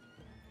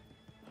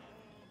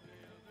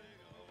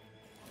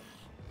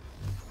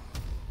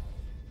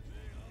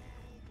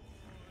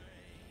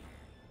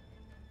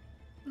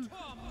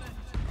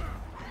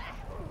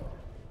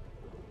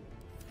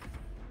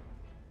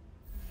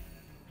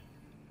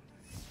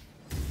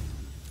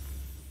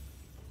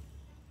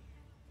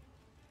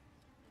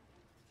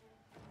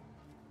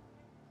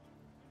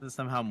 This is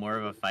somehow more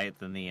of a fight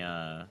than the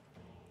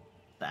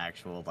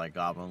actual like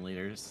goblin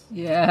leaders.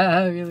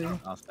 Yeah, really.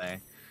 I'll say,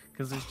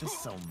 because there's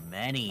just so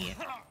many,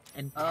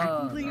 and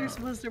technically you're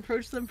supposed to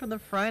approach them from the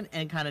front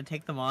and kind of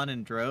take them on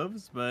in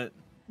droves, but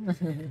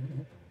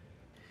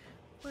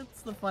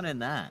what's the fun in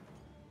that?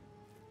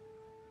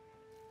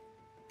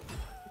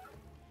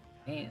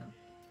 Damn.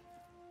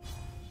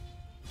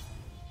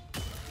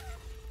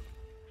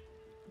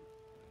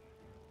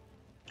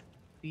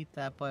 Beat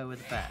that boy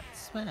with a bat.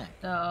 Smack.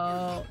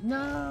 No,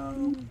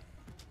 no.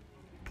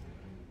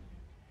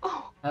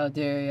 How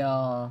dare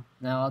y'all?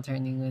 Now I'll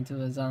turn you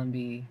into a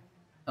zombie.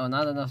 Oh,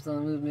 not enough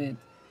zone movement.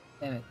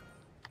 Damn it.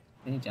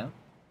 Can you jump?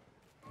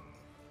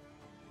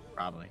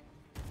 Probably.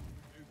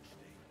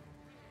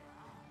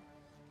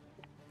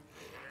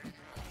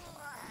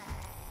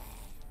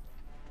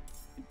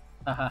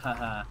 Ha ha ha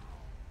ha.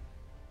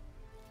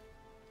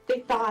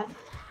 Big thought.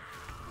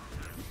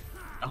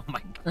 Oh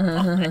my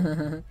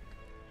god.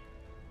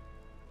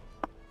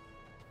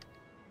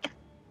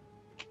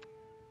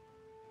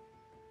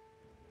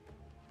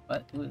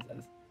 What? Who is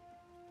this?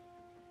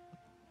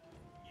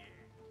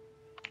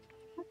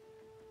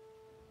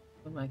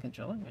 Who am I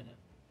controlling right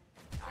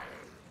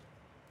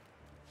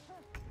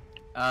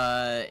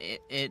now?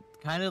 It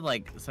kind of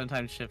like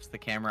sometimes shifts the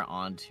camera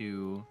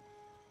onto,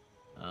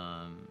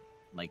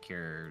 like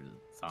your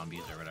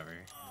zombies or whatever.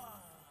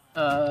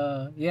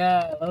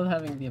 Yeah, I love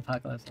having the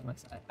apocalypse on my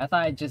side. I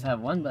thought I'd just have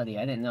one buddy.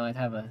 I didn't know I'd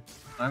have an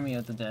army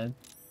of the dead.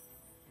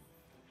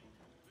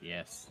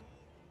 Yes.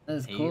 That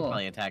is hey, cool. You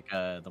probably attack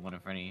the one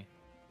in front of you.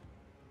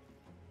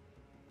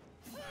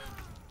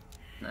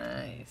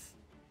 Nice.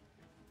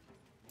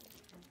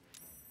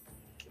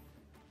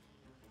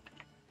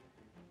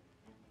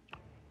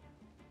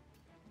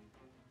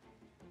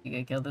 You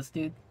gonna kill this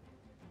dude?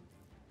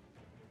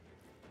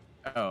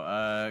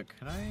 Oh,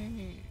 could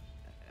I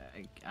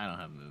don't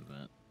have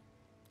movement.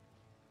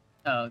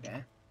 Oh,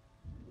 okay.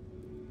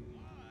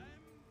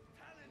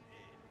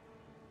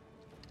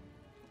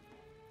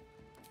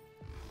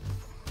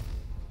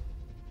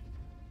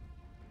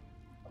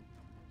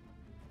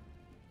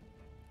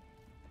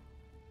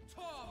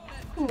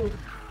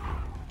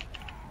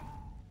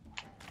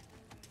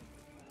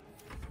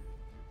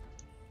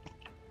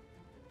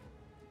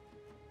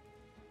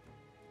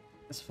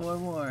 There's 4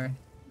 more.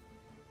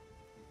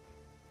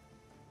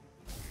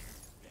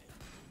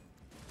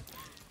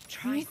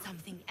 Try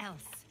something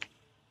else.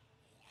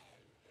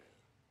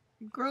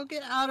 Girl,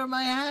 get out of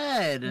my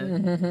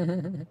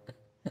head!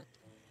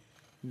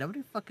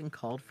 Nobody fucking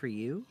called for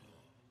you?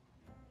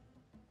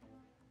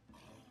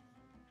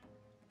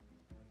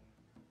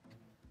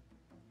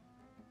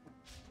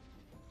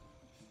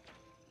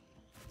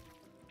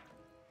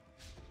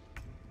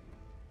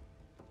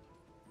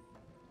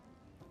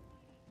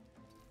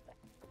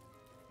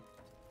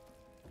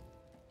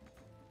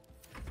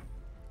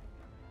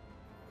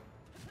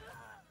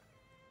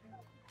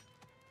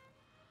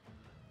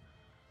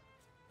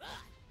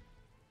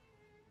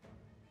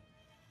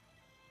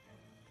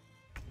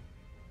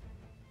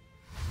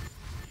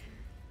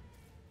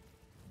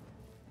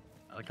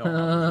 I like how all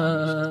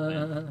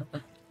the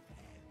zombies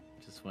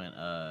just went,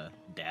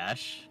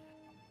 dash,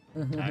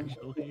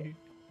 actually.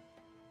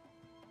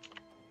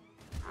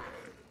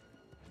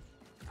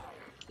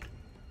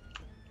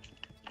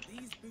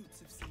 These boots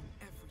have seen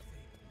everything.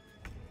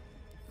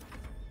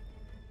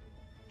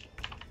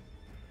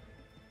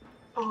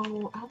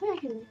 Oh, I don't think I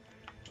can.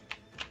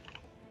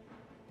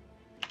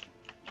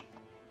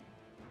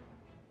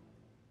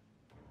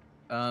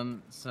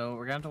 So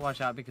we're gonna have to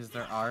watch out because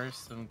there are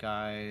some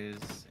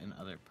guys in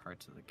other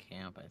parts of the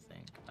camp, I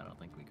think. I don't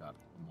think we got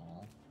them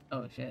all.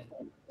 Oh shit.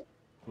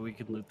 But we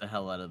could loot the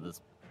hell out of this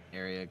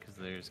area because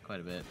there's quite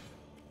a bit.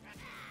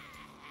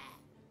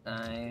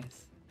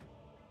 Nice.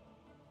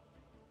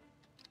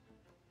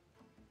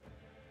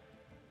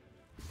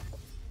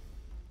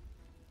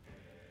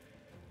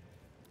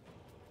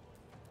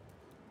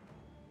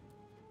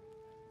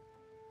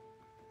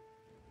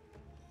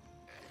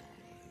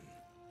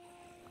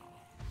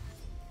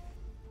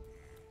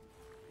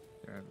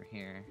 They're over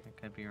here. I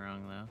could be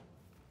wrong though.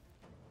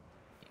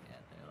 Yeah,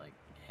 they're like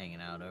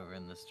hanging out over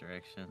in this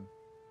direction.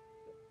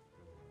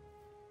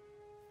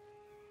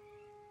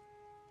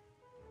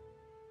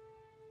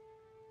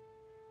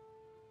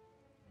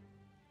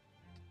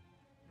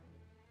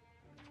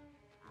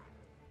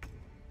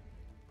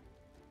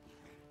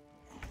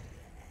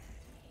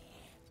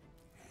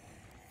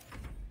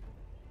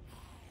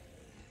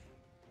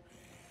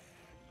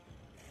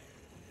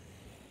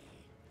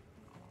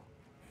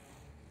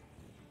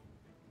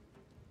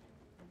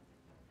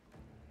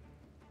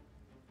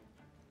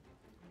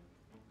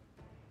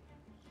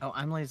 Oh,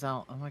 I'm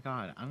Lae'zel. Oh my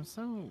god, I'm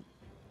so...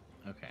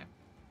 Okay.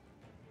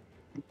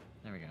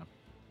 There we go.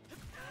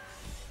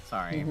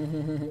 Sorry.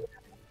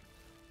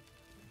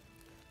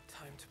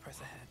 Time to press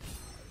ahead.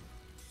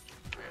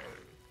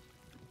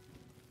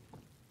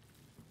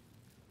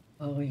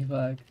 Holy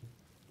fuck.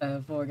 I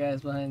have 4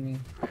 guys behind me.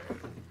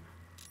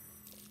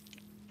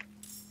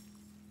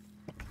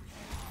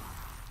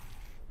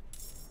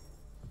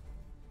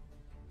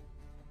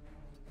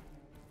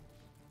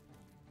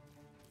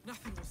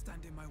 Nothing will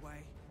stand in my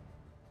way.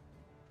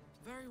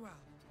 Very well.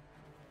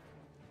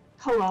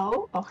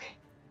 Hello? Okay.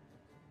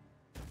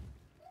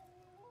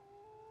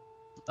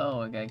 Oh,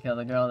 I gotta kill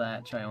the girl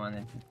that Troy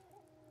wanted.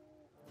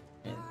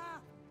 Yeah.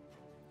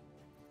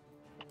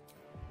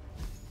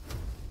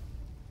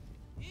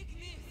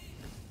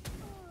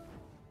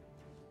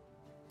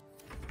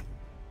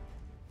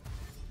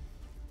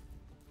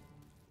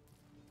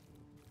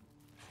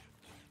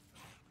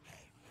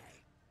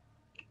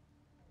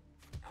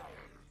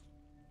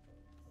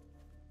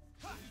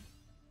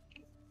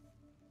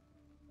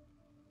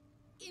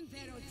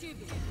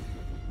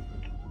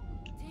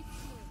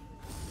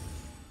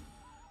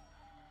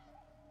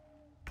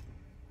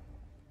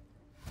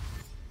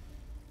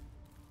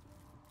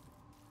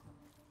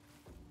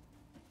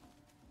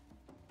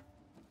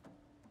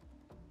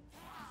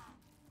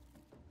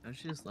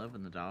 Don't you just love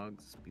when the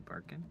dogs be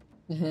barking?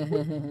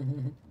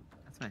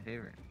 That's my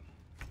favorite.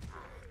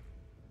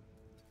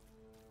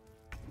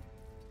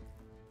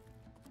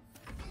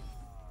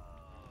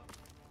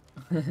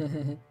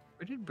 Where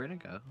did Brenna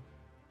go?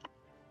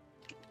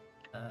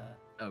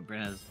 Oh,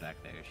 Brenna's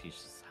back there. She's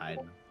just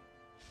hiding.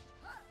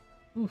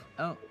 Oof.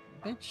 Oh,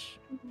 bitch.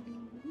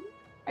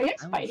 Are you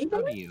guys fighting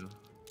them? You.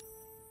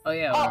 Oh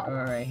yeah,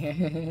 we're right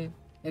here.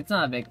 It's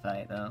not a big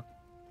fight though.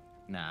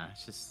 Nah,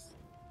 it's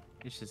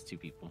just 2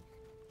 people.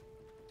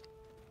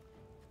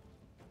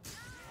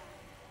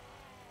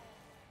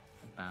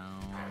 Bow.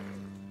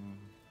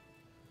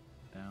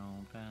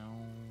 Bow, bow.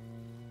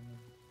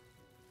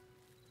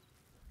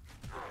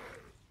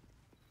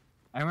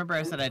 I remember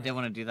I said I did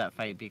want to do that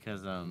fight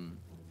because, Oh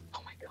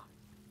my god.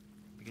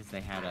 because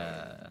they had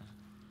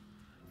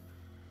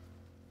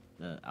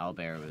the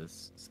owlbear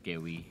was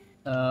scary.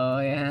 Oh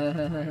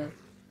yeah.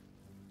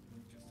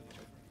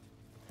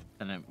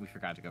 And then we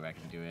forgot to go back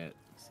and do it,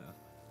 so.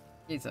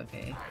 It's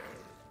okay.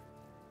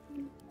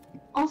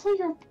 Also,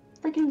 you're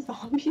freaking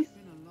zombies.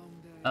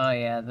 Oh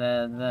yeah,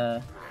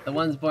 the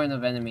ones born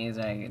of enemies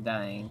are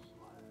dying.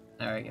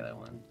 Not regular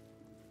ones.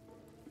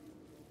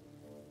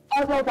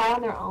 Oh, they'll die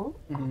on their own?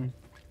 Mm-hmm.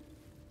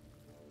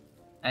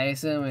 I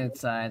assume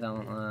it's I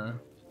don't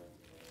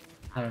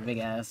have a big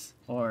ass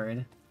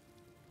horde.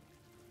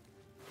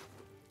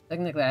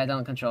 Technically, I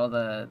don't control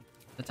the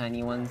The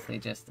tiny ones, they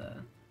just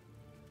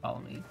follow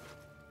me.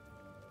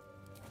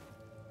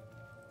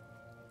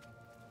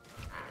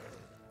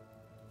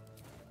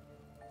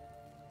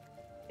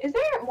 Is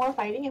there more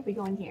fighting if we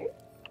go in here?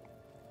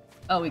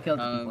 Oh, we killed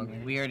the people in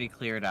there. We already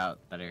cleared out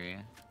that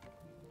area.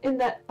 In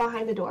the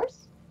behind the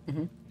doors?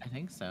 Mm-hmm. I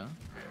think so.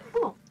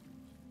 Oh.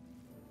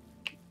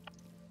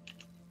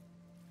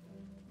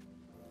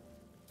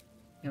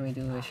 Can we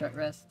do a short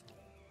rest?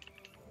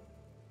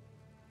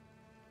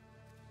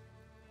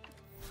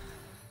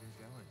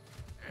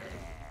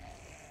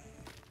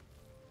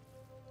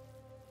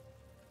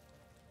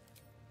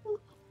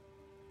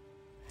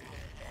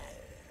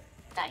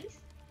 Nice.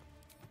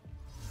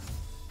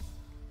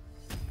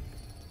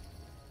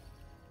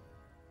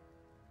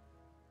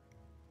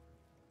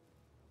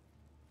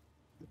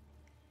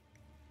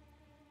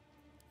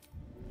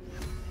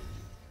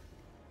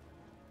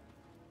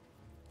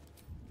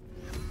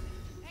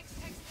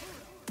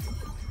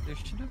 There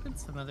should have been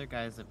some other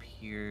guys up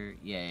here.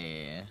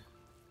 Yeah.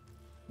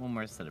 One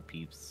more set of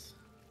peeps.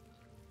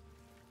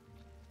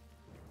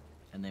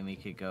 And then we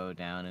could go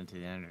down into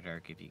the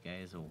Underdark if you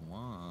guys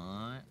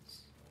want.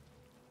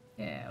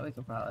 Yeah, we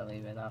could probably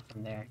leave it off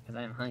from there, because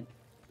I'm hungry.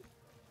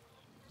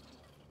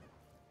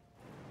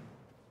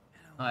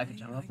 Oh, I could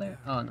jump up there?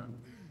 Oh, no.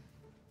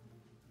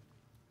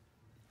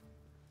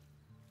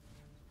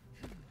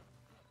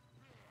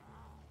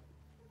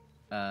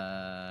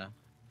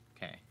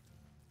 Okay.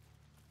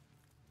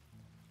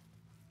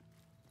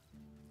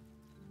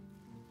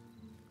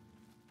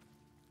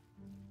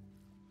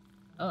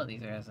 Oh,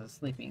 these are as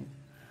sleeping.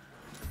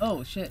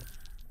 Oh, shit.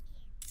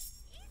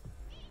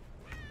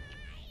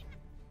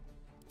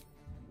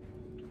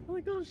 Oh my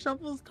god,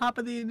 Shuffle's top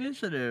of the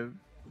initiative.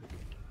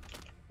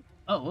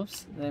 Oh,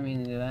 whoops. Didn't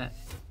mean to do that.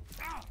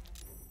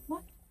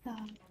 What the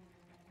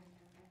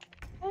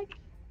heck?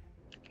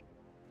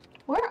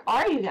 Where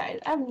are you guys?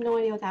 I have no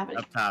idea what's happening.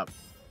 Up top.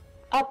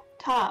 Up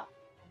top.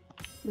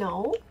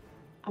 No.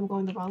 I'm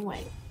going the wrong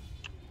way.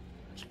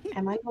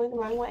 Am I going the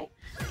wrong way?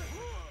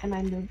 Am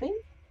I moving?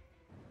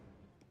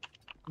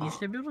 You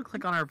should be able to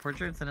click on our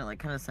portraits and it like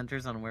kind of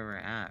centers on where we're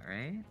at,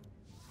 right?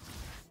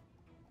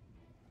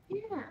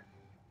 Yeah.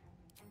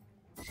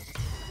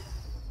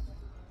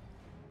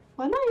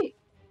 Why am I...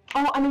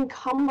 Oh, I'm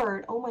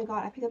encumbered. Oh my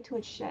god, I picked up too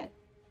much shit.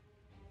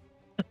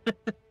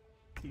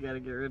 You gotta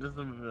get rid of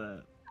some of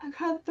that. I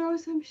gotta throw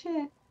some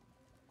shit.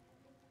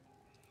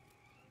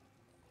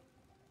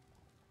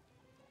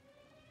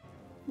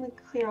 I'm gonna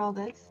clear all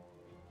this.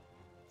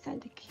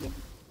 Send to queue.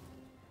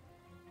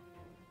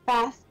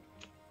 Fast.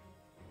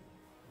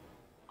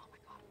 Oh my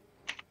god.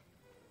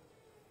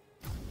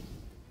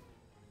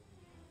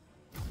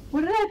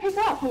 What did I pick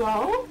up?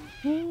 Hello?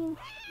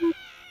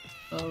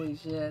 Holy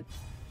shit.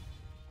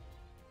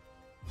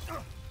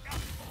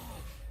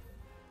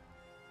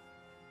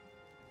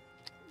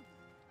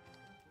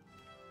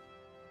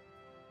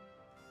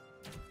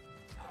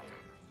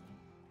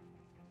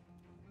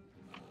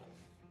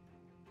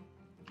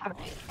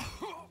 Alright.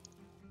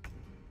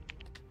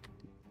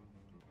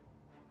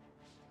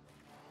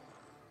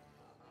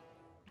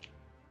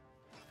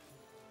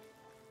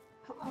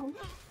 Hello?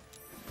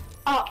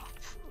 Oh!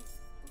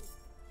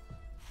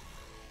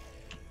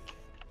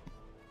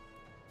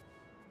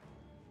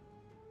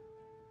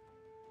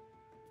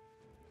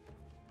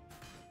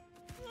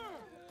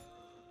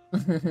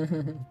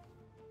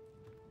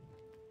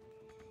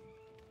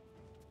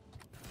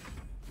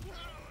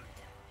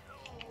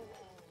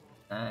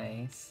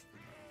 Nice.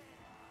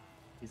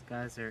 These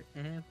guys are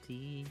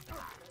empty. That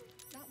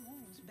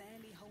wall's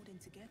barely holding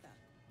together.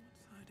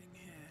 What's hiding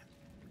here?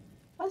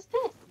 What's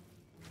this?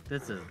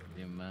 This isn't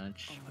too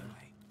much.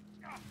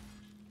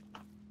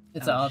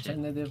 It's Oh, an shit,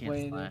 alternative can't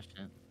way to... slash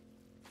it.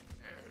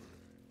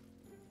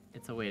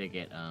 It's a way to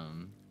get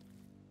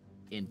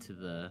into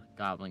the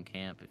goblin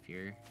camp if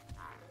you're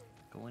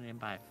going in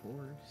by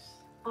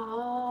force.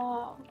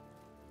 Oh.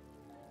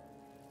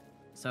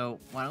 So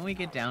why don't we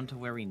get down to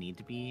where we need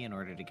to be in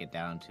order to get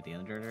down to the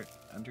Underdark,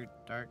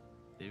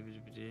 and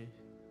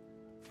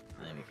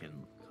then we can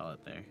call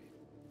it there.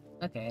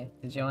 Okay,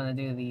 did you want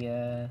to do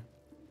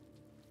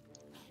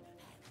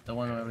the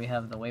one where we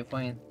have the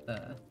waypoint?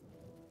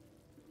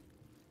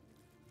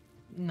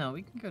 No,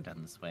 we can go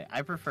down this way.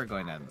 I prefer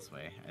going down this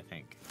way, I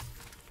think.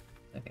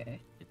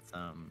 Okay. It's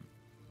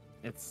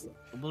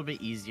a little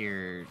bit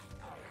easier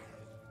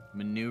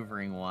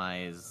maneuvering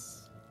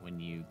wise when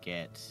you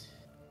get...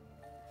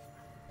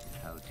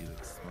 How to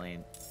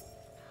explain?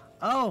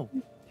 Oh,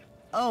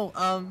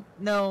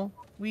 no,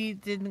 we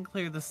didn't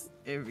clear this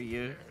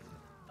area.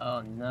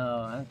 Oh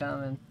no, I'm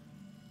coming.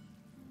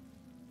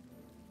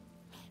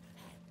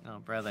 Oh,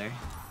 brother.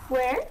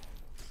 Where?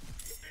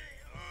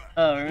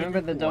 Oh,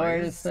 remember the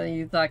doors that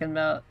you talking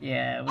about?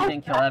 Yeah, we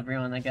didn't kill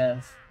everyone, I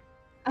guess.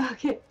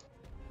 Okay.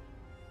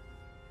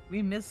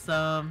 We missed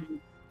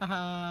some.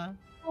 Haha.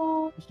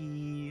 Oh.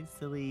 Silly.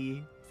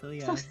 Silly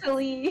So ass.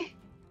 silly.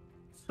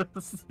 So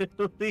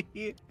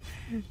silly.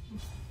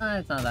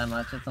 It's not that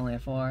much, it's only a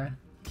 4.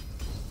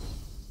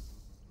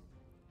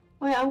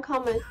 Wait, I'm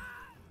coming.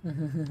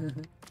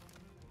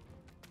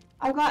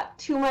 I've got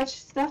too much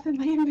stuff in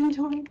my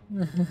inventory.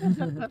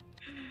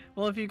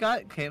 Well, if you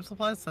got camp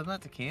supplies, send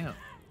that to camp,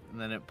 and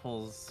then it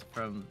pulls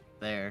from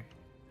there.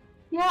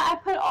 Yeah, I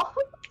put all.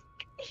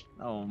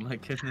 Oh my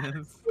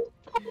goodness.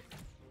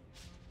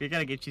 We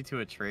gotta get you to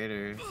a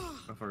trader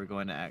before we go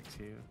into Act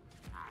 2.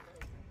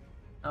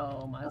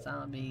 Oh, my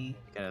zombie. You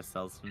gotta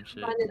sell some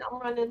shit. I'm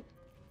running.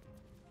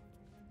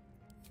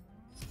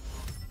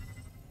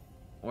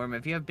 Or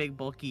if you have big,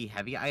 bulky,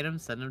 heavy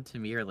items, send them to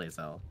me or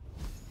Lae'zel.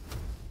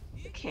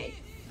 Okay.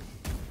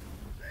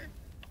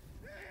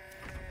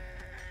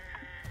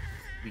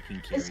 We can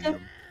It's carry just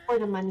them. for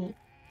the money.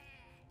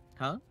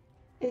 Huh?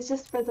 It's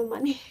just for the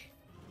money.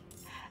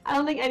 I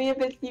don't think any of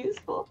it's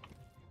useful.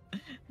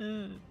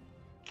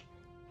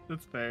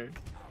 That's fair.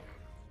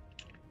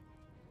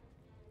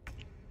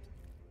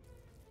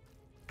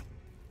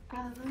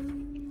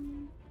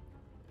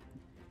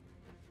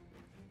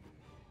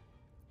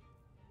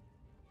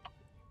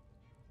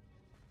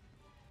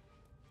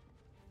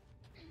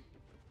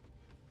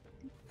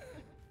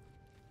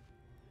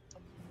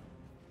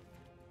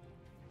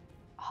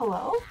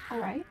 Hello?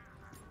 Alright.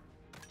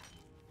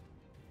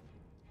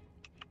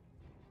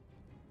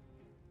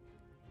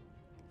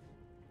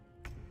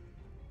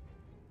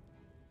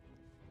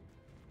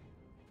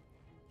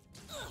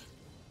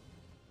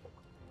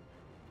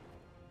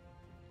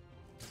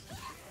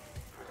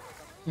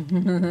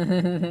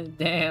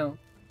 Damn.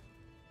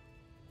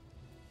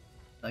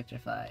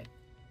 Electrified.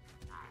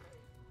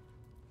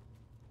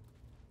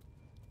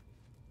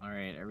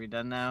 Alright, are we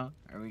done now?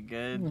 Are we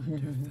good? The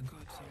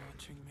gods are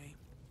watching me.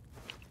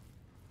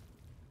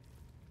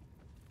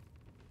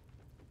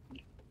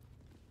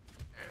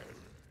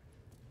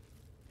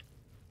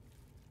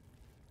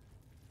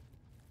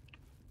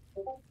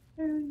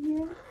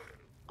 Yeah.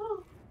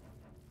 Oh.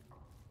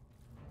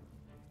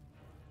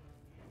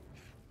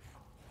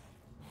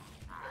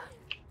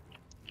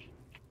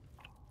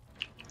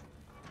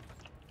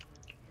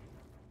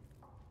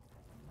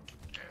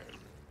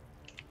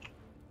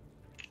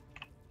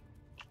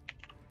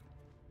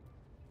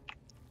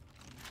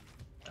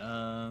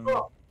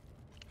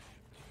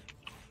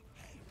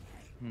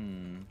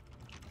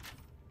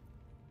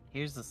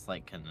 Here's a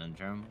slight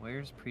conundrum.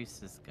 Where's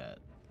Priestess Gut?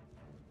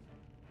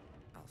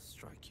 I'll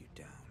strike you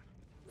down.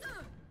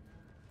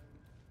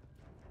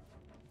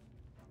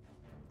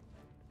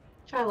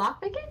 Should I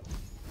lockpick it?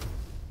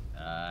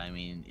 I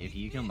mean, if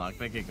you can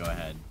lockpick it, go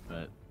ahead,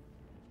 but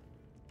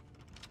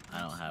I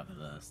don't have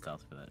the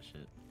stealth for that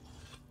shit.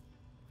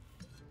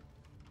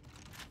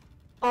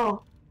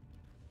 Oh.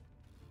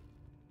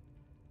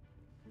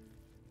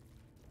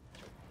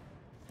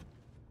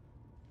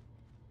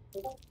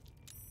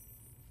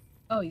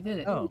 Oh, you did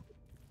it. Oh.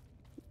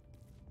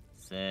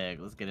 Sick.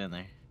 Let's get in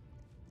there.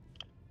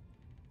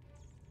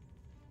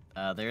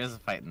 There is a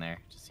fight in there,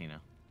 just so you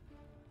know.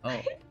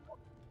 Oh.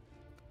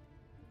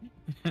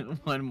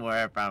 One more,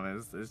 I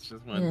promise. It's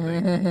just one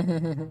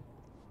thing.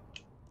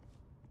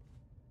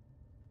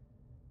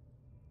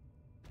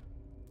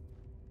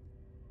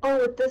 Oh,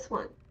 with this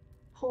one.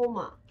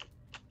 Homa.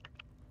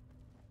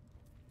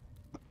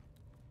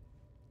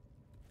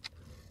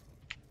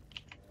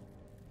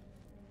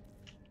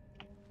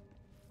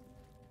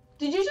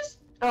 Did you just...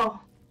 Oh.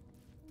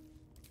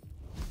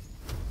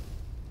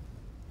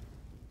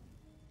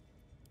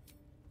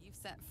 You've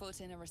set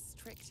foot in a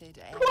restricted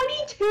area.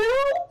 22?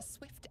 A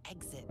swift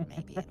exit may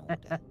be in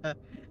order.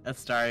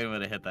 Astarion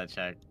would have hit that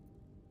check.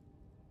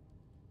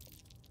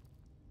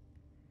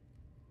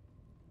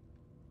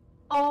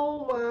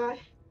 Oh my.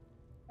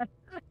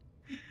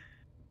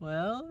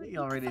 Well,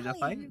 y'all ready to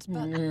fight?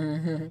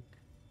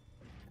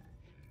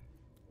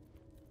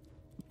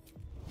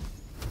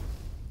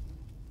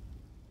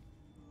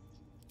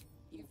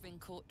 You've been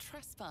caught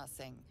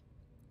trespassing.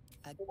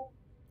 I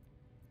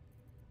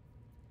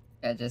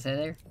just hit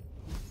her.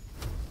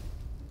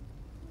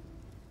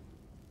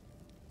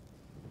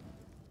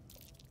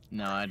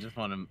 No, I just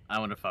want to. I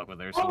want to fuck with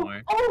her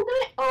somewhere.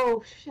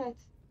 Oh, shit.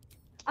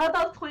 I thought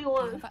that was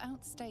 21. You've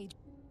outstayed.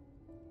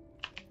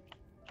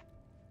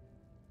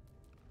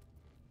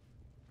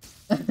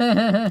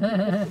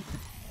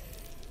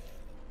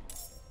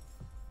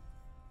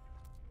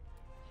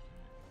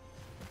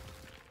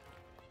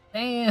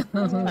 Damn.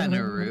 That's kind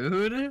of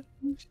rude.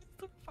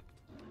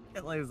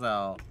 Get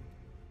Lae'zel.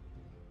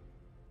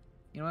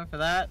 You know what? For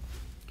that,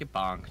 get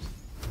bonked.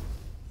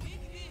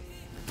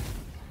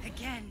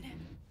 Again.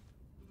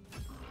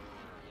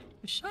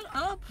 Shut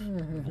up,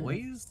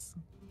 boys.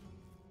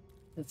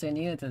 It's a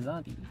new to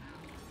zombie.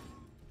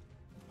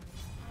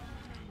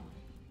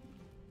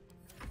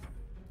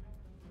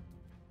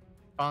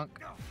 Bonk.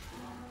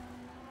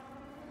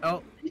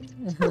 Oh.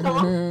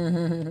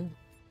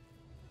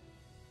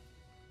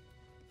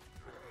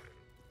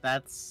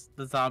 That's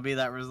the zombie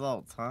that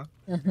results, huh?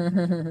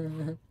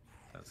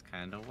 That's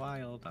kind of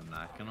wild. I'm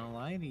not gonna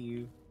lie to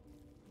you.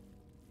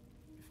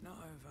 If not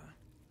over,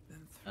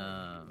 then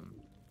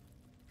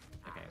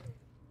Okay.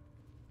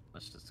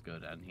 Let's just go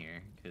down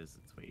here because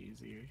it's way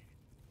easier.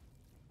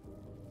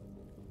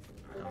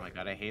 Oh my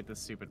god, I hate this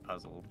stupid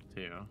puzzle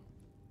too.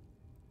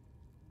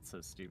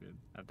 so stupid.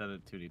 I've done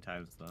it too many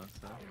times though, so.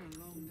 It's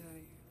been a long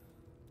day.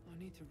 I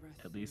need to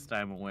rest. At least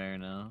I'm aware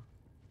now.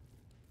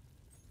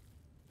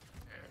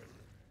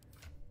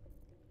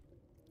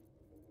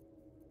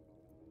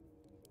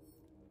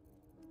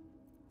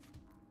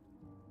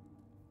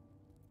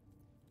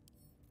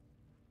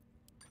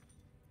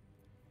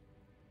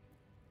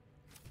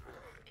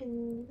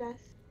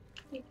 Investigation.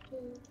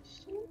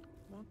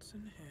 What's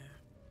in here?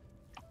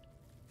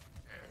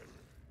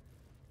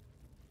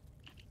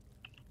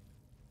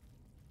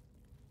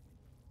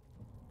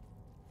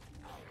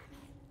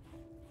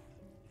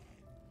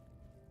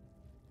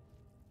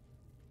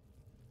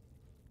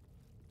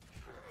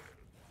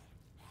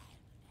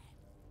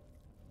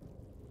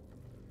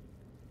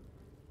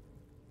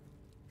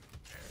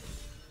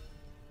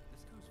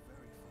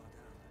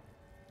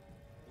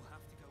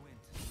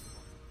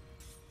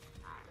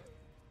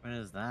 What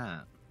is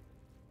that?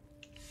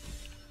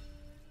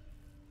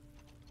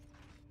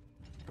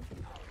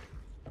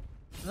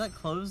 Does that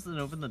close and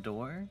open the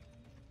door?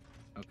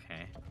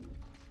 Okay.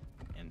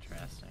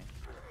 Interesting.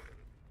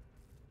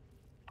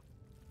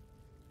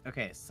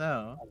 Okay,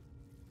 so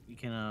we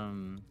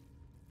can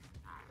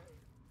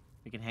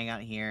hang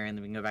out here and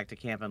then we can go back to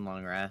camp and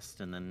long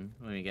rest, and then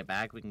when we get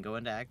back we can go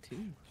into Act 2.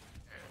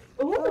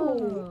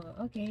 Oh,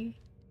 okay.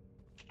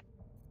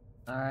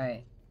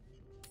 Alright.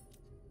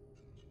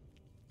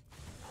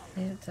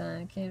 Camp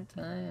time, camp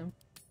time.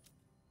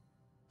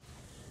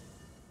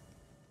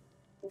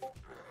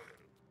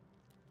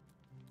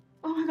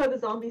 Oh my god, the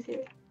zombies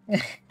here.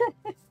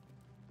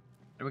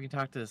 Or we can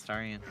talk to the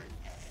Astarion.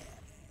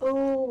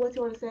 Oh, what do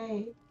you want to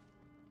say?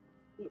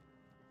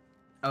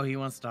 Oh, he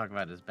wants to talk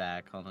about his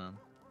back. Hold on.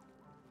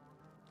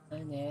 My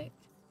neck.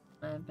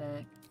 My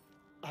back.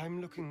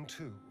 I'm looking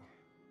too,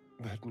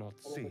 but not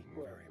seeing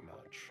very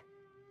much.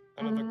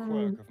 Another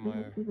quirk of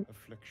my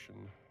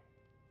affliction.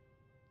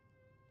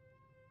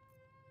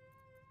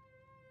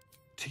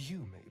 To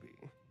you, maybe.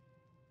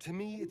 To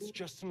me, it's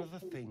just another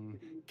thing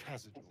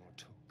Cazador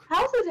took.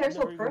 How is his hair so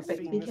Never even perfect?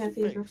 seen He his can't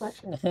see his face.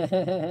 reflection.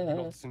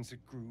 Not since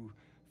it grew.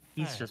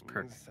 He's just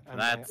fangs perfect. And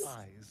That's my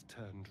eyes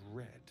turned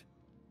red.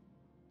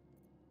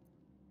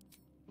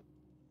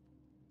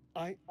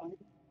 I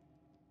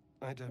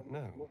don't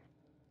know.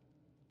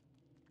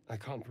 I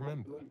can't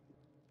remember.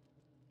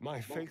 My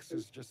face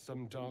is just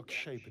some dark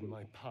shape in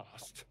my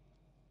past.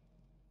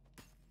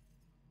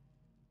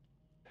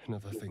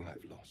 Another thing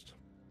I've lost.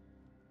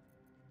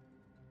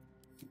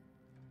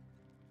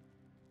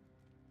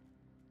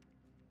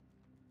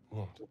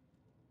 What?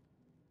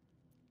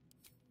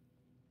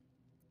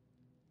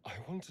 I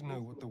want to know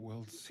what the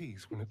world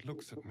sees when it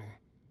looks at me.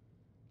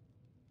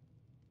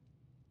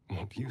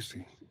 What you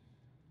see.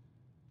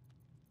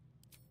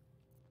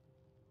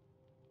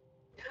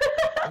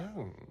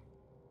 Oh.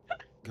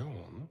 Go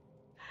on.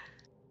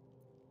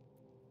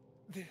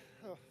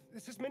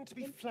 This is meant to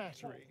be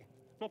flattery,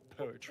 not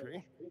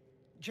poetry.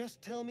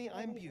 Just tell me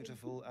I'm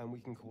beautiful and we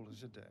can call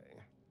it a day.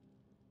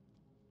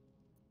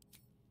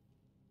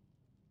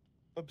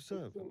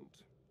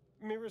 Observant.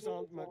 Mirrors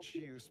aren't much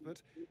use,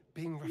 but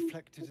being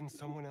reflected in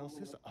someone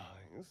else's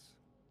eyes?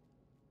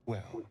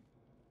 Well,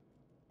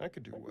 I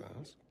could do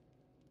worse.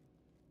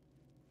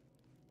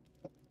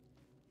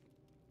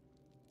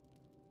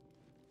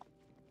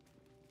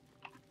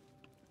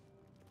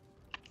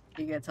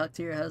 You gotta talk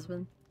to your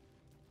husband?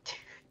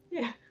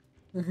 Yeah.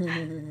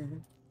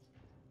 The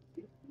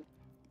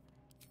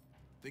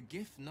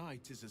Gift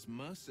Knight is as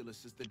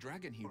merciless as the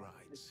dragon he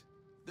rides.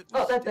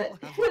 Oh, that's it.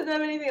 He doesn't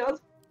have anything else.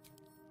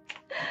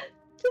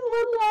 Just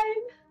one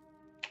line.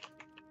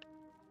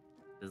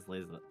 Is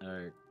Laser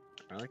or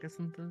Garlic or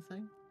something to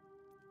say?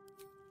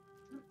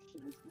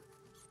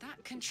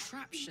 That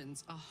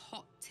contraption's a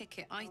hot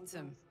ticket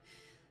item.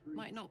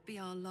 Might not be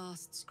our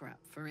last scrap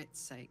for its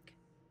sake.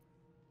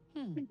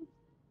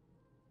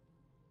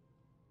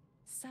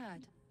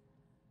 Sad.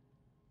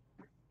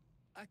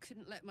 I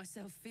couldn't let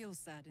myself feel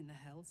sad in the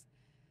Hells.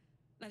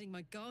 Letting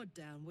my guard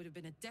down would have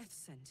been a death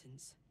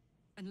sentence.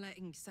 And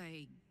letting,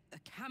 say, a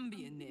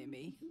Cambion near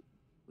me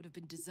would have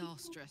been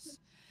disastrous.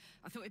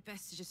 I thought it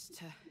best to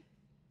just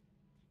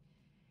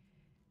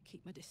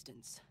keep my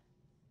distance.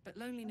 But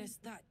loneliness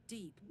that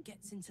deep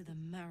gets into the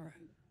marrow.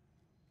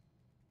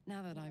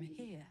 Now that I'm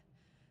here,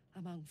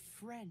 among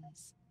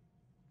friends,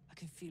 I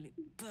can feel it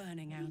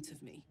burning out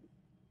of me.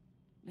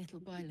 Little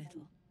by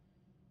little,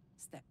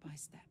 step by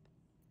step.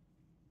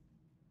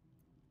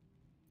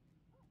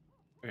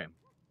 Okay.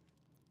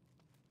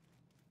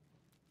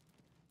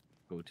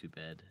 Go to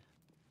bed.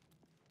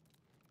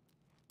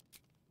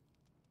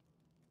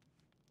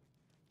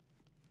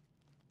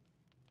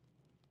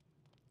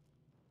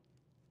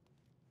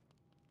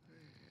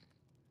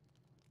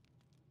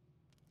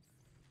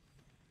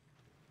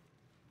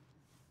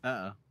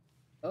 Uh-oh.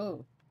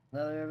 Oh,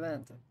 another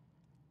event.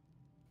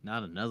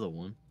 Not another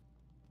one.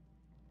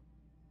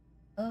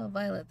 Oh,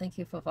 Violet, thank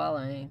you for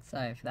following.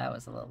 Sorry if that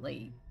was a little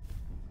late.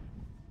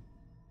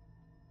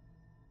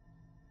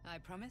 I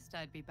promised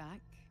I'd be back.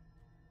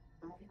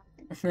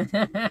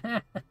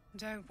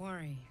 Don't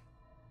worry.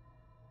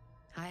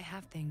 I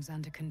have things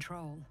under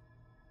control.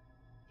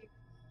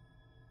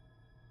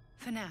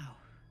 For now.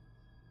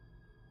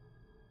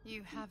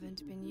 You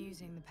haven't been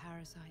using the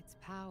parasite's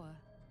power.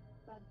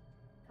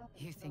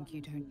 You think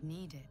you don't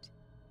need it.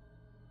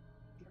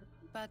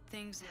 But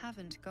things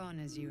haven't gone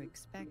as you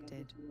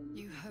expected.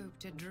 You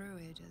hoped a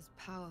druid as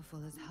powerful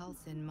as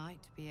Halsin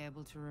might be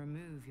able to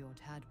remove your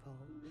tadpole.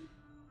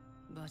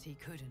 But he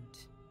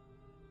couldn't.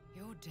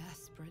 You're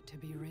desperate to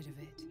be rid of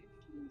it.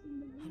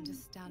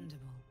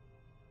 Understandable.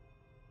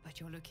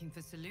 But you're looking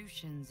for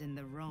solutions in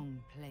the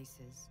wrong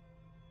places.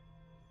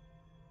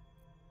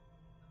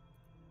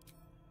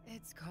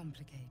 It's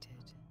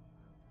complicated.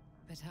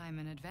 But I'm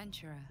an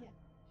adventurer.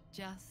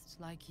 Just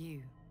like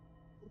you.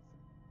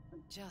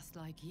 Just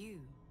like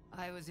you,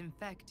 I was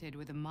infected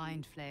with a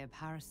Mind Flayer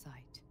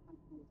parasite.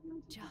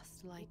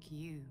 Just like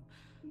you,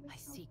 I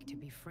seek to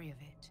be free of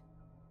it.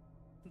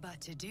 But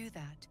to do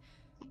that,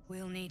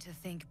 we'll need to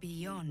think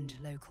beyond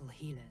local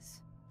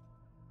healers.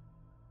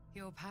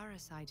 Your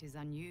parasite is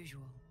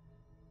unusual.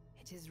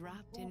 It is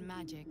wrapped in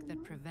magic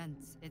that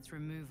prevents its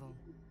removal.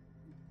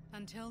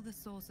 Until the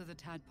source of the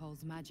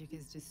tadpole's magic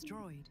is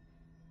destroyed,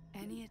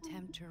 any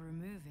attempt to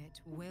remove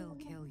it will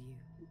kill you.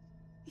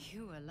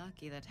 You were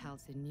lucky that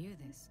Halsin knew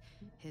this.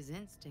 His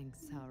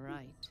instincts are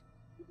right.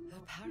 The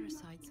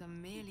parasites are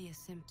merely a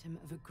symptom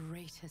of a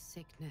greater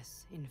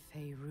sickness in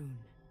Faerun.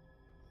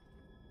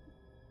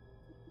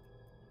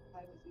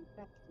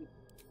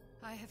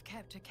 I have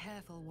kept a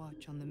careful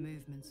watch on the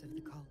movements of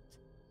the cult.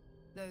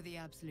 Though the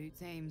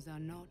Absolute's aims are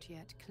not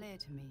yet clear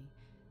to me,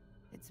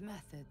 its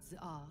methods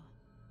are.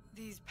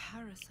 These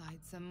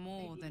parasites are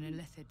more than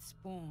illithid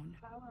spawn.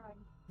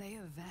 They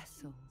are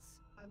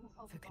vessels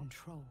for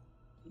control.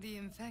 The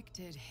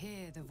infected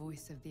hear the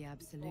voice of the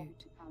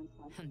Absolute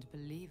and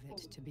believe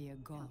it to be a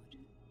god.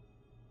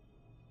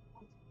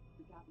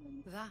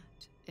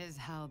 That is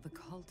how the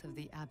cult of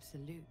the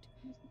Absolute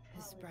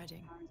is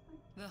spreading.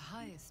 The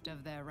highest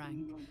of their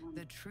rank,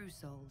 the True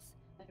Souls,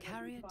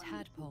 carry a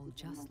tadpole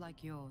just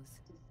like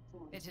yours.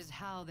 It is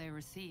how they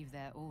receive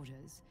their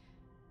orders.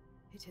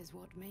 It is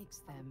what makes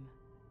them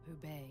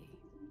obey.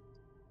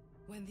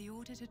 When the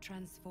order to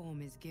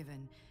transform is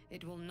given,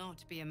 it will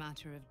not be a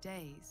matter of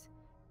days.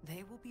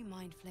 They will be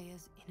Mind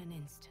Flayers in an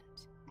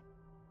instant.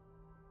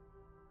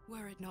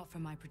 Were it not for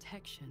my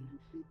protection,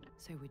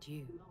 so would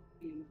you.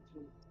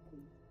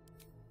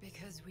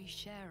 Because we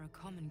share a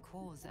common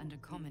cause and a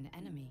common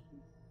enemy.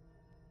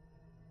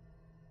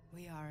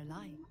 We are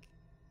alike,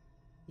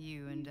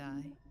 you and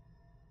I.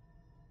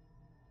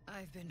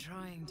 I've been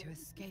trying to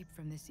escape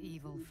from this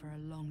evil for a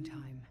long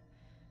time.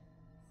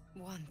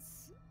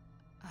 Once,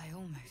 I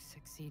almost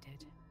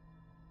succeeded.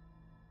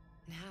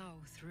 Now,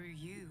 through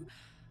you,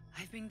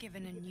 I've been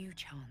given a new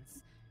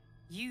chance.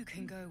 You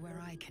can go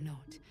where I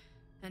cannot,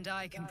 and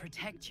I can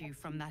protect you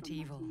from that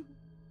evil.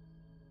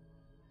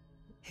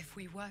 If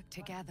we work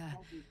together,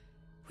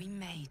 we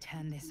may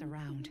turn this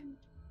around.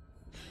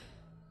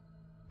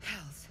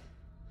 Hells,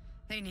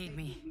 they need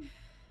me.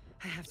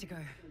 I have to go.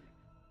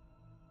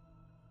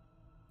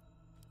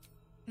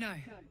 No,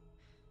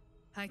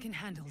 I can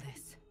handle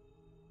this.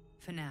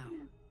 For now.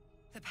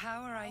 The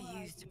power I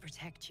used to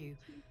protect you,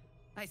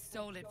 I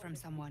stole it from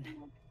someone.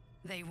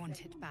 They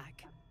want it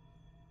back.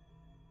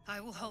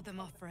 I will hold them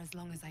off for as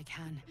long as I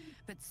can,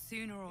 but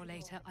sooner or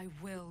later I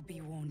will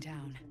be worn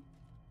down.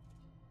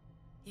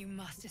 You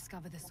must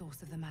discover the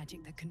source of the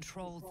magic that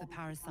controls the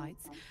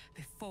parasites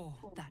before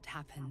that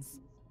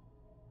happens.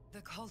 The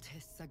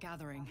cultists are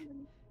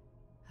gathering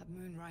at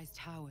Moonrise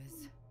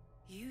Towers.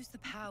 Use the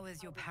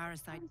powers your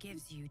parasite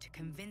gives you to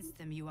convince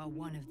them you are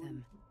one of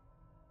them.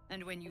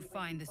 And when you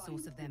find the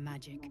source of their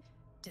magic,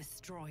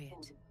 destroy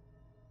it.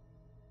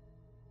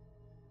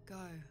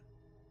 Go.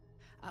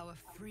 Our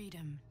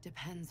freedom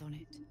depends on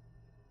it.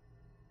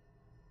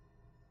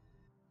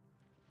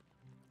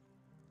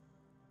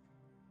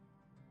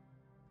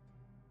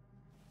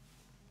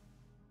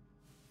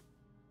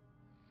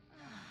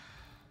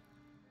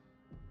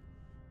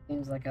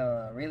 Seems like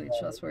a really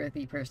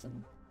trustworthy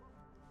person.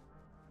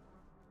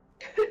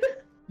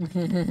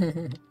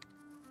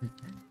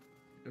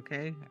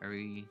 Okay, are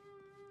we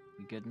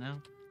good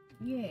now?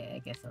 Yeah,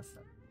 I guess I'll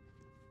stop.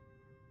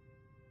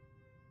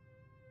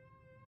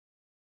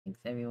 Thanks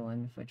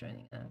everyone for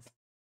joining us.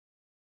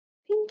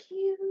 Thank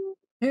you.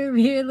 Her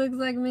beard looks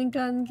like mint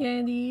cotton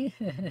candy.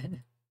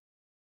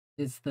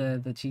 It's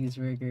the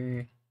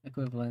cheeseburger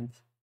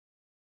equivalent.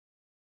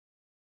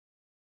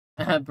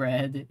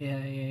 Bread.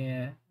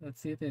 Yeah.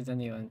 Let's see if there's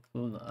anyone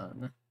cool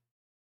on.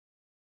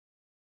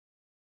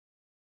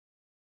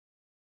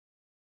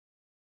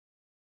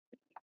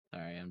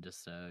 Sorry, I'm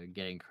just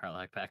getting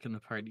Karlach back in the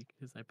party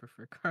because I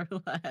prefer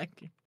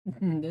Karlach.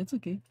 That's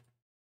okay.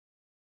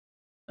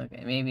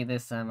 Okay, maybe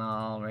this time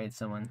I'll raid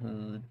someone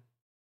who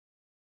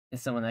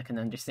is someone I can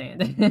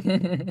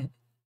understand.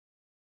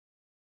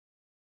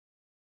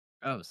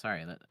 Oh,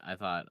 sorry. I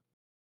thought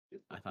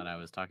I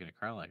was talking to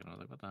Karlach, and I was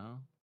like, "What the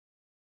hell?"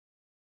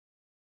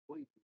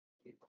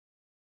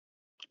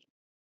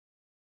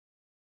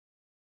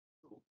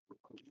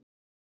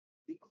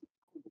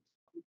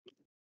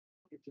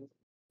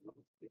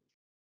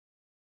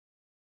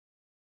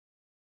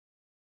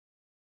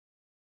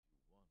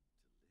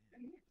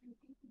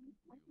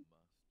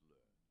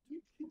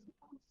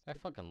 I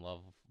fucking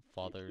love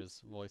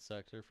Father's voice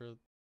actor for.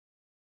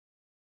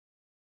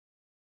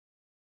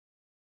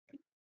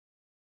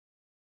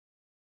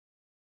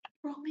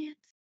 Romance.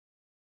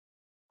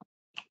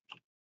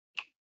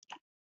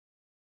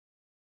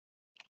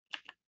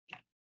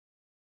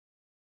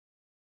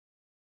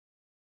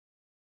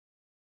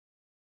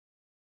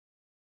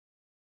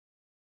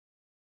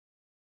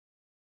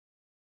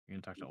 You're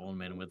gonna talk to Old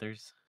Man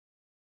Withers?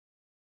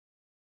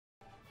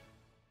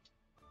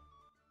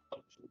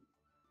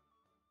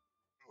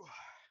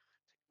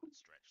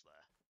 Stretch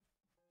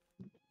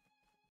there.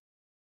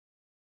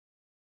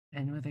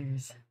 And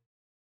Withers.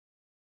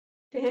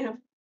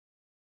 Damn.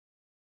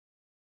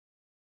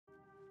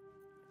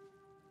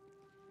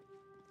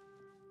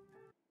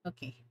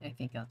 Okay, I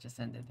think I'll just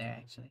end it there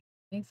actually.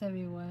 Thanks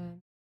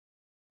everyone.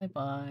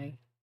 Bye-bye.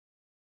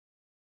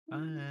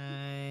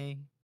 Bye.